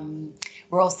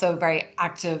 We're also very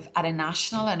active at a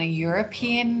national and a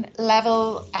European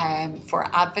level for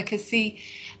advocacy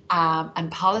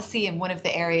and policy. And one of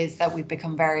the areas that we've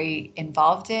become very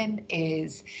involved in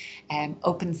is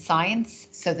open science.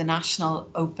 So the National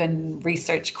Open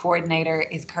Research Coordinator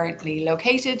is currently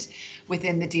located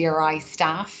within the DRI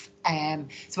staff.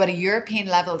 So at a European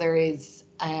level, there is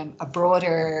a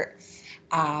broader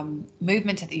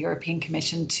movement at the European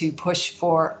Commission to push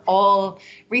for all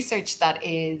research that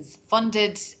is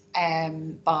funded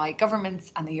by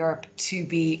governments and the Europe to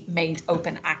be made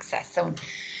open access. So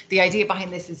the idea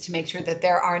behind this is to make sure that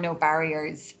there are no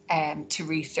barriers to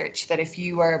research, that if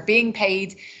you are being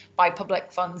paid by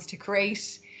public funds to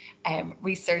create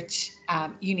research,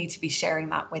 you need to be sharing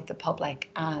that with the public,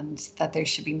 and that there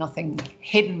should be nothing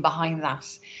hidden behind that.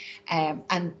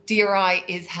 And DRI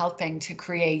is helping to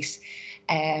create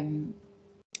a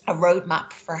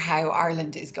roadmap for how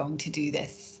Ireland is going to do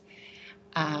this.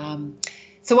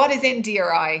 So what is in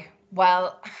DRI?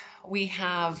 Well, we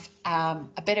have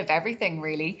a bit of everything,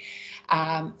 really.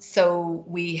 So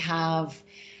we have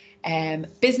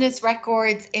business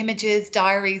records, images,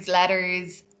 diaries,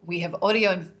 letters. We have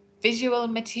audio and visual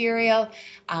material,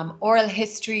 oral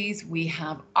histories. We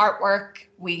have artwork.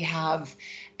 We have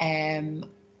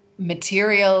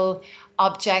material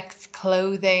objects,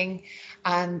 clothing.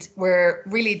 And we're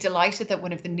really delighted that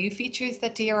one of the new features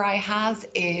that DRI has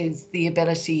is the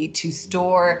ability to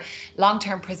store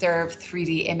long-term preserved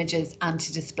 3D images and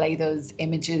to display those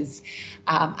images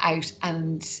out.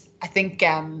 And I think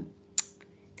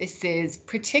this is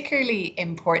particularly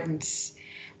important.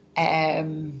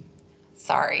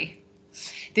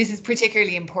 This is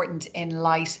particularly important in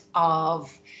light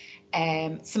of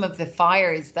some of the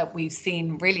fires that we've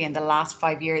seen really in the last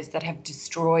 5 years that have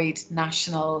destroyed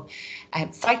national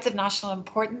sites of national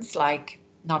importance, like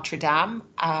Notre Dame,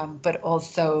 but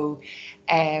also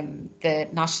the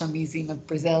National Museum of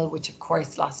Brazil, which of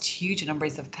course lost huge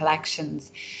numbers of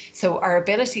collections. So our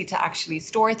ability to actually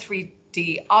store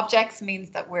 3D objects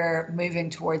means that we're moving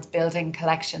towards building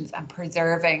collections and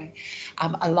preserving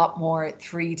a lot more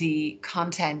 3D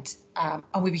content. And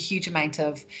we have a huge amount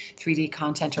of 3D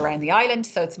content around the island.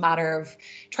 So it's a matter of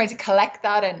trying to collect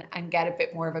that and get a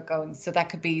bit more of it going. So that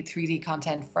could be 3D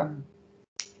content from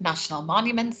national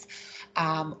monuments,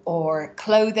 or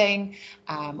clothing,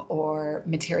 or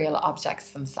material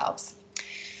objects themselves.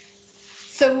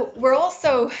 So we're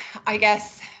also, I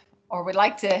guess, or would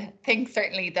like to think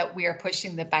certainly that we are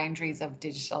pushing the boundaries of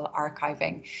digital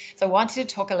archiving. So I wanted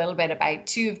to talk a little bit about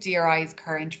two of DRI's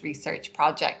current research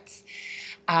projects.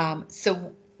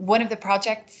 So one of the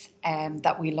projects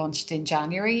that we launched in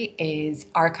January is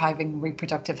Archiving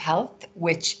Reproductive Health,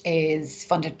 which is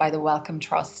funded by the Wellcome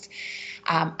Trust.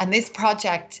 And this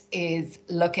project is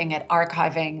looking at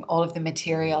archiving all of the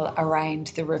material around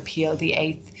the Repeal the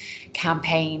 8th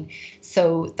campaign.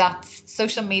 So that's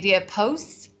social media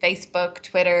posts, Facebook,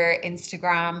 Twitter,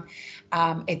 Instagram.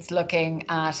 It's looking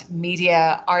at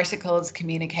media, articles,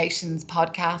 communications,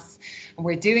 podcasts. And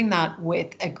we're doing that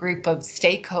with a group of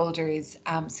stakeholders.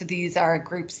 So these are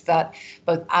groups that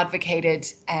both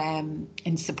advocated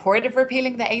in support of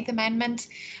repealing the 8th Amendment,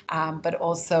 but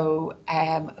also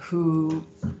who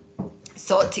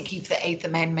sought to keep the 8th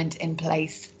Amendment in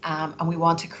place. And we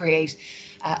want to create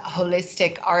a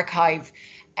holistic archive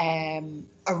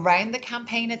around the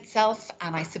campaign itself.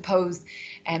 And I suppose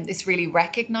this really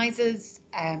recognises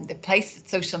the place that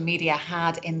social media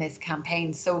had in this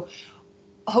campaign. So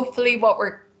hopefully what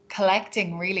we're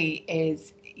collecting really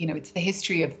is, you know, it's the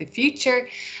history of the future.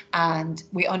 And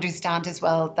we understand as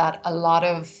well that a lot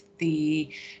of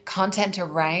the content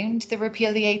around the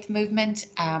Repeal the 8th movement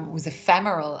was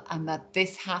ephemeral, and that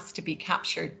this has to be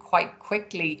captured quite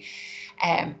quickly.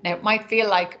 Now, it might feel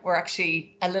like we're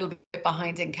actually a little bit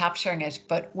behind in capturing it,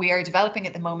 but we are developing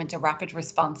at the moment a rapid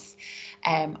response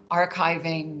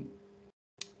archiving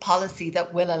policy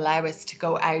that will allow us to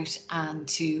go out and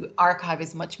to archive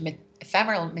as much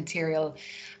ephemeral material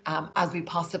as we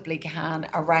possibly can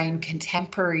around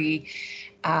contemporary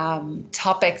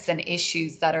topics and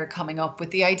issues that are coming up, with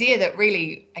the idea that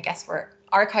really, I guess, we're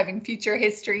archiving future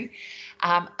history.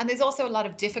 And there's also a lot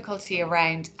of difficulty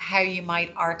around how you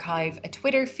might archive a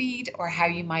Twitter feed or how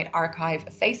you might archive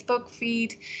a Facebook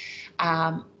feed.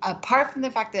 Apart from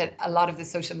the fact that a lot of the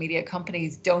social media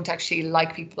companies don't actually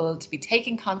like people to be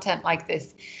taking content like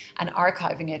this and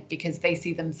archiving it because they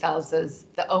see themselves as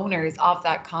the owners of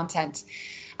that content.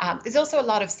 There's also a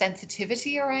lot of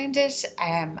sensitivity around it,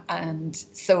 and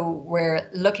so we're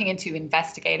looking into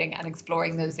investigating and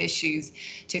exploring those issues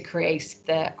to create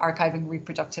the Archiving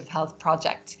Reproductive Health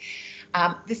project.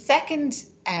 The second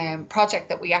project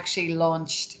that we actually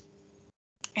launched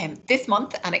this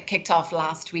month, and it kicked off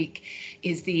last week,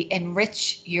 is the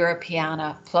Enrich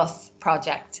Europeana Plus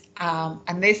project.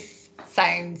 And this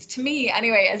sounds to me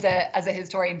anyway, as a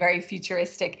historian, very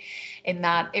futuristic in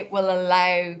that it will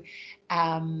allow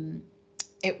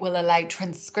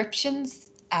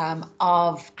transcriptions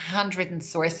of handwritten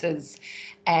sources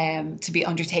to be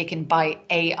undertaken by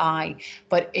AI,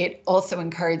 but it also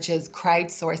encourages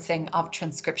crowdsourcing of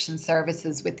transcription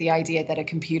services, with the idea that a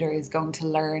computer is going to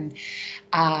learn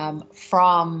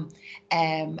from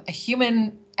a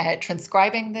human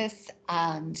transcribing this,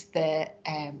 and the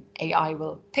AI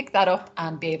will pick that up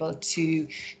and be able to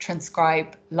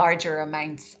transcribe larger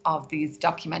amounts of these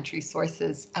documentary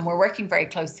sources. And we're working very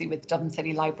closely with Dublin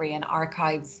City Library and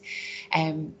Archives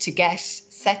to get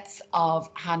sets of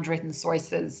handwritten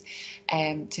sources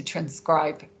to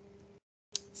transcribe.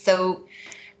 So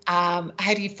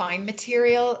how do you find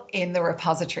material in the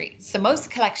repository? So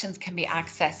most collections can be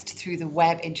accessed through the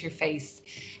web interface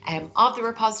of the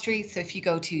repository. So if you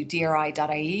go to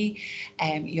dri.ie,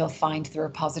 you'll find the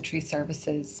repository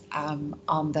services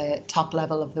on the top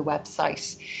level of the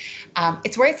website.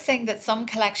 It's worth saying that some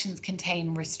collections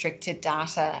contain restricted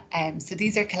data. So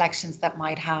these are collections that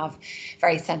might have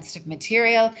very sensitive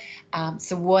material.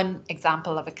 So one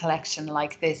example of a collection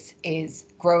like this is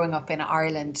Growing Up in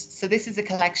Ireland. So this is a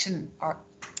collection, or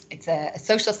it's a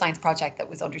social science project that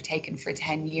was undertaken for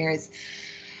 10 years.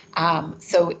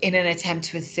 So in an attempt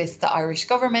to assist the Irish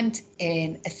government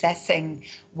in assessing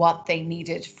what they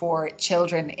needed for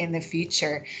children in the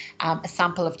future, a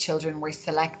sample of children were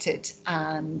selected,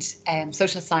 and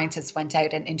social scientists went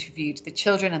out and interviewed the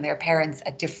children and their parents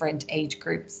at different age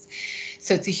groups.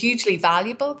 So it's a hugely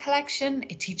valuable collection.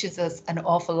 It teaches us an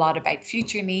awful lot about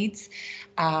future needs,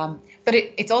 but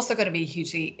it's also going to be a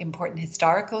hugely important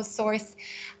historical source.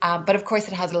 But of course,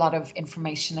 it has a lot of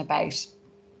information about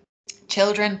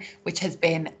children, which has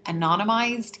been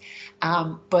anonymized,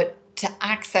 but to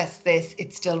access this,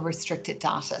 it's still restricted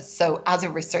data. So as a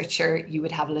researcher, you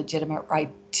would have a legitimate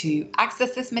right to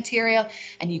access this material,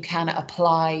 and you can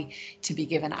apply to be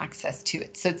given access to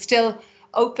it. So it's still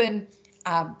open,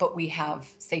 but we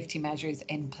have safety measures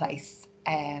in place.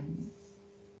 And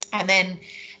then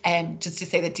just to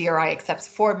say that DRI accepts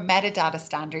 4 metadata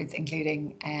standards,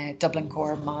 including Dublin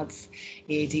Core, MODS,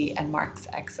 EAD, and Marks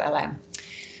XLM.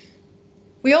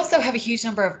 We also have a huge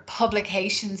number of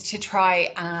publications to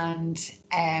try and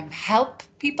help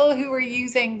people who are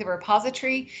using the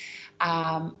repository.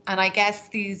 And I guess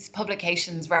these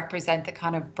publications represent the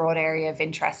kind of broad area of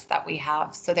interest that we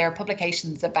have. So there are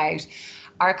publications about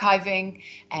archiving,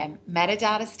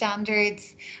 metadata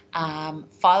standards,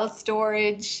 file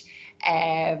storage,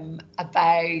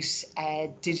 about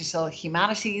digital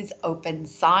humanities, open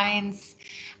science,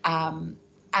 and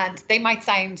they might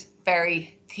sound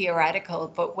very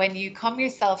theoretical, but when you come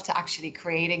yourself to actually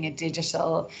creating a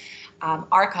digital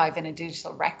archive and a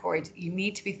digital record, you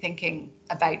need to be thinking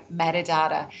about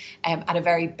metadata at a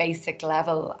very basic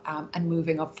level, and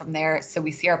moving up from there. So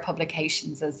we see our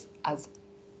publications as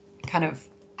kind of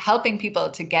helping people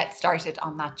to get started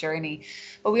on that journey.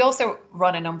 But we also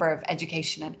run a number of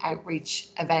education and outreach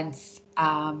events,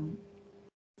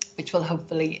 which will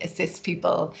hopefully assist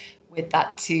people with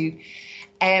that too.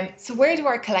 So where do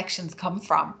our collections come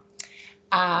from?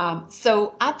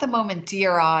 So at the moment,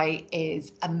 DRI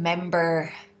is a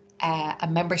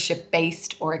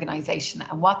membership-based organisation,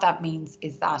 and what that means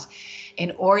is that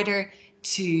in order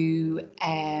to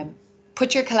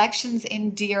put your collections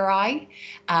in DRI,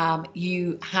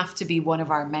 you have to be one of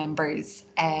our members.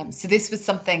 So this was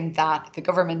something that the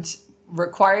government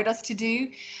required us to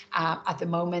do. At the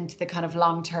moment, the kind of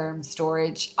long-term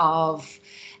storage of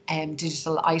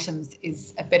digital items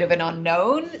is a bit of an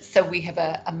unknown. So we have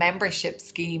a membership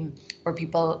scheme where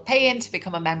people pay in to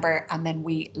become a member, and then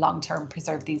we long-term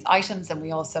preserve these items, and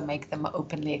we also make them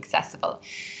openly accessible.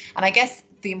 And I guess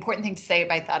the important thing to say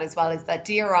about that as well is that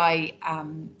DRI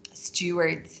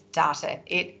stewards data.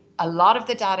 A lot of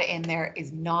the data in there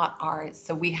is not ours.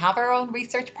 So we have our own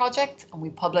research projects, and we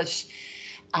publish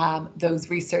those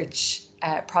research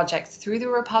projects through the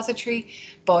repository,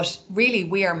 but really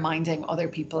we are minding other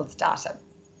people's data.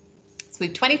 So we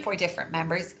have 24 different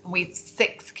members, and we have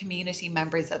 6 community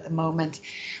members at the moment.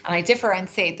 And I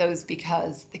differentiate those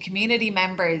because the community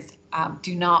members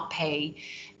do not pay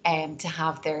to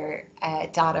have their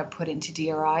data put into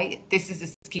DRI. This is a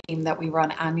scheme that we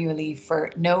run annually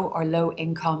for no or low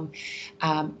income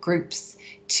groups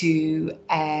to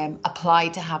apply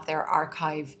to have their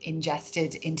archive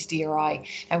ingested into DRI.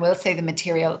 I will say the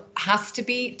material has to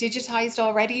be digitized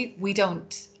already. We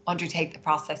don't undertake the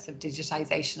process of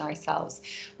digitization ourselves.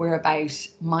 We're about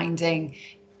minding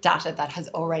data that has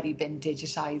already been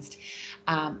digitized.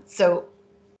 So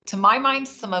to my mind,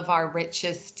 some of our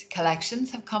richest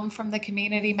collections have come from the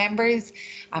community members.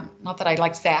 Not that I'd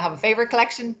like to say I have a favorite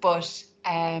collection, but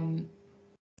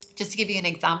just to give you an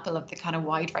example of the kind of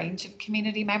wide range of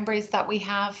community members that we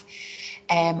have.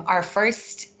 Our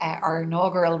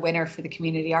inaugural winner for the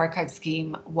Community Archive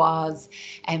Scheme was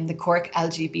the Cork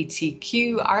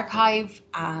LGBTQ Archive,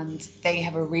 and they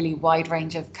have a really wide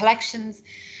range of collections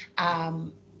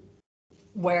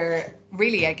where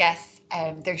really, I guess,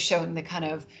 they're showing the kind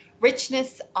of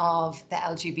richness of the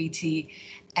LGBT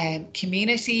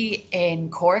community in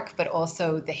Cork, but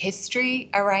also the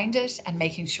history around it and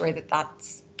making sure that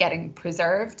that's getting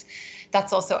preserved.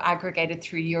 That's also aggregated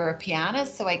through Europeana,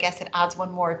 so I guess it adds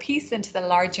one more piece into the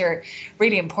larger,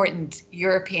 really important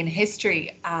European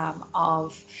history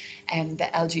of the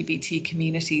LGBT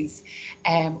communities.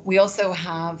 We also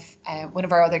have one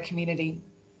of our other community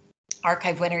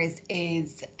archive winners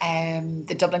is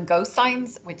the Dublin Ghost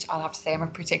Signs, which I'll have to say I'm a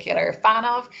particular fan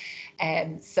of.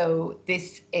 So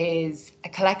this is a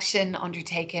collection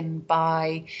undertaken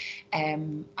by,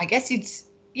 I guess she's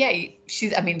a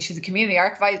community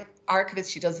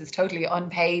archivist. She does this totally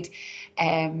unpaid.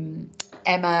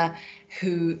 Emma,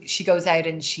 who she goes out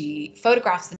and she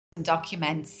photographs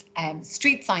documents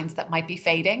street signs that might be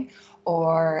fading,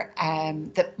 or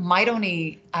that might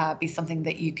only be something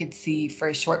that you could see for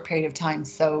a short period of time.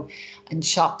 So in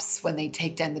shops, when they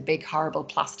take down the big horrible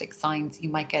plastic signs, you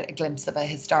might get a glimpse of a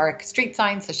historic street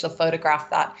sign. So she'll photograph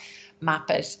that, map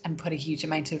it, and put a huge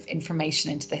amount of information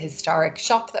into the historic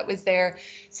shop that was there.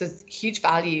 So it's huge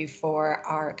value for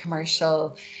our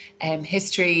commercial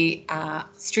history,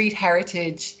 street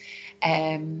heritage.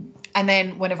 And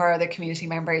then one of our other community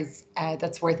members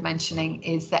that's worth mentioning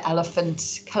is the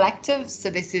Elephant Collective.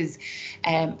 So this is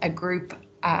a group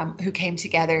who came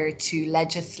together to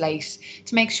legislate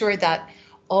to make sure that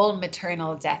all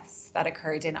maternal deaths that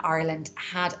occurred in Ireland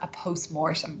had a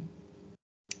post-mortem,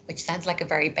 which sounds like a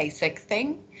very basic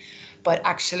thing, but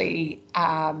actually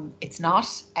it's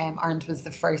not. Ireland was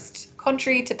the first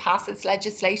country to pass this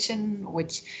legislation,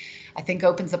 which I think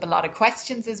opens up a lot of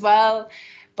questions as well.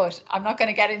 But I'm not going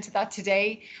to get into that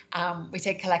today. We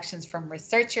take collections from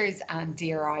researchers and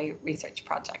DRI research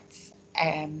projects.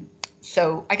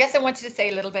 So I guess I wanted to say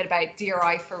a little bit about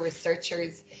DRI for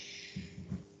researchers.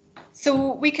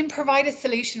 So we can provide a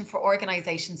solution for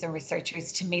organisations and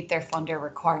researchers to meet their funder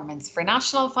requirements for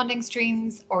national funding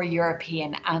streams or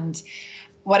European. And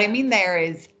what I mean there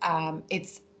is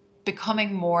it's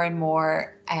becoming more and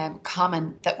more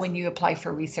common that when you apply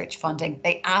for research funding,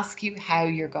 they ask you how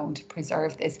you're going to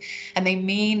preserve this, and they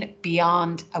mean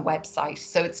beyond a website.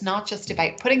 So it's not just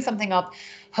about putting something up,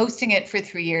 hosting it for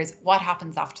 3 years, what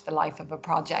happens after the life of a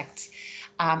project.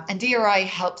 And DRI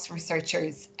helps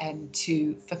researchers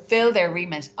to fulfill their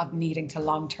remit of needing to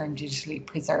long-term digitally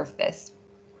preserve this.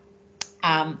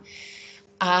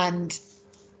 And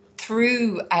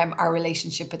through our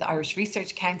relationship with the Irish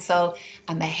Research Council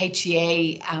and the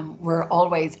HEA, we're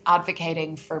always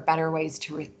advocating for better ways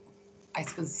to, I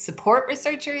suppose, support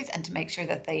researchers and to make sure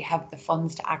that they have the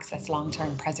funds to access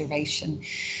long-term preservation.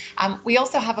 We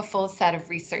also have a full set of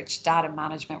research data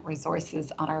management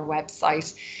resources on our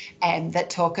website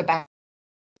that talk about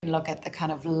and look at the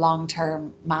kind of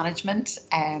long-term management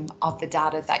of the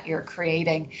data that you're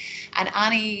creating. And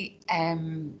any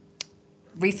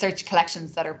research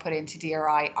collections that are put into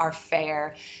DRI are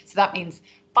fair. So that means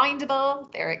bindable,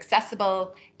 they're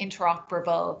accessible,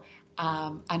 interoperable,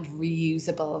 and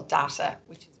reusable data,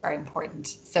 which is very important.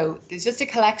 So there's just a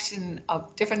collection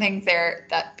of different things there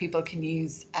that people can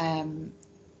use as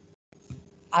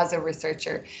a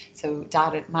researcher. So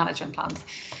data management plans.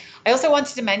 I also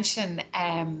wanted to mention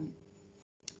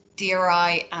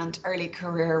DRI and early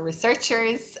career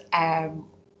researchers,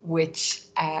 which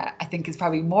I think is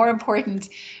probably more important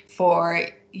for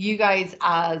you guys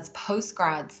as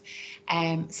postgrads.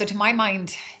 So to my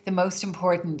mind, the most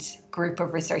important group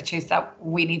of researchers that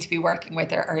we need to be working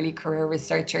with are early career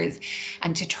researchers,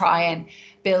 and to try and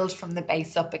build from the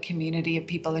base up a community of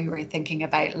people who are thinking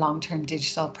about long-term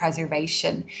digital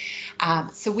preservation.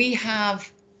 So we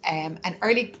have an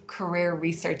early career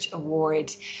research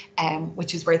award,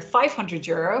 which is worth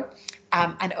 €500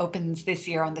 and opens this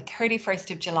year on the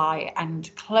 31st of July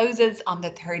and closes on the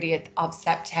 30th of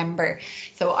September.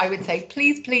 So I would say,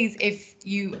 please, if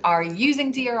you are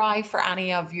using DRI for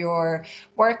any of your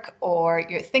work, or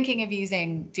you're thinking of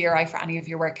using DRI for any of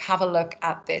your work, have a look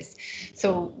at this.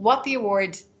 So what the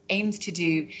award aims to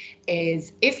do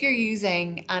is, if you're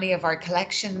using any of our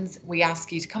collections, we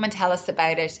ask you to come and tell us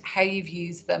about it, how you've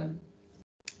used them,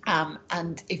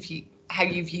 and how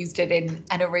you've used it in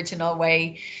an original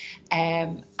way.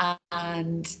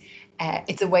 It's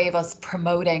a way of us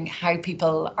promoting how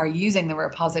people are using the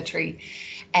repository.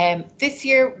 This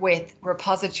year, with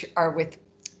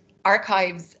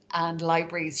archives and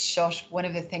libraries shut, one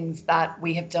of the things that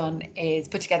we have done is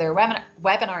put together a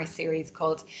webinar series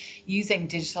called Using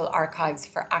Digital Archives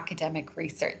for Academic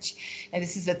Research. Now,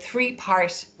 this is a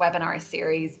 3-part webinar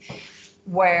series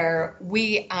where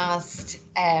we asked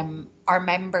our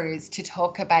members to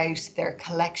talk about their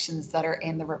collections that are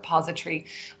in the repository,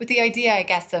 with the idea, I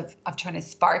guess, of trying to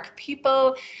spark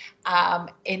people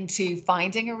into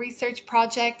finding a research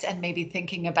project and maybe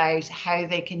thinking about how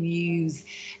they can use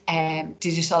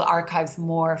digital archives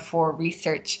more for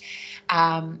research.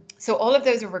 So all of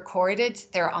those are recorded.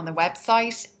 They're on the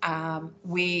website.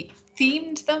 We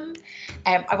themed them.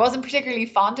 I wasn't particularly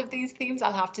fond of these themes,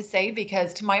 I'll have to say,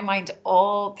 because to my mind,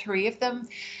 all 3 of them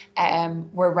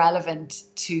were relevant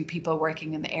to people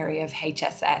working in the area of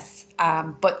HSS.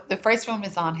 But the first one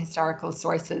was on historical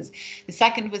sources, the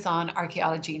second was on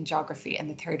archaeology and geography, and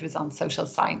the third was on social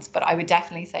science. But I would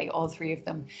definitely say all 3 of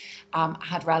them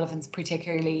had relevance,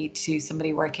 particularly to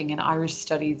somebody working in Irish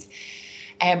studies.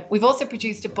 We've also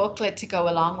produced a booklet to go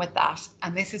along with that,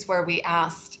 and this is where we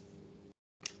asked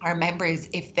our members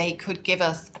if they could give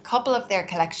us a couple of their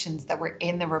collections that were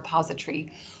in the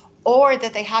repository or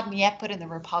that they hadn't yet put in the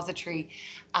repository,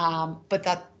 but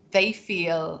that they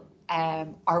feel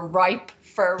are ripe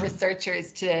for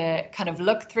researchers to kind of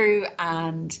look through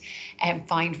and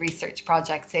find research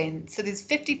projects in. So there's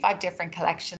 55 different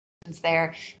collections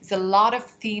there. There's a lot of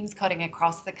themes cutting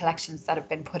across the collections that have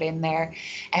been put in there.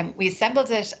 And we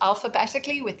assembled it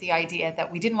alphabetically with the idea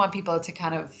that we didn't want people to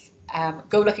kind of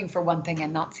go looking for one thing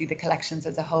and not see the collections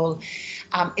as a whole.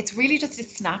 It's really just a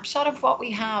snapshot of what we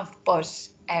have, but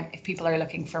if people are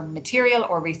looking for material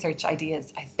or research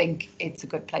ideas, I think it's a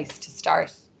good place to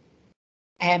start.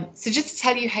 So just to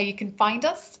tell you how you can find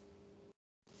us.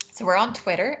 So we're on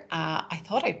Twitter. I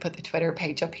thought I'd put the Twitter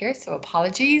page up here, so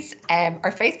apologies.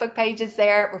 Our Facebook page is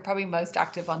there. We're probably most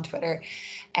active on Twitter.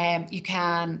 You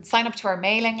can sign up to our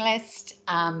mailing list.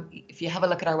 If you have a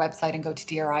look at our website and go to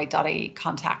dri.ie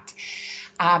contact.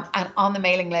 And on the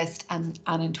mailing list and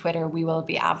in Twitter, we will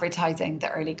be advertising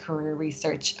the Early Career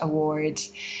Research Award.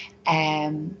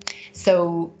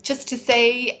 So just to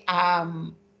say,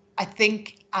 I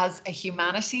think as a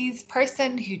humanities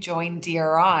person who joined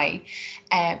DRI,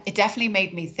 it definitely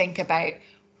made me think about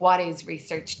what is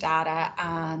research data,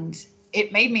 and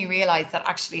it made me realize that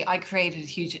actually I created a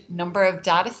huge number of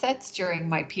data sets during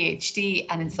my PhD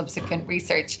and in subsequent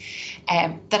research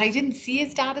that I didn't see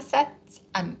as data sets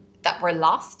and that were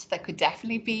lost, that could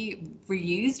definitely be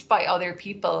reused by other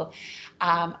people.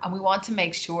 And we want to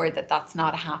make sure that that's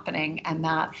not happening, and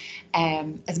that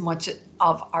as much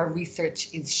of our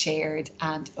research is shared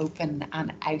and open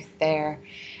and out there.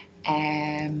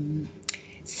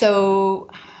 So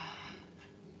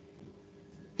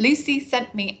Lucy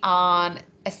sent me on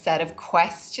a set of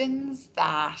questions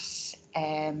that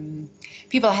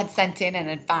people had sent in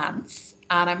advance,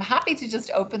 and I'm happy to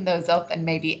just open those up and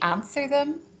maybe answer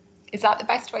them. Is that the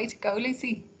best way to go,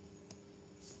 Lucy?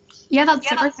 Yeah, that's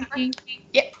super. Thank you.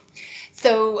 Yeah.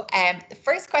 So the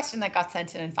first question that got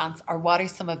sent in advance are, what are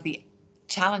some of the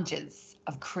challenges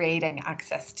of creating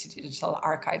access to digital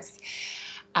archives?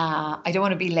 I don't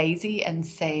want to be lazy and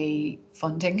say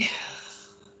funding,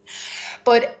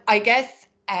 but I guess,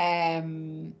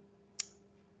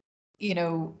 you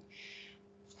know,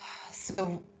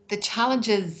 so the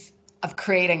challenges of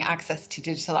creating access to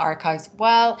digital archives,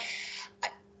 well,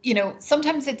 you know,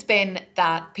 sometimes it's been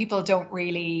that people don't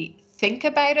really think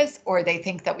about us, or they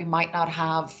think that we might not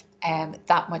have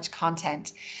that much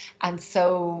content. And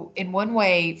so in one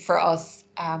way for us,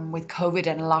 with COVID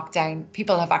and lockdown,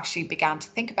 people have actually began to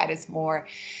think about us more.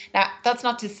 Now, that's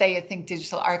not to say I think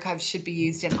digital archives should be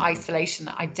used in isolation.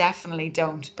 I definitely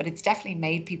don't, but it's definitely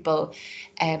made people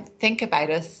think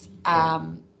about us.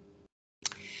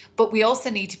 But we also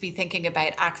need to be thinking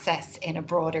about access in a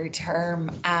broader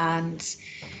term, and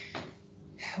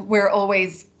we're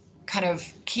always kind of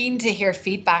keen to hear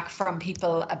feedback from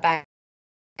people about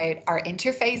our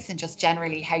interface and just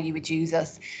generally how you would use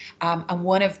us. And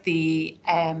one of the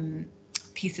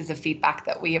pieces of feedback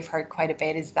that we have heard quite a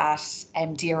bit is that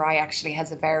DRI actually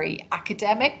has a very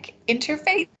academic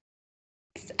interface,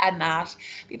 and that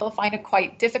people find it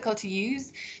quite difficult to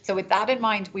use. So with that in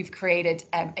mind, we've created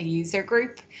a user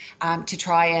group to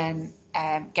try and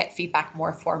get feedback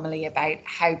more formally about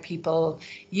how people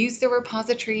use the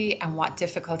repository and what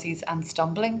difficulties and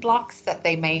stumbling blocks that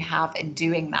they may have in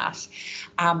doing that.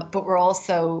 But we're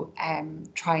also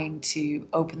trying to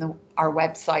open our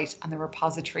website and the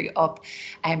repository up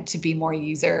to be more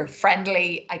user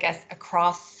friendly, I guess,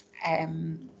 across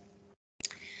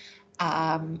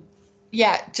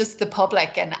yeah, just the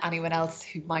public and anyone else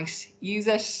who might use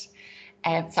it.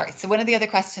 Sorry, so one of the other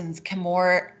questions, can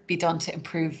more be done to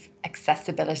improve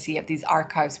accessibility of these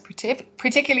archives,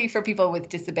 particularly for people with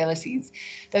disabilities,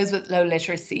 those with low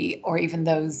literacy, or even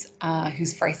those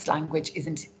whose first language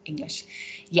isn't English?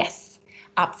 Yes,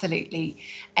 absolutely.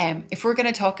 If we're going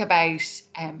to talk about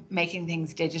making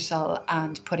things digital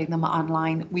and putting them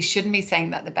online, we shouldn't be saying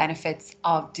that the benefits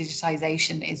of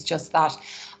digitisation is just that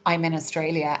I'm in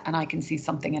Australia and I can see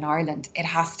something in Ireland. It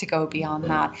has to go beyond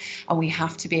that, and we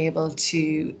have to be able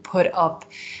to put up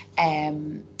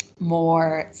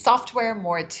more software,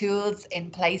 more tools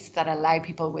in place that allow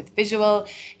people with visual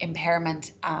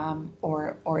impairment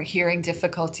or hearing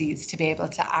difficulties to be able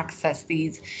to access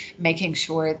these, making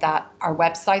sure that our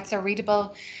websites are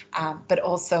readable, but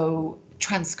also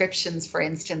transcriptions, for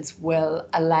instance, will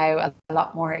allow a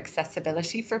lot more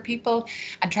accessibility for people.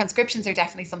 And transcriptions are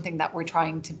definitely something that we're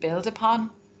trying to build upon.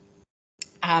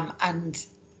 And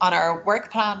on our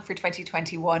work plan for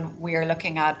 2021, we are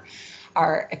looking at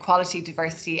our equality,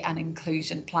 diversity and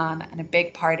inclusion plan. And a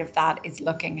big part of that is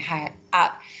looking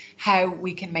at how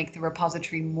we can make the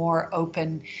repository more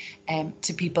open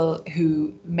to people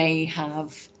who may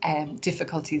have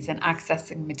difficulties in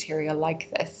accessing material like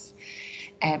this.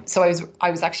 So I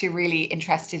was actually really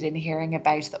interested in hearing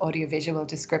about the audiovisual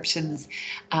descriptions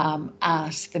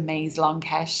at the Maze Long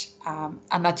Kesh,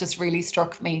 and that just really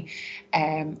struck me.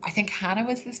 I think Hannah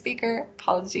was the speaker.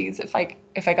 Apologies if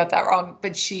I got that wrong,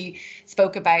 but she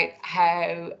spoke about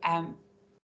how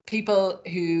people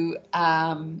who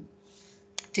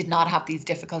did not have these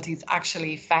difficulties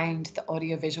actually found the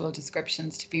audiovisual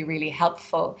descriptions to be really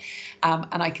helpful,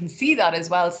 and I can see that as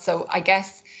well. So I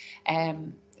guess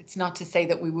it's not to say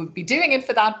that we would be doing it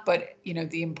for that, but you know,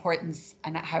 the importance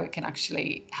and how it can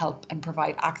actually help and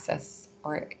provide access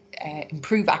or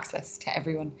improve access to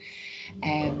everyone.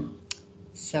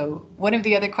 So one of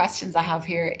the other questions I have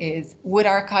here is, would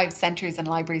archive centres and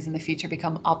libraries in the future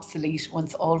become obsolete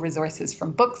once all resources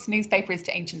from books, newspapers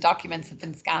to ancient documents have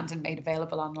been scanned and made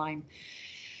available online?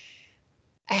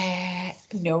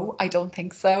 No, I don't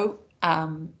think so.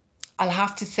 I'll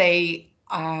have to say,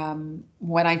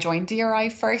 when I joined DRI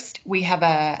first, we have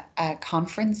a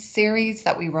conference series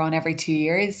that we run every 2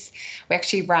 years. We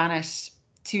actually ran it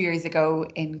 2 years ago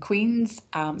in Queen's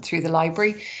through the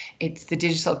library. It's the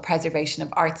Digital Preservation of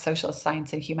Art, Social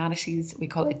Science and Humanities. We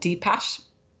call it DPAT.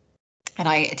 And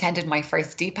I attended my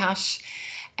first DPAT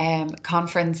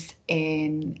conference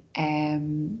in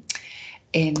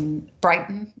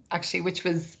Brighton, actually, which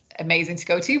was amazing to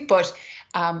go to. But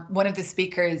one of the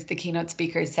speakers, the keynote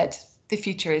speakers, said the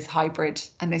future is hybrid.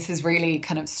 And this has really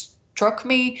kind of struck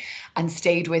me and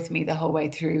stayed with me the whole way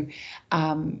through.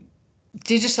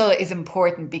 Digital is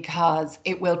important because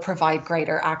it will provide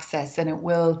greater access, and it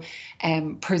will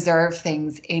preserve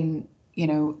things in, you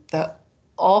know, the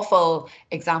awful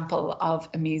example of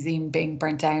a museum being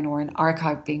burnt down or an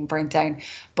archive being burnt down.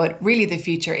 But really the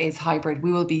future is hybrid.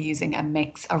 We will be using a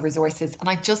mix of resources, and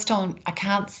I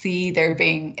can't see there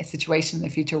being a situation in the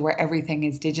future where everything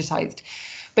is digitized.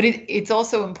 But it's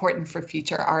also important for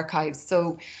future archives.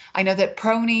 So I know that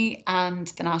PRONI and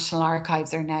the National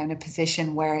Archives are now in a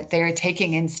position where they're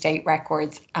taking in state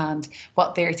records, and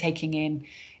what they're taking in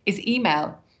is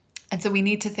email. And so we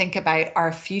need to think about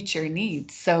our future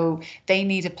needs. So they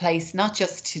need a place not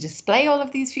just to display all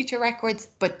of these future records,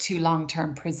 but to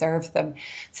long-term preserve them.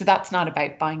 So that's not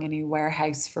about buying a new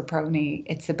warehouse for PRONI.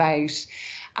 It's about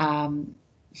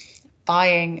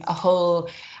buying a whole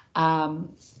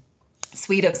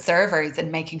suite of servers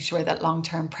and making sure that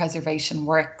long-term preservation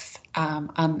works.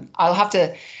 And I'll have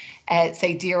to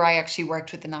say DRI actually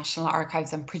worked with the National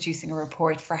Archives on producing a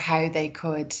report for how they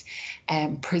could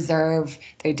preserve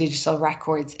their digital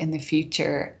records in the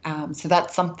future. So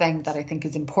that's something that I think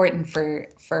is important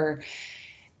for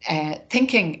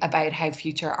thinking about how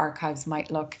future archives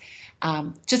might look.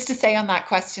 Just to say on that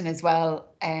question as well,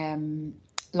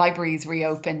 libraries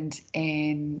reopened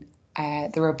in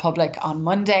the Republic on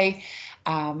Monday,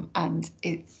 and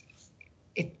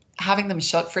having them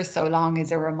shut for so long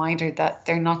is a reminder that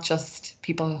they're not just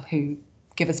people who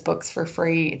give us books for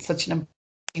free. It's such an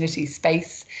community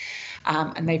space,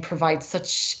 and they provide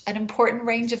such an important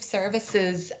range of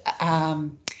services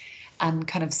and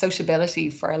kind of sociability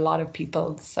for a lot of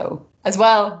people. So as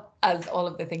well as all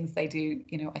of the things they do,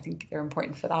 you know, I think they're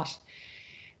important for that.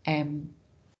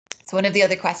 So one of the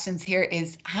other questions here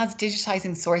is, has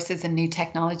digitizing sources and new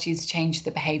technologies changed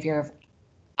the behavior of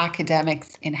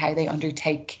academics in how they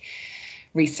undertake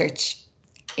research,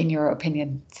 in your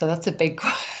opinion? So that's a big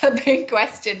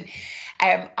question.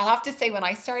 I'll have to say, when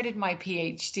I started my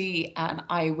PhD, and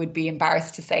I would be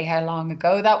embarrassed to say how long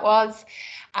ago that was,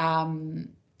 when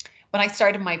I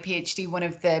started my PhD, one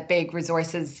of the big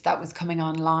resources that was coming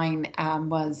online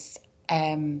was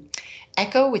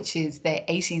ECHO, which is the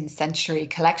 18th century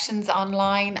collections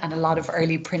online, and a lot of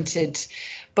early printed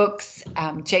books.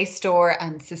 JSTOR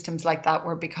and systems like that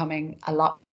were becoming a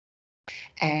lot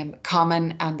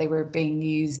common, and they were being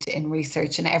used in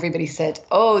research, and everybody said,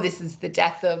 oh, this is the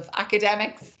death of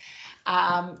academics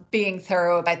being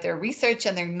thorough about their research,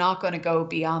 and they're not going to go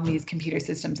beyond these computer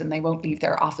systems, and they won't leave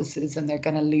their offices, and they're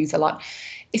going to lose a lot.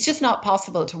 It's just not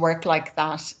possible to work like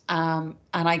that. And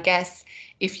I guess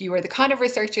if you are the kind of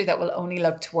researcher that will only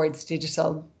look towards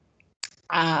digital,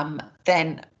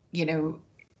 then, you know,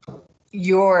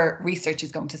 your research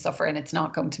is going to suffer, and it's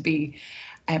not going to be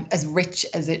as rich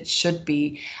as it should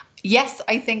be. Yes,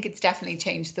 I think it's definitely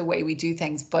changed the way we do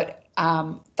things, but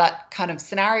that kind of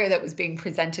scenario that was being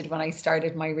presented when I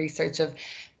started my research of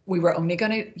we were only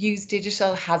going to use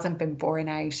digital hasn't been borne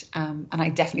out. And I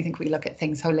definitely think we look at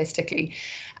things holistically.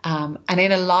 And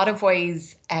in a lot of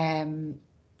ways,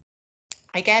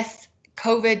 I guess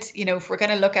COVID, you know, if we're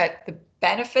going to look at the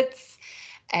benefits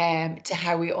to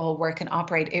how we all work and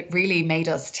operate, it really made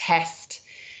us test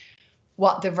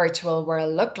what the virtual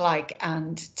world looked like,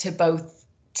 and to both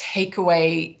take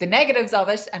away the negatives of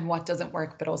it and what doesn't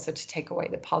work, but also to take away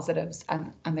the positives.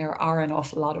 And there are an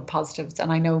awful lot of positives.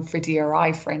 And I know for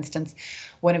DRI, for instance,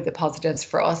 one of the positives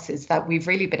for us is that we've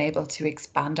really been able to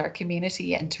expand our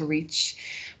community and to reach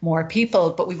more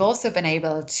people, but we've also been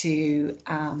able to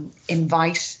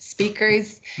invite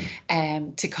speakers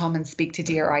to come and speak to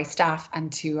DRI staff and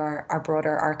to our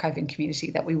broader archiving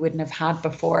community that we wouldn't have had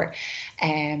before.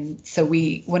 So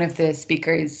one of the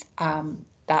speakers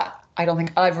that I don't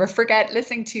think I'll ever forget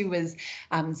listening to was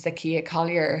Zakiya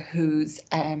Collier, who's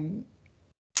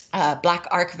a Black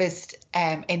archivist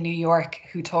in New York,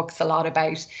 who talks a lot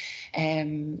about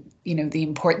you know, the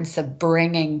importance of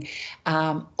bringing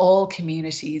all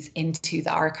communities into the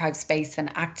archive space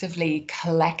and actively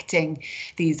collecting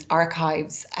these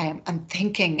archives and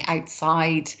thinking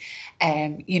outside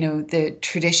you know, the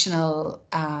traditional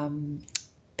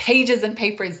pages and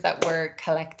papers that we're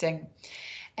collecting.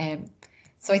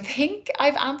 So I think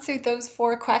I've answered those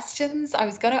 4 questions. I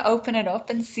was going to open it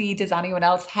up and see, does anyone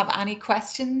else have any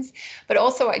questions? But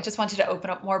also I just wanted to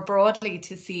open up more broadly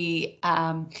to see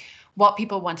what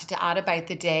people wanted to add about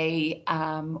the day,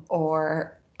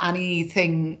 or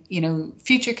anything, you know,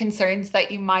 future concerns that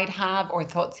you might have or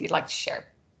thoughts you'd like to share.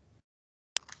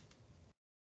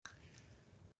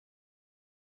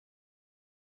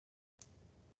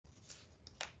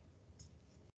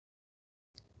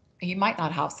 You might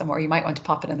not have some, or you might want to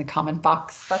pop it in the comment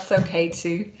box. That's okay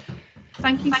too.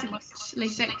 Thank you so much,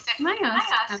 Lisa. Can I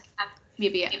ask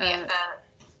maybe a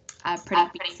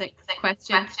pretty basic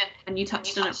question? And you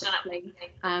touched on it briefly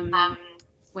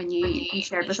when you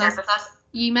shared with us.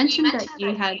 You mentioned that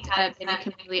you had been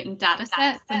accumulating data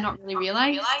sets and not really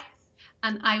realised.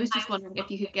 And I was just wondering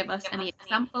if you could give us any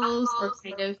examples, or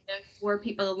kind of for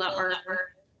people that are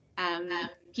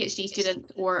PhD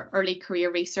students or early career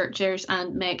researchers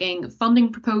and making funding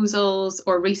proposals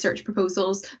or research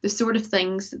proposals, the sort of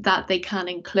things that they can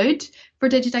include for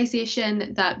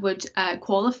digitisation that would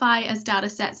qualify as data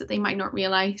sets that they might not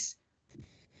realise?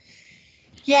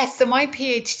 Yes, so my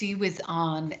PhD was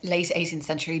on late 18th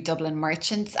century Dublin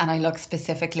merchants, and I looked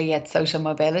specifically at social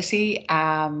mobility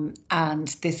and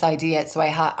this idea. So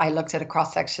I looked at a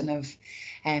cross section of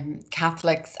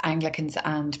Catholics, Anglicans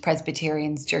and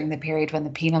Presbyterians during the period when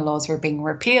the penal laws were being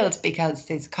repealed, because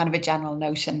there's kind of a general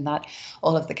notion that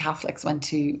all of the Catholics went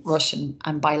to Russia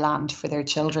and buy land for their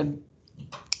children.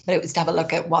 But it was to have a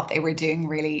look at what they were doing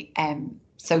really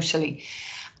socially.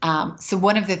 So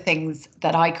one of the things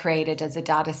that I created as a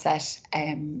data set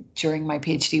during my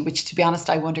PhD, which to be honest,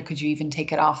 I wonder could you even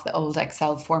take it off the old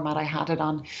Excel format I had it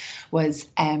on, was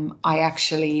I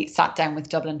actually sat down with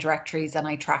Dublin directories and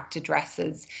I tracked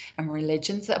addresses and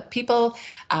religions of people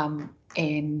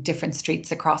in different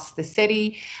streets across the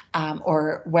city,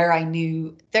 or where I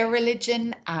knew their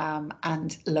religion,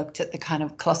 and looked at the kind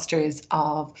of clusters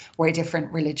of where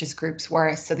different religious groups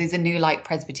were. So there's a New Light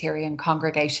Presbyterian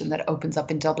congregation that opens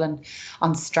up in Dublin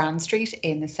on Strand Street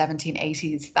in the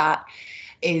 1780s that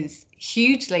is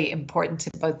hugely important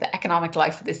to both the economic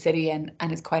life of the city and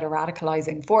is quite a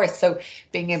radicalizing force. So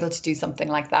being able to do something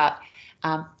like that,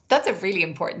 that's a really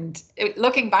important,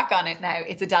 looking back on it now,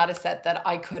 it's a data set that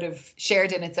I could have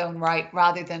shared in its own right,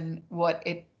 rather than what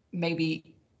it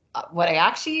maybe what I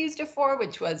actually used it for,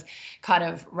 which was kind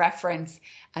of reference.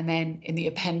 And then in the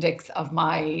appendix of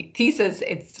my thesis,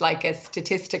 it's like a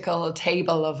statistical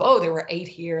table of, oh, there were 8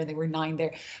 here and there were 9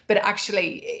 there. But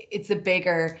actually, it's a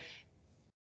bigger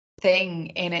thing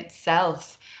in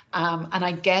itself. And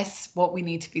I guess what we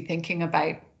need to be thinking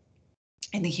about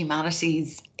in the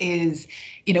humanities is,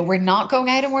 you know, we're not going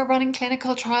out and we're running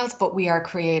clinical trials, but we are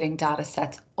creating data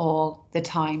sets all the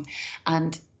time.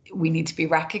 And we need to be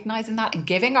recognizing that and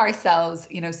giving ourselves,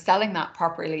 you know, selling that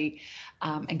properly,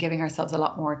 and giving ourselves a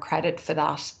lot more credit for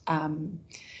that.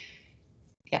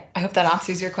 Yeah, I hope that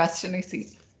answers your question,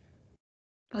 Lucy.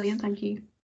 Brilliant, thank you.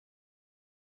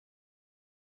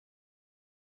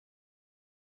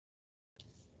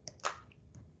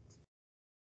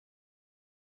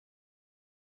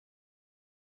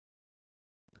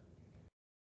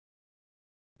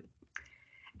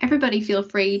 Everybody feel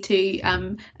free to,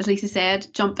 as Lisa said,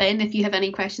 jump in if you have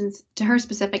any questions to her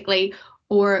specifically,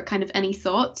 or kind of any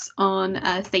thoughts on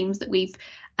themes that we've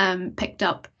picked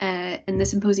up in the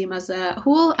symposium as a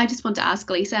whole. I just want to ask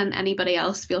Lisa, and anybody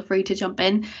else, feel free to jump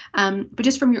in. But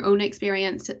just from your own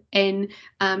experience in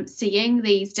seeing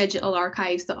these digital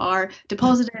archives that are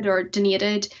deposited or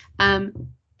donated,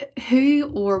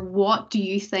 who or what do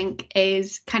you think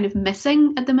is kind of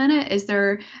missing at the minute? Is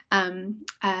there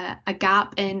a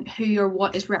gap in who or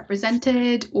what is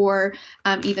represented, or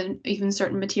even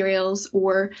certain materials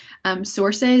or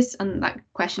sources? And that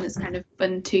question is kind of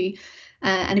open to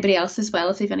anybody else as well,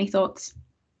 if they have any thoughts.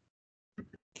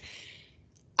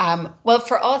 Well,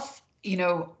 for us, you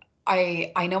know,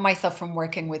 I know myself from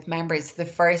working with members, the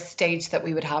first stage that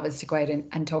we would have is to go out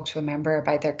and talk to a member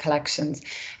about their collections.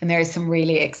 And there are some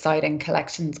really exciting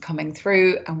collections coming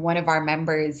through. And one of our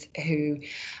members who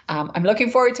I'm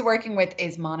looking forward to working with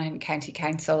is Monaghan County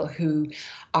Council, who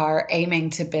are aiming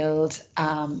to build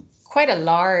quite a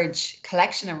large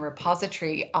collection and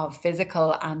repository of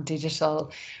physical and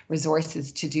digital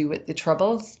resources to do with the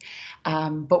Troubles.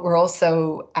 But we're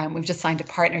also, we've just signed a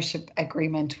partnership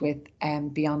agreement with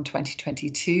Beyond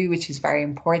 2022, which is very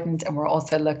important. And we're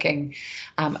also looking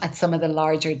at some of the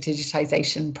larger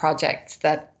digitisation projects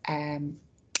that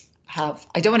have,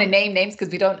 I don't want to name names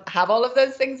because we don't have all of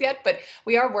those things yet, but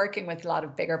we are working with a lot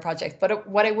of bigger projects. But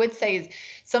what I would say is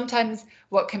sometimes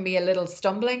what can be a little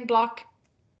stumbling block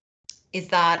is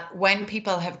that when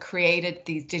people have created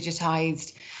these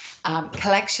digitized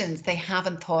collections, they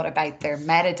haven't thought about their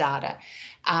metadata,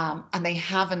 and they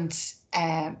haven't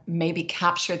maybe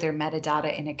captured their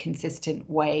metadata in a consistent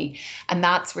way. And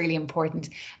that's really important.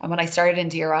 And when I started in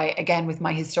DRI, again, with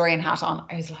my historian hat on,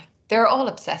 I was like, they're all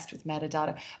obsessed with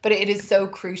metadata, but it is so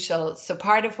crucial. So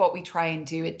part of what we try and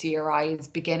do at DRI is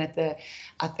begin at the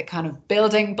kind of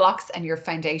building blocks, and your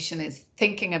foundation is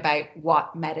thinking about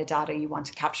what metadata you want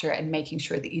to capture and making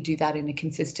sure that you do that in a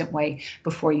consistent way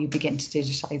before you begin to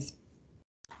digitize.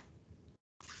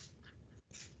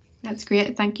 That's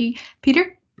great, thank you.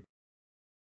 Peter?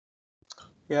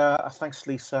 Yeah, thanks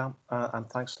Lisa, and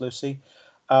thanks Lucy.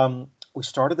 We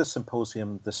started the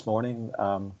symposium this morning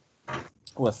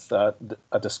with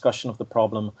a discussion of the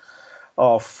problem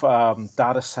of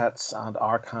data sets and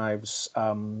archives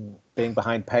being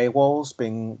behind paywalls,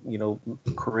 being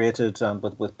created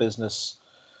with business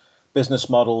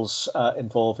models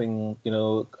involving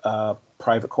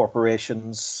private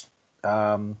corporations,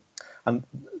 and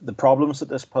the problems that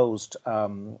this posed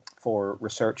for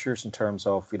researchers in terms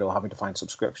of having to find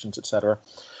subscriptions, etc.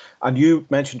 And you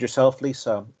mentioned yourself,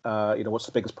 Lisa, what's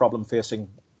the biggest problem facing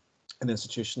an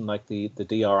institution like the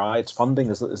DRI? It's funding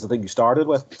is the thing you started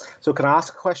with. So can I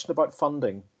ask a question about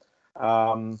funding,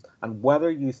 and whether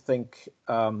you think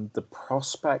the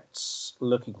prospects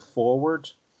looking forward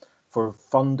for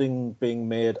funding being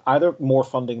made, either more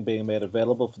funding being made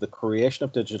available for the creation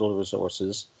of digital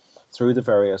resources through the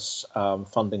various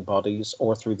funding bodies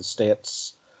or through the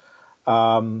states,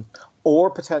 or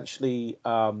potentially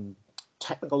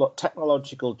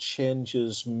technological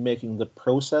changes making the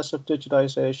process of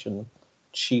digitization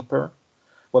cheaper,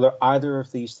 whether either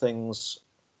of these things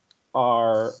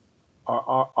are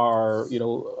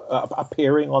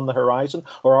appearing on the horizon,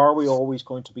 or are we always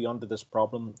going to be under this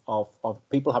problem of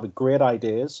people having great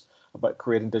ideas about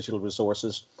creating digital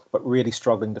resources but really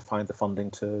struggling to find the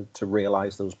funding to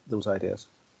realize those ideas?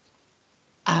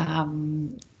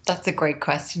 That's a great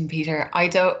question, Peter.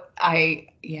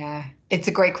 Yeah, it's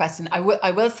a great question.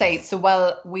 I will say, so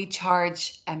while we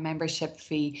charge a membership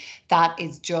fee, that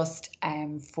is just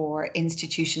for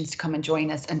institutions to come and join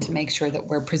us and to make sure that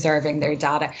we're preserving their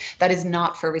data. That is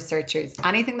not for researchers.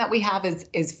 Anything that we have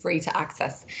is free to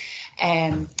access.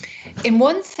 In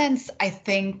one sense, I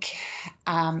think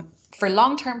for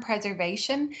long-term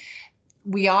preservation,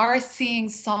 we are seeing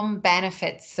some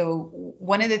benefits. So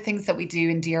one of the things that we do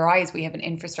in DRI is we have an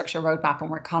infrastructure roadmap, and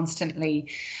we're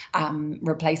constantly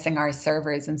replacing our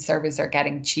servers, and servers are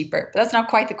getting cheaper. But that's not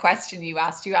quite the question you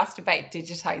asked. You asked about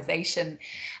digitization,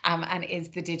 and is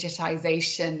the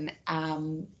digitization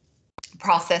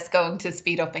process going to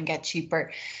speed up and get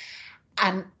cheaper?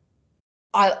 And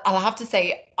I'll have to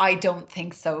say, I don't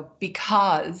think so,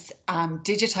 because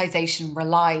digitization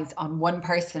relies on one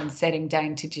person sitting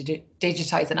down to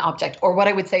digitize an object. Or what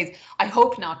I would say is, I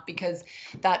hope not, because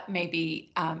that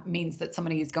maybe means that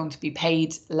somebody is going to be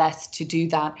paid less to do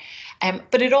that.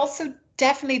 But it also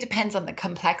definitely depends on the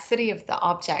complexity of the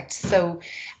object. So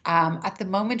at the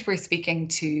moment, we're speaking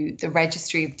to the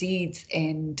Registry of Deeds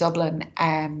in Dublin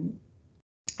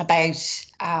about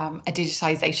a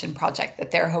digitization project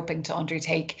that they're hoping to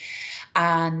undertake.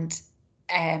 And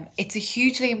it's a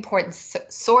hugely important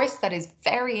source that is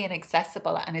very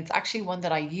inaccessible, and it's actually one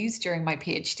that I used during my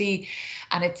PhD.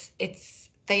 And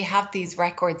they have these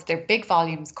records, they're big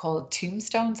volumes called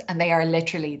tombstones, and they are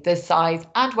literally the size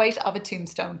and weight of a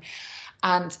tombstone.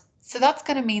 And so that's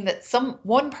going to mean that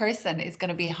one person is going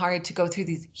to be hired to go through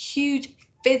these huge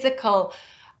physical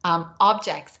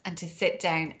objects and to sit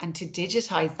down and to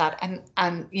digitize that.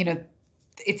 And you know,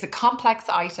 it's a complex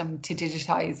item to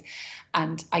digitize.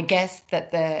 And I guess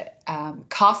that the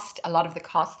cost, a lot of the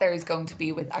cost there is going to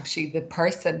be with actually the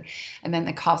person, and then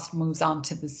the cost moves on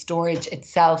to the storage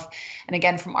itself. And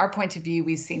again, from our point of view,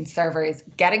 we've seen servers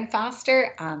getting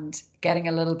faster and getting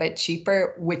a little bit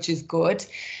cheaper, which is good.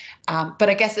 But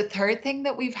I guess the third thing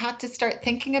that we've had to start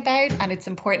thinking about, and it's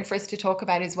important for us to talk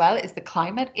about as well, is the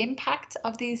climate impact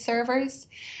of these servers.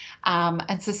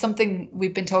 And so something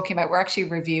we've been talking about, we're actually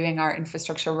reviewing our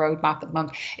infrastructure roadmap at the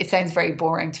moment. It sounds very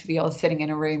boring to be all sitting in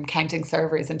a room counting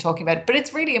servers and talking about it, but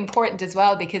it's really important as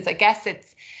well, because I guess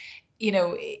it's, you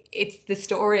know, it's the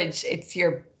storage, it's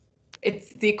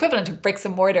the equivalent of bricks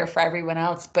and mortar for everyone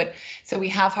else. But so we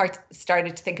have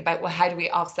started to think about, well, how do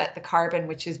we offset the carbon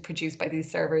which is produced by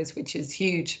these servers, which is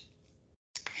huge.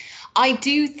 I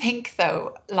do think,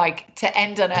 though, like, to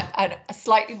end on a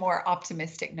slightly more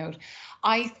optimistic note,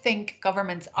 I think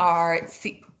governments are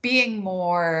being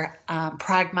more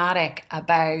pragmatic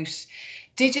about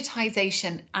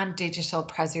digitisation and digital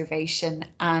preservation.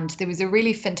 And there was a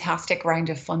really fantastic round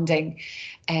of funding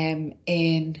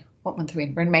in, what month are we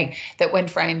in? We're in May, that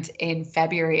went round in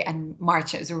February and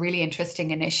March. It was a really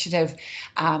interesting initiative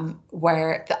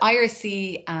where the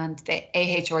IRC and the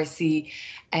AHRC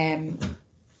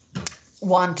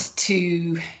want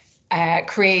to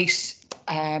create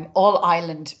all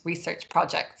island research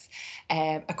projects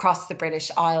across the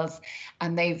British Isles,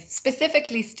 and they've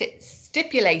specifically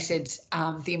stipulated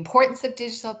the importance of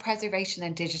digital preservation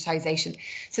and digitisation.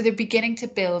 So they're beginning to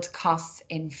build costs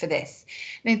in for this.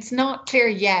 And it's not clear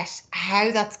yet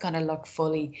how that's going to look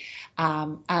fully.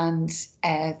 And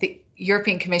the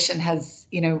European Commission has,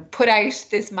 you know, put out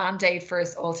this mandate for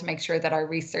us all to make sure that our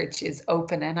research is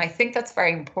open. And I think that's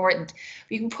very important.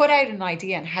 You can put out an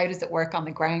idea and how does it work on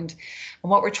the ground?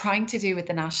 And what we're trying to do with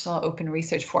the National Open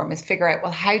Research Forum is figure out,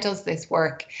 well, how does this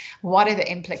work? What are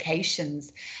the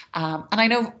implications? And I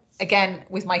know, again,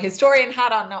 with my historian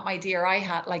hat on, not my DRI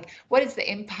hat, like, what is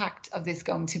the impact of this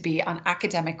going to be on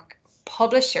academic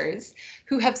publishers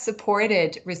who have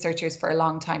supported researchers for a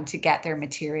long time to get their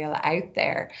material out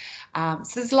there?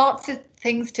 So there's lots of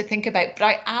things to think about, but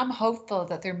I am hopeful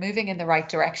that they're moving in the right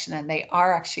direction and they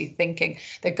are actually thinking.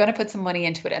 They're going to put some money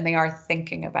into it and they are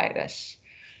thinking about it.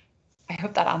 I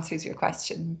hope that answers your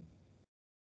question.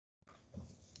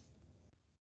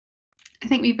 I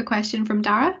think we have a question from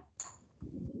Dara.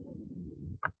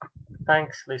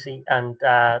 Thanks, Lucy, and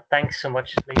thanks so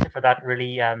much, Lisa, for that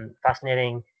really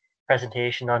fascinating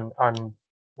presentation on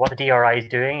what the DRI is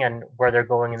doing and where they're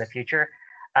going in the future.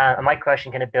 And my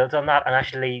question kind of builds on that, and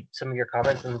actually some of your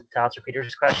comments and to answer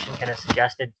Peter's question kind of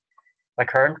suggested my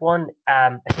current one.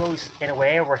 I suppose in a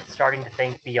way we're starting to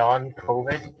think beyond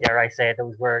COVID, dare I say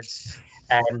those words,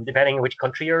 depending on which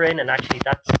country you're in, and actually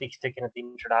that speaks to kind of the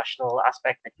international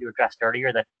aspect that you addressed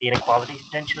earlier, that the inequalities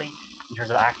potentially in terms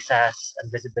of access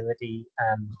and visibility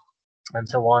and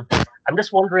so on. I'm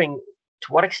just wondering,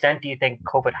 to what extent do you think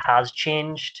COVID has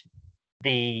changed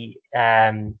the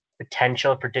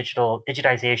potential for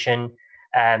digitization,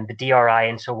 the DRI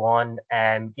and so on?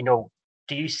 You know,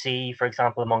 do you see, for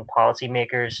example, among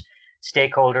policymakers,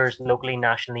 stakeholders locally,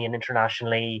 nationally and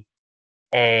internationally,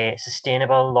 a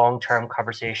sustainable long-term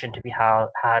conversation to be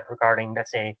had regarding,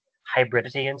 let's say,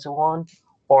 hybridity and so on?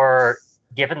 Or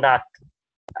given that,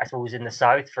 I suppose in the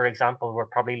south, for example, we're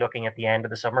probably looking at the end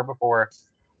of the summer before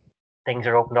things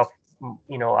are opened up,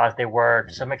 you know, as they were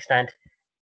to some extent,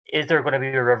 is there going to be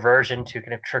a reversion to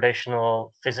kind of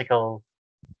traditional physical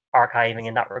archiving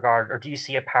in that regard, or do you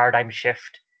see a paradigm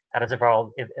shift that has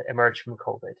emerged from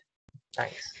COVID?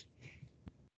 Thanks.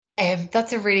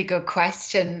 That's a really good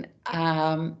question.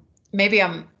 Maybe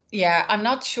I'm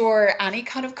not sure any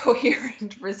kind of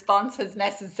coherent response has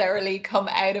necessarily come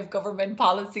out of government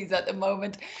policies at the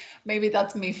moment. Maybe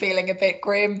that's me feeling a bit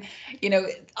grim. You know,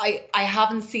 I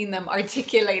haven't seen them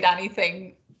articulate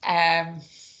anything.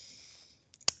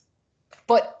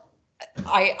 But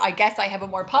I guess I have a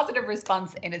more positive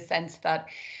response in a sense that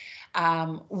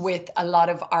with a lot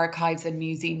of archives and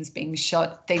museums being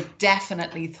shut, they've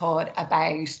definitely thought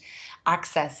about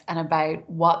access and about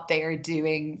what they're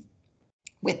doing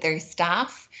with their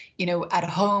staff, you know, at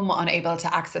home, unable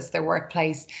to access their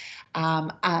workplace,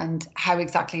 and how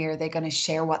exactly are they going to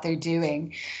share what they're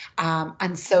doing.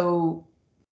 And so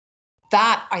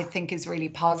that, I think, is really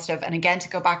positive. And again, to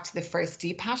go back to the first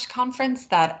DPASH conference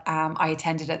that I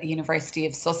attended at the University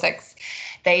of Sussex,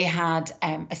 They had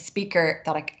a speaker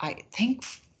that I think,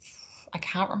 I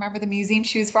can't remember the museum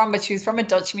she was from, but she was from a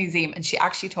Dutch museum, and she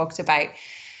actually talked about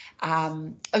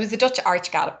it was a Dutch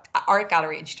art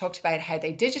gallery, and she talked about how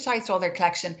they digitized all their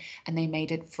collection and they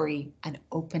made it free and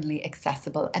openly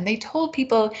accessible. And they told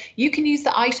people, you can use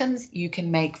the items, you can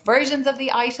make versions of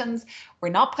the items, we're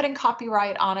not putting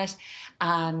copyright on it.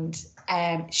 And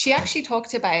she actually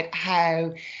talked about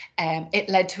how it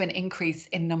led to an increase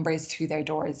in numbers through their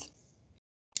doors.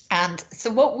 And so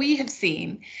what we have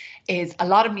seen is a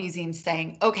lot of museums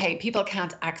saying, okay, people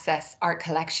can't access art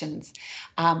collections,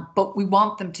 but we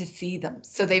want them to see them.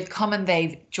 So they've come and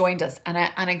they've joined us. And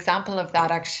an example of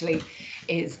that actually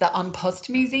is the Unpost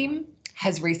Museum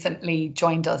has recently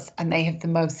joined us, and they have the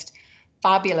most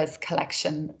fabulous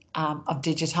collection of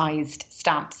digitized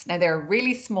stamps. Now, they're a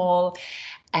really small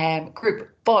group,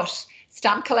 but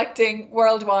stamp collecting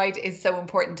worldwide is so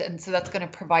important, and so that's going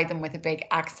to provide them with a big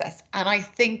access. And I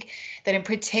think that in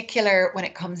particular, when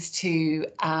it comes to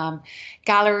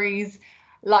galleries,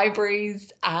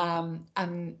 libraries,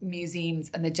 and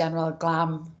museums and the general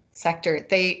glam sector,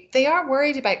 they are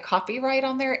worried about copyright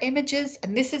on their images,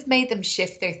 and this has made them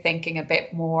shift their thinking a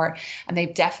bit more. And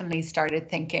they've definitely started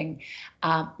thinking,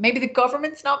 maybe the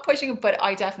government's not pushing it, but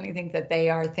I definitely think that they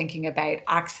are thinking about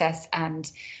access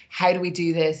and how do we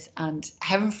do this, and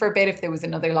heaven forbid if there was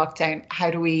another lockdown,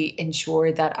 how do we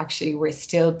ensure that actually we're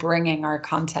still bringing our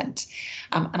content.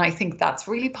 And I think that's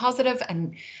really positive.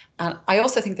 And I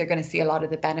also think they're going to see a lot of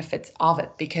the benefits of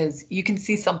it, because you can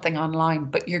see something online,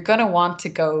 but you're going to want to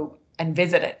go and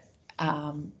visit it.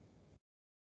 So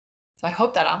I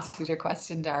hope that answers your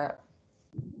question, Dara.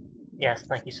 Yes,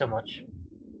 thank you so much.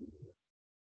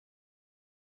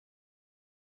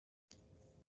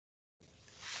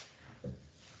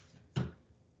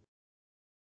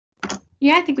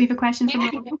 Yeah, I think we have a question from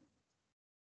Rob.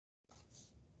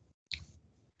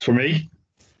 For me?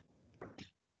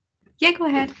 Yeah, go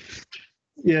ahead.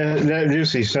 Yeah,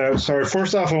 Lucy. So, sorry.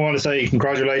 First off, I want to say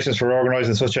congratulations for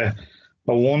organising such a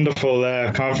wonderful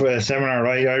seminar.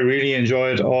 I really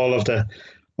enjoyed all of the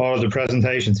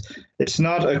presentations. It's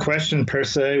not a question per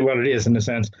se. Well, it is in a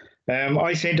sense.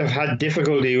 I seem to have had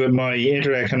difficulty with my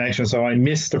internet connection, so I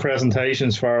missed the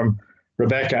presentations from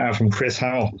Rebecca and from Chris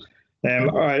Howell.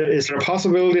 Is there a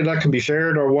possibility that can be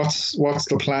shared, or what's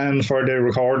the plan for the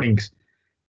recordings?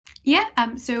 Yeah,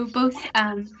 so both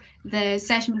the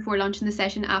session before lunch and the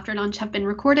session after lunch have been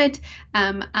recorded,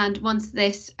 and once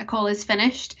this call is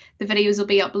finished, the videos will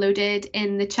be uploaded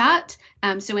in the chat,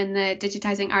 so in the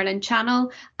Digitising Ireland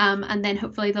channel, and then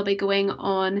hopefully they'll be going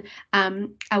on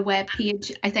a web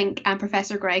page. I think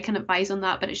Professor Gray can advise on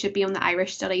that, but it should be on the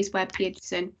Irish Studies web page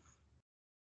soon.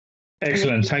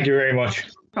 Excellent, thank you very much.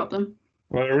 No problem.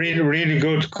 Well, really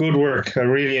good work,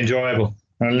 really enjoyable.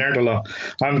 I learned a lot.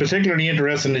 I'm particularly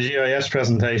interested in the GIS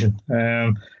presentation.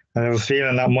 I have a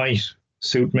feeling that might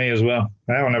suit me as well.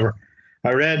 However,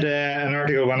 I read an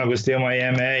article when I was doing my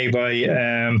MA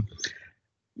by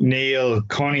Neil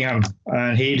Cunningham,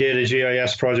 and he did a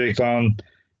GIS project on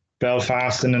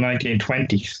Belfast in the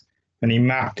 1920s, and he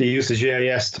used the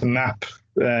GIS to map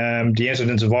the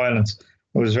incidents of violence.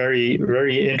 It was very,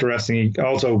 very interesting. He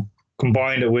also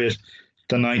combined it with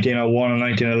the 1901 and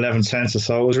 1911 census,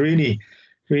 so it was really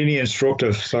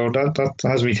instructive. So that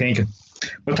has me thinking.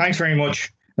 But thanks very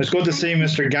much. It's good to see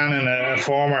Mr. Gannon, a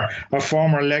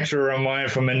former lecturer of mine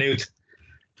from Maynooth.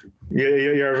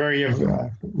 You're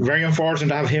very unfortunate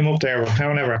to have him up there. But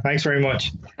however, thanks very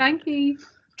much. Thank you.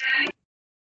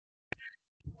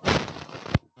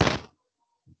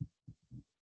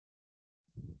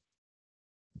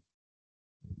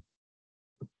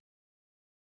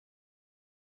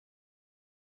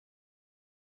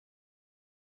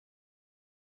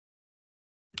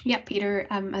 Yeah, Peter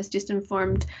has just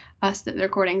informed us that the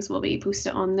recordings will be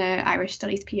posted on the Irish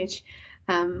Studies page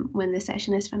when the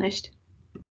session is finished.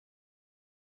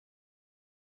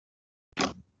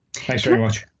 Thanks very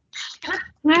much. Can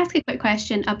I ask a quick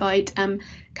question about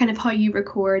kind of how you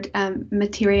record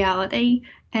materiality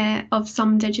of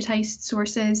some digitised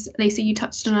sources? Lisa, you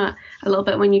touched on it a little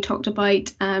bit when you talked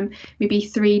about maybe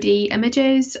 3D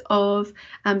images of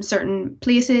certain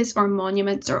places or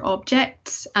monuments or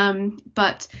objects,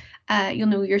 but you'll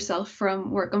know yourself from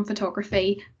work on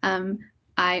photography.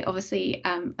 I obviously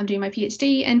am doing my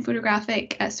PhD in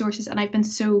photographic sources, and I've been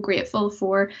so grateful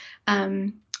for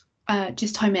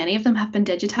just how many of them have been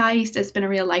digitised. It's been a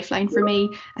real lifeline for me,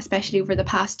 especially over the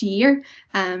past year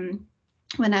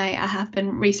when I have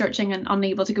been researching and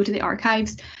unable to go to the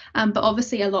archives. But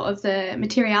obviously a lot of the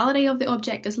materiality of the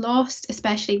object is lost,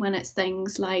 especially when it's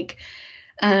things like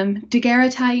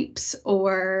daguerreotypes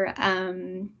or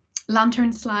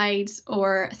lantern slides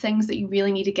or things that you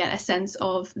really need to get a sense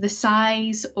of the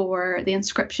size or the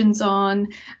inscriptions on,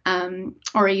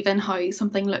 or even how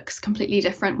something looks completely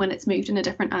different when it's moved in a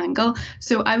different angle.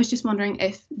 So I was just wondering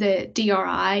if the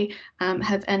DRI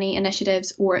have any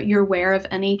initiatives, or you're aware of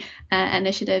any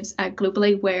initiatives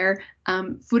globally where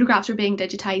photographs are being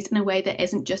digitized in a way that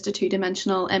isn't just a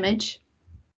two-dimensional image.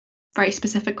 Very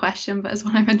specific question, but it's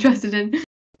what I'm interested in.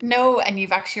 No, and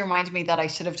you've actually reminded me that I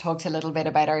should have talked a little bit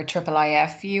about our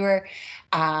IIIF viewer.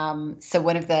 So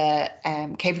one of the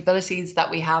capabilities that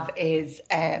we have is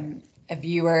a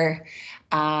viewer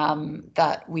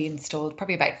that we installed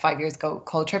probably about 5 years ago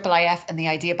called IIIF. And the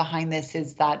idea behind this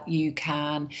is that you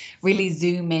can really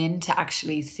zoom in to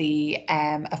actually see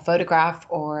a photograph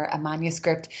or a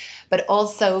manuscript, but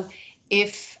also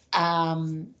if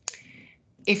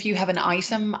you have an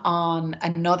item on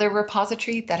another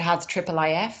repository that has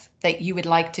IIIF that you would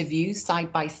like to view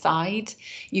side by side,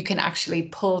 you can actually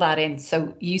pull that in. So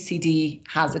UCD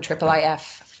has a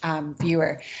IIIF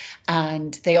viewer,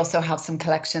 and they also have some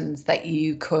collections that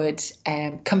you could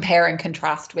compare and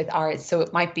contrast with ours. So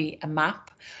it might be a map,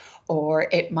 or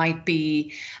it might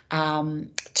be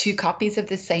 2 copies of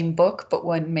the same book, but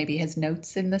one maybe has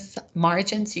notes in the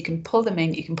margins. You can pull them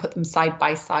in, you can put them side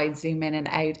by side, zoom in and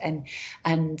out,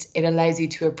 and it allows you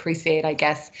to appreciate, I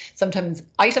guess, sometimes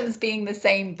items being the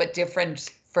same but different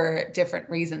for different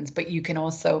reasons. But you can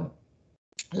also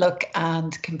look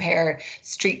and compare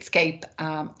streetscape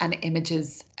and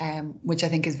images, which I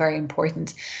think is very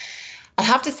important. I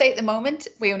have to say at the moment,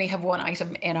 we only have one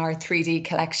item in our 3D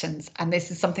collections, and this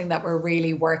is something that we're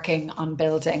really working on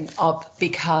building up,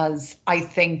 because I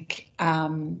think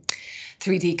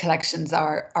 3D collections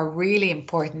are really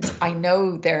important. I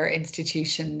know there are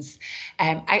institutions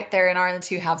out there in Ireland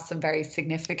who have some very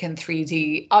significant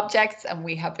 3D objects, and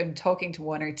we have been talking to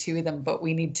 1 or 2 of them, but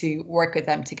we need to work with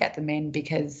them to get them in,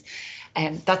 because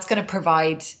that's going to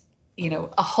provide, you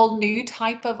know, a whole new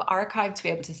type of archive to be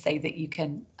able to say that you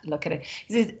can look at it.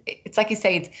 It's like you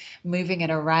say, it's moving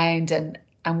it around, and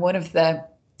one of the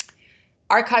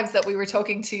archives that we were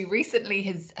talking to recently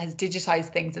has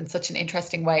digitized things in such an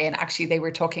interesting way. And actually they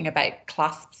were talking about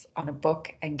clasps on a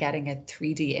book and getting a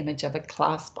 3D image of a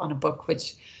clasp on a book,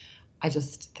 which I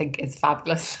just think is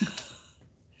fabulous.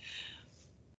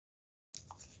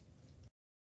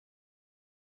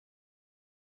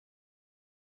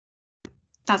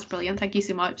 That's brilliant. Thank you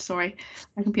so much. Sorry,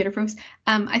 my computer froze.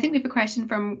 I think we have a question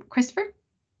from Christopher.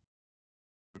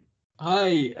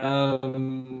 Hi.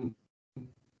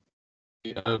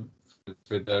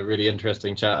 For the really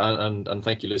interesting chat, and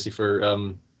thank you, Lucy,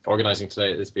 for organising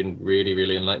today. It's been really,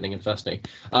 really enlightening and fascinating.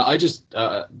 I just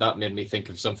that made me think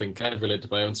of something kind of related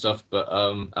to my own stuff, but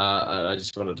I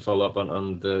just wanted to follow up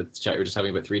on the chat you were just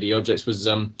having about 3D objects. Was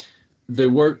the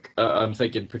work I'm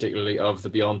thinking particularly of the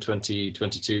Beyond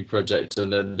 2022 project,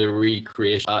 and then the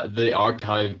recreation, the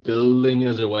archive building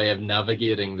as a way of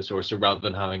navigating the source, so rather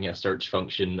than having a search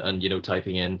function and, you know,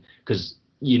 typing in, because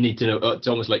you need to know, it's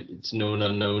almost like it's known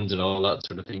unknowns and all that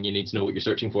sort of thing. You need to know what you're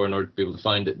searching for in order to be able to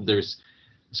find it.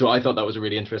 So I thought that was a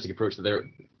really interesting approach to there.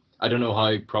 I don't know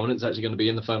how prominent it's actually going to be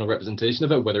in the final representation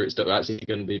of it, whether it's actually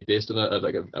going to be based on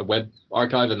a web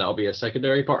archive and that'll be a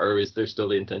secondary part, or is there still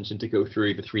the intention to go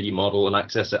through the 3D model and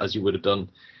access it as you would have done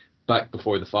back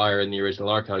before the fire in the original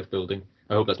archive building?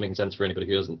 I hope that's making sense for anybody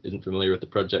who isn't familiar with the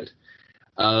project.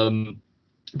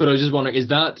 But I was just wondering, is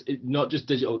that not just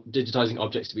digitizing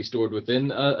objects to be stored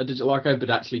within a digital archive, but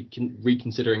actually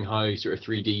reconsidering how sort of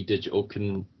 3D digital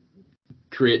can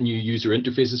create new user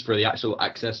interfaces for the actual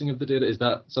accessing of the data? Is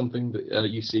that something that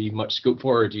you see much scope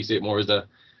for, or do you see it more as a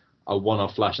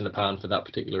one-off flash in the pan for that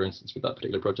particular instance with that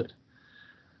particular project?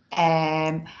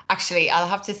 Actually, I'll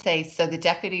have to say, so the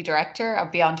deputy director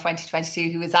of Beyond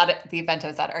 2022, who was at the event I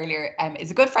was at earlier, is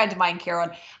a good friend of mine,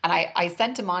 Kieran, and I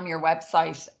sent him on your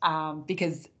website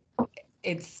because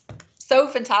it's so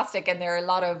fantastic, and there are a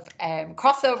lot of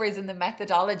crossovers in the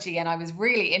methodology, and I was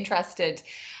really interested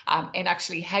in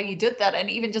actually how you did that, and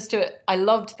even just I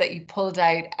loved that you pulled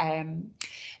out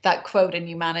that quote and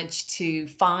you managed to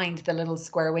find the little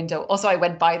square window. Also, I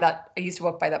went by that, I used to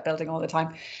walk by that building all the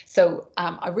time, so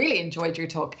I really enjoyed your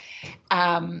talk.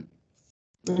 Thank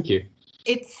you.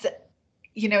 It's,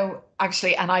 you know,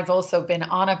 actually, and I've also been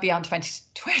on a Beyond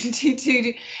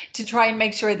 2022 to try and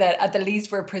make sure that at the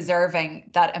least we're preserving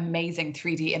that amazing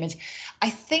 3D image. I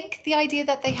think the idea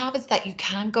that they have is that you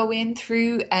can go in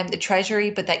through the Treasury,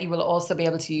 but that you will also be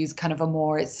able to use kind of a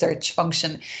more search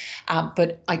function.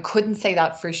 But I couldn't say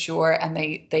that for sure, and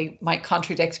they might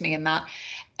contradict me in that.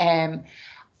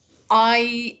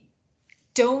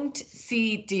 don't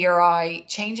see DRI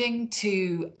changing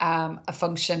to a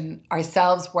function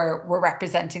ourselves where we're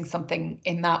representing something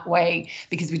in that way,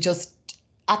 because we just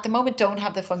at the moment don't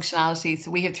have the functionality.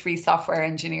 So we have 3 software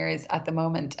engineers at the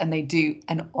moment, and they do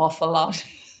an awful lot.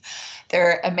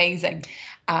 They're amazing.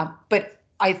 But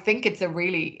I think it's a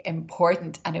really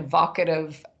important and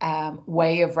evocative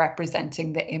way of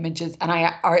representing the images, and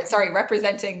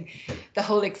representing the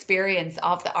whole experience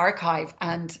of the archive.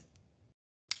 And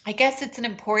I guess it's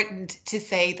important to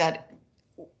say that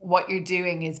what you're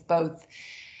doing is both,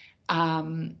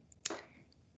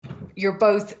 you're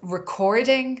both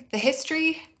recording the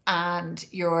history and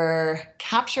you're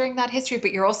capturing that history,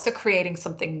 but you're also creating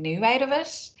something new out of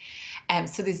it.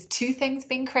 So there's 2 things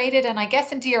being created, and I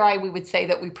guess in DRI we would say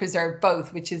that we preserve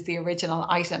both, which is the original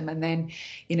item and then,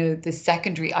 you know, the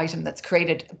secondary item that's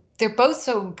created. They're both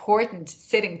so important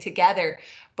sitting together,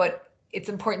 but it's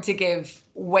important to give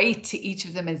weight to each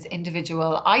of them as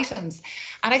individual items.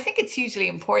 And I think it's hugely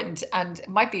important, and it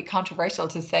might be controversial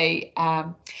to say,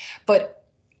 but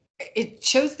it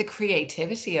shows the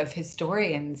creativity of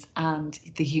historians and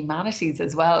the humanities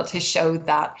as well, to show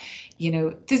that, you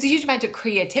know, there's a huge amount of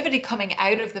creativity coming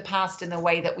out of the past in the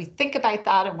way that we think about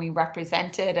that and we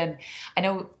represent it. And I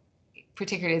know,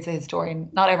 particularly as a historian,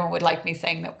 not everyone would like me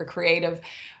saying that we're creative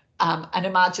and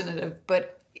imaginative,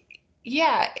 but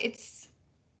yeah,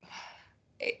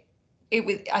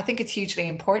 I think it's hugely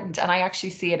important, and I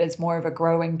actually see it as more of a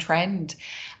growing trend,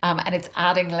 and it's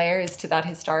adding layers to that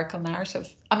historical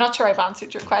narrative. I'm not sure I've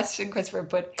answered your question, Christopher,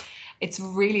 but it's a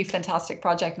really fantastic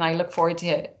project, and I look forward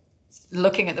to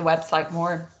looking at the website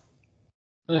more.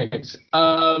 Thanks.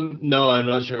 No, I'm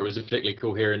not sure it was a particularly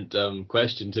coherent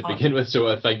question to begin with, so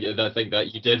I think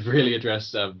that you did really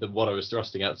address what I was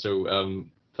thrusting at. So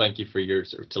thank you for your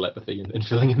sort of telepathy in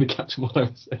filling in the gaps of what I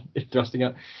was thrusting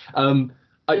at.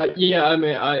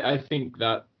 I think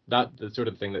that the sort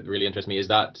of thing that really interests me is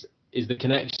the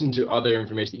connection to other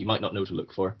information that you might not know to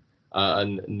look for,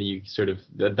 and the sort of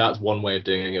that's one way of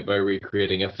doing it, by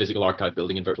recreating a physical archive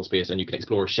building in virtual space, and you can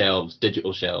explore shelves,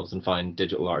 digital shelves, and find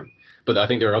digital art. But I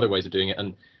think there are other ways of doing it,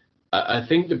 and I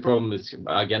think the problem is,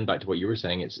 again, back to what you were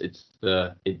saying, it's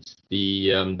the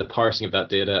parsing of that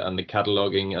data and the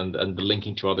cataloging and the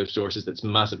linking to other sources that's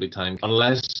massively time,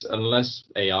 unless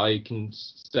AI can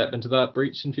step into that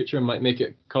breach in future and might make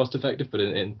it cost effective. But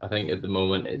I think at the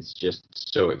moment it's just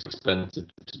so expensive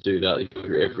to do that. If you go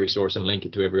through every source and link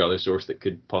it to every other source that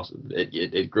could possibly,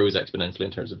 it grows exponentially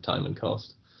in terms of time and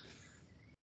cost.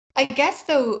 I guess,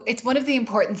 though, it's one of the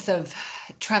importance of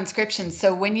transcription.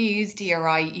 So when you use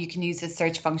DRI, you can use the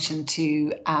search function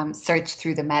to search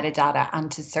through the metadata and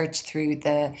to search through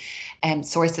the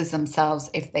sources themselves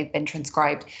if they've been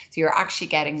transcribed. So you're actually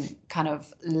getting kind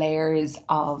of layers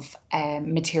of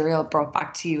material brought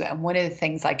back to you. And one of the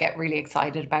things I get really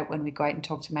excited about when we go out and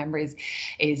talk to members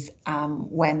is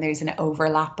when there's an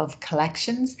overlap of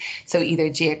collections. So either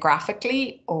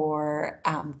geographically or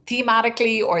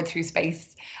thematically or through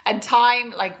space and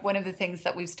time. Like, one of the things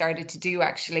that we've started to do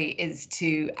actually is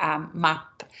to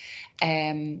map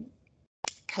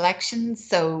collections.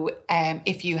 So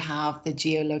if you have the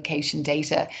geolocation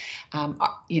data,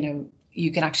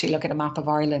 you can actually look at a map of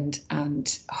Ireland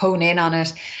and hone in on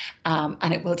it,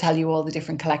 and it will tell you all the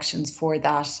different collections for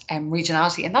that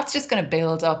regionality. And that's just going to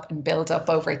build up and build up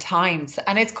over time. So,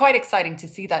 and it's quite exciting to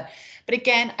see that. But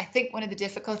again, I think one of the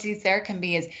difficulties there can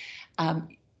be is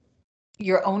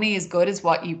you're only as good as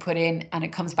what you put in, and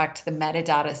it comes back to the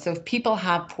metadata. So if people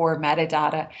have poor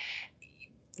metadata,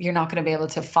 you're not going to be able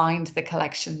to find the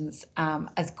collections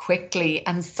as quickly.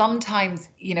 And sometimes,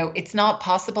 it's not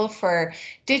possible for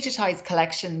digitized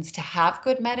collections to have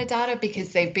good metadata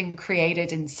because they've been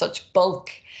created in such bulk.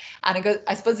 And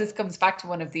I suppose this comes back to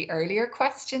one of the earlier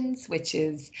questions, which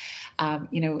is,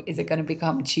 is it going to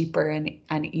become cheaper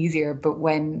and easier? But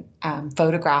when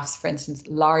photographs, for instance,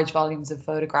 large volumes of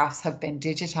photographs have been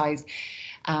digitized,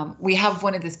 we have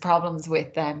one of these problems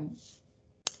with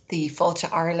the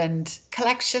Fáilte Ireland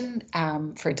collection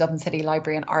for Dublin City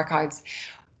Library and Archives,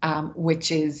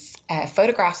 which is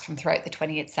photographs from throughout the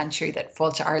 20th century that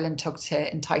Fáilte Ireland took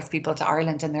to entice people to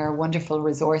Ireland, and they're a wonderful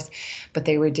resource, but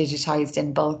they were digitized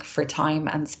in bulk for time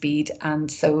and speed.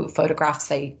 And so photographs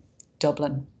say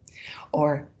Dublin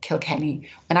or Kilkenny,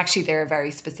 and actually they're a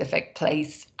very specific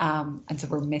place, and so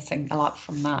we're missing a lot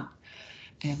from that,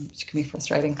 which can be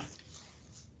frustrating.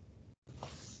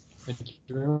 Thank you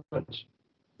very much.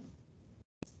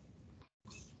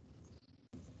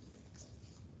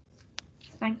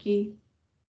 Thank you.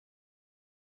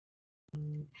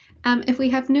 If we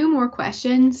have no more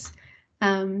questions,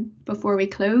 before we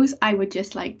close, I would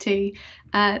just like to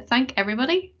thank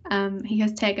everybody who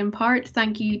has taken part.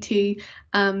 Thank you to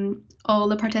all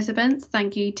the participants.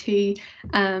 Thank you to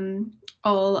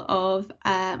all of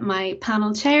my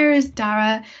panel chairs,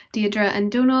 Dara, Deirdre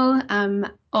and Donal.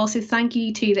 Also, thank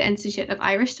you to the Institute of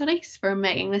Irish Studies for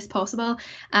making this possible,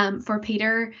 for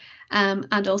Peter,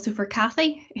 and also for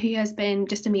Kathy, who has been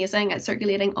just amazing at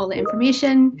circulating all the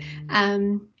information.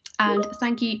 And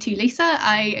thank you to Lisa.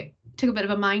 I took a bit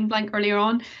of a mind blank earlier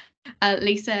on.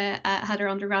 Lisa had her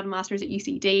undergrad and masters at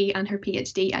UCD and her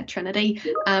PhD at Trinity,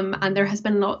 and there has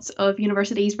been lots of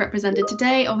universities represented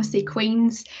today. Obviously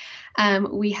Queen's,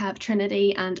 we have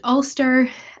Trinity and Ulster,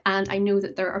 and I know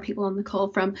that there are people on the call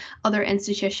from other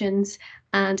institutions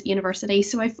and universities,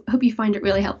 so I hope you find it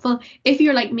really helpful. If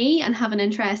you're like me and have an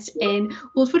interest in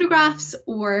old photographs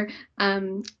or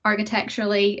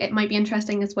architecturally, it might be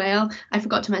interesting as well. I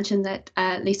forgot to mention that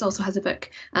Lisa also has a book,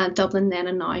 Dublin Then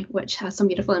and Now, which has some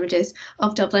beautiful images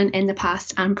of Dublin in the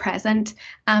past and present.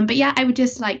 But yeah, I would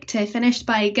just like to finish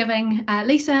by giving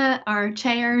Lisa, our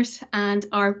chairs and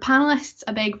our panelists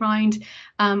a big round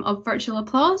of virtual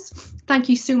applause. Thank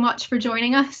you so much for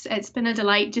joining us. It's been a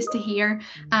delight just to hear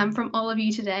from all of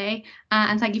you today,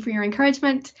 and thank you for your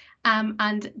encouragement.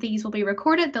 And these will be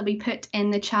recorded, they'll be put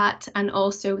in the chat, and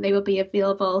also they will be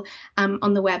available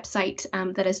on the website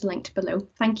that is linked below.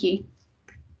 Thank you.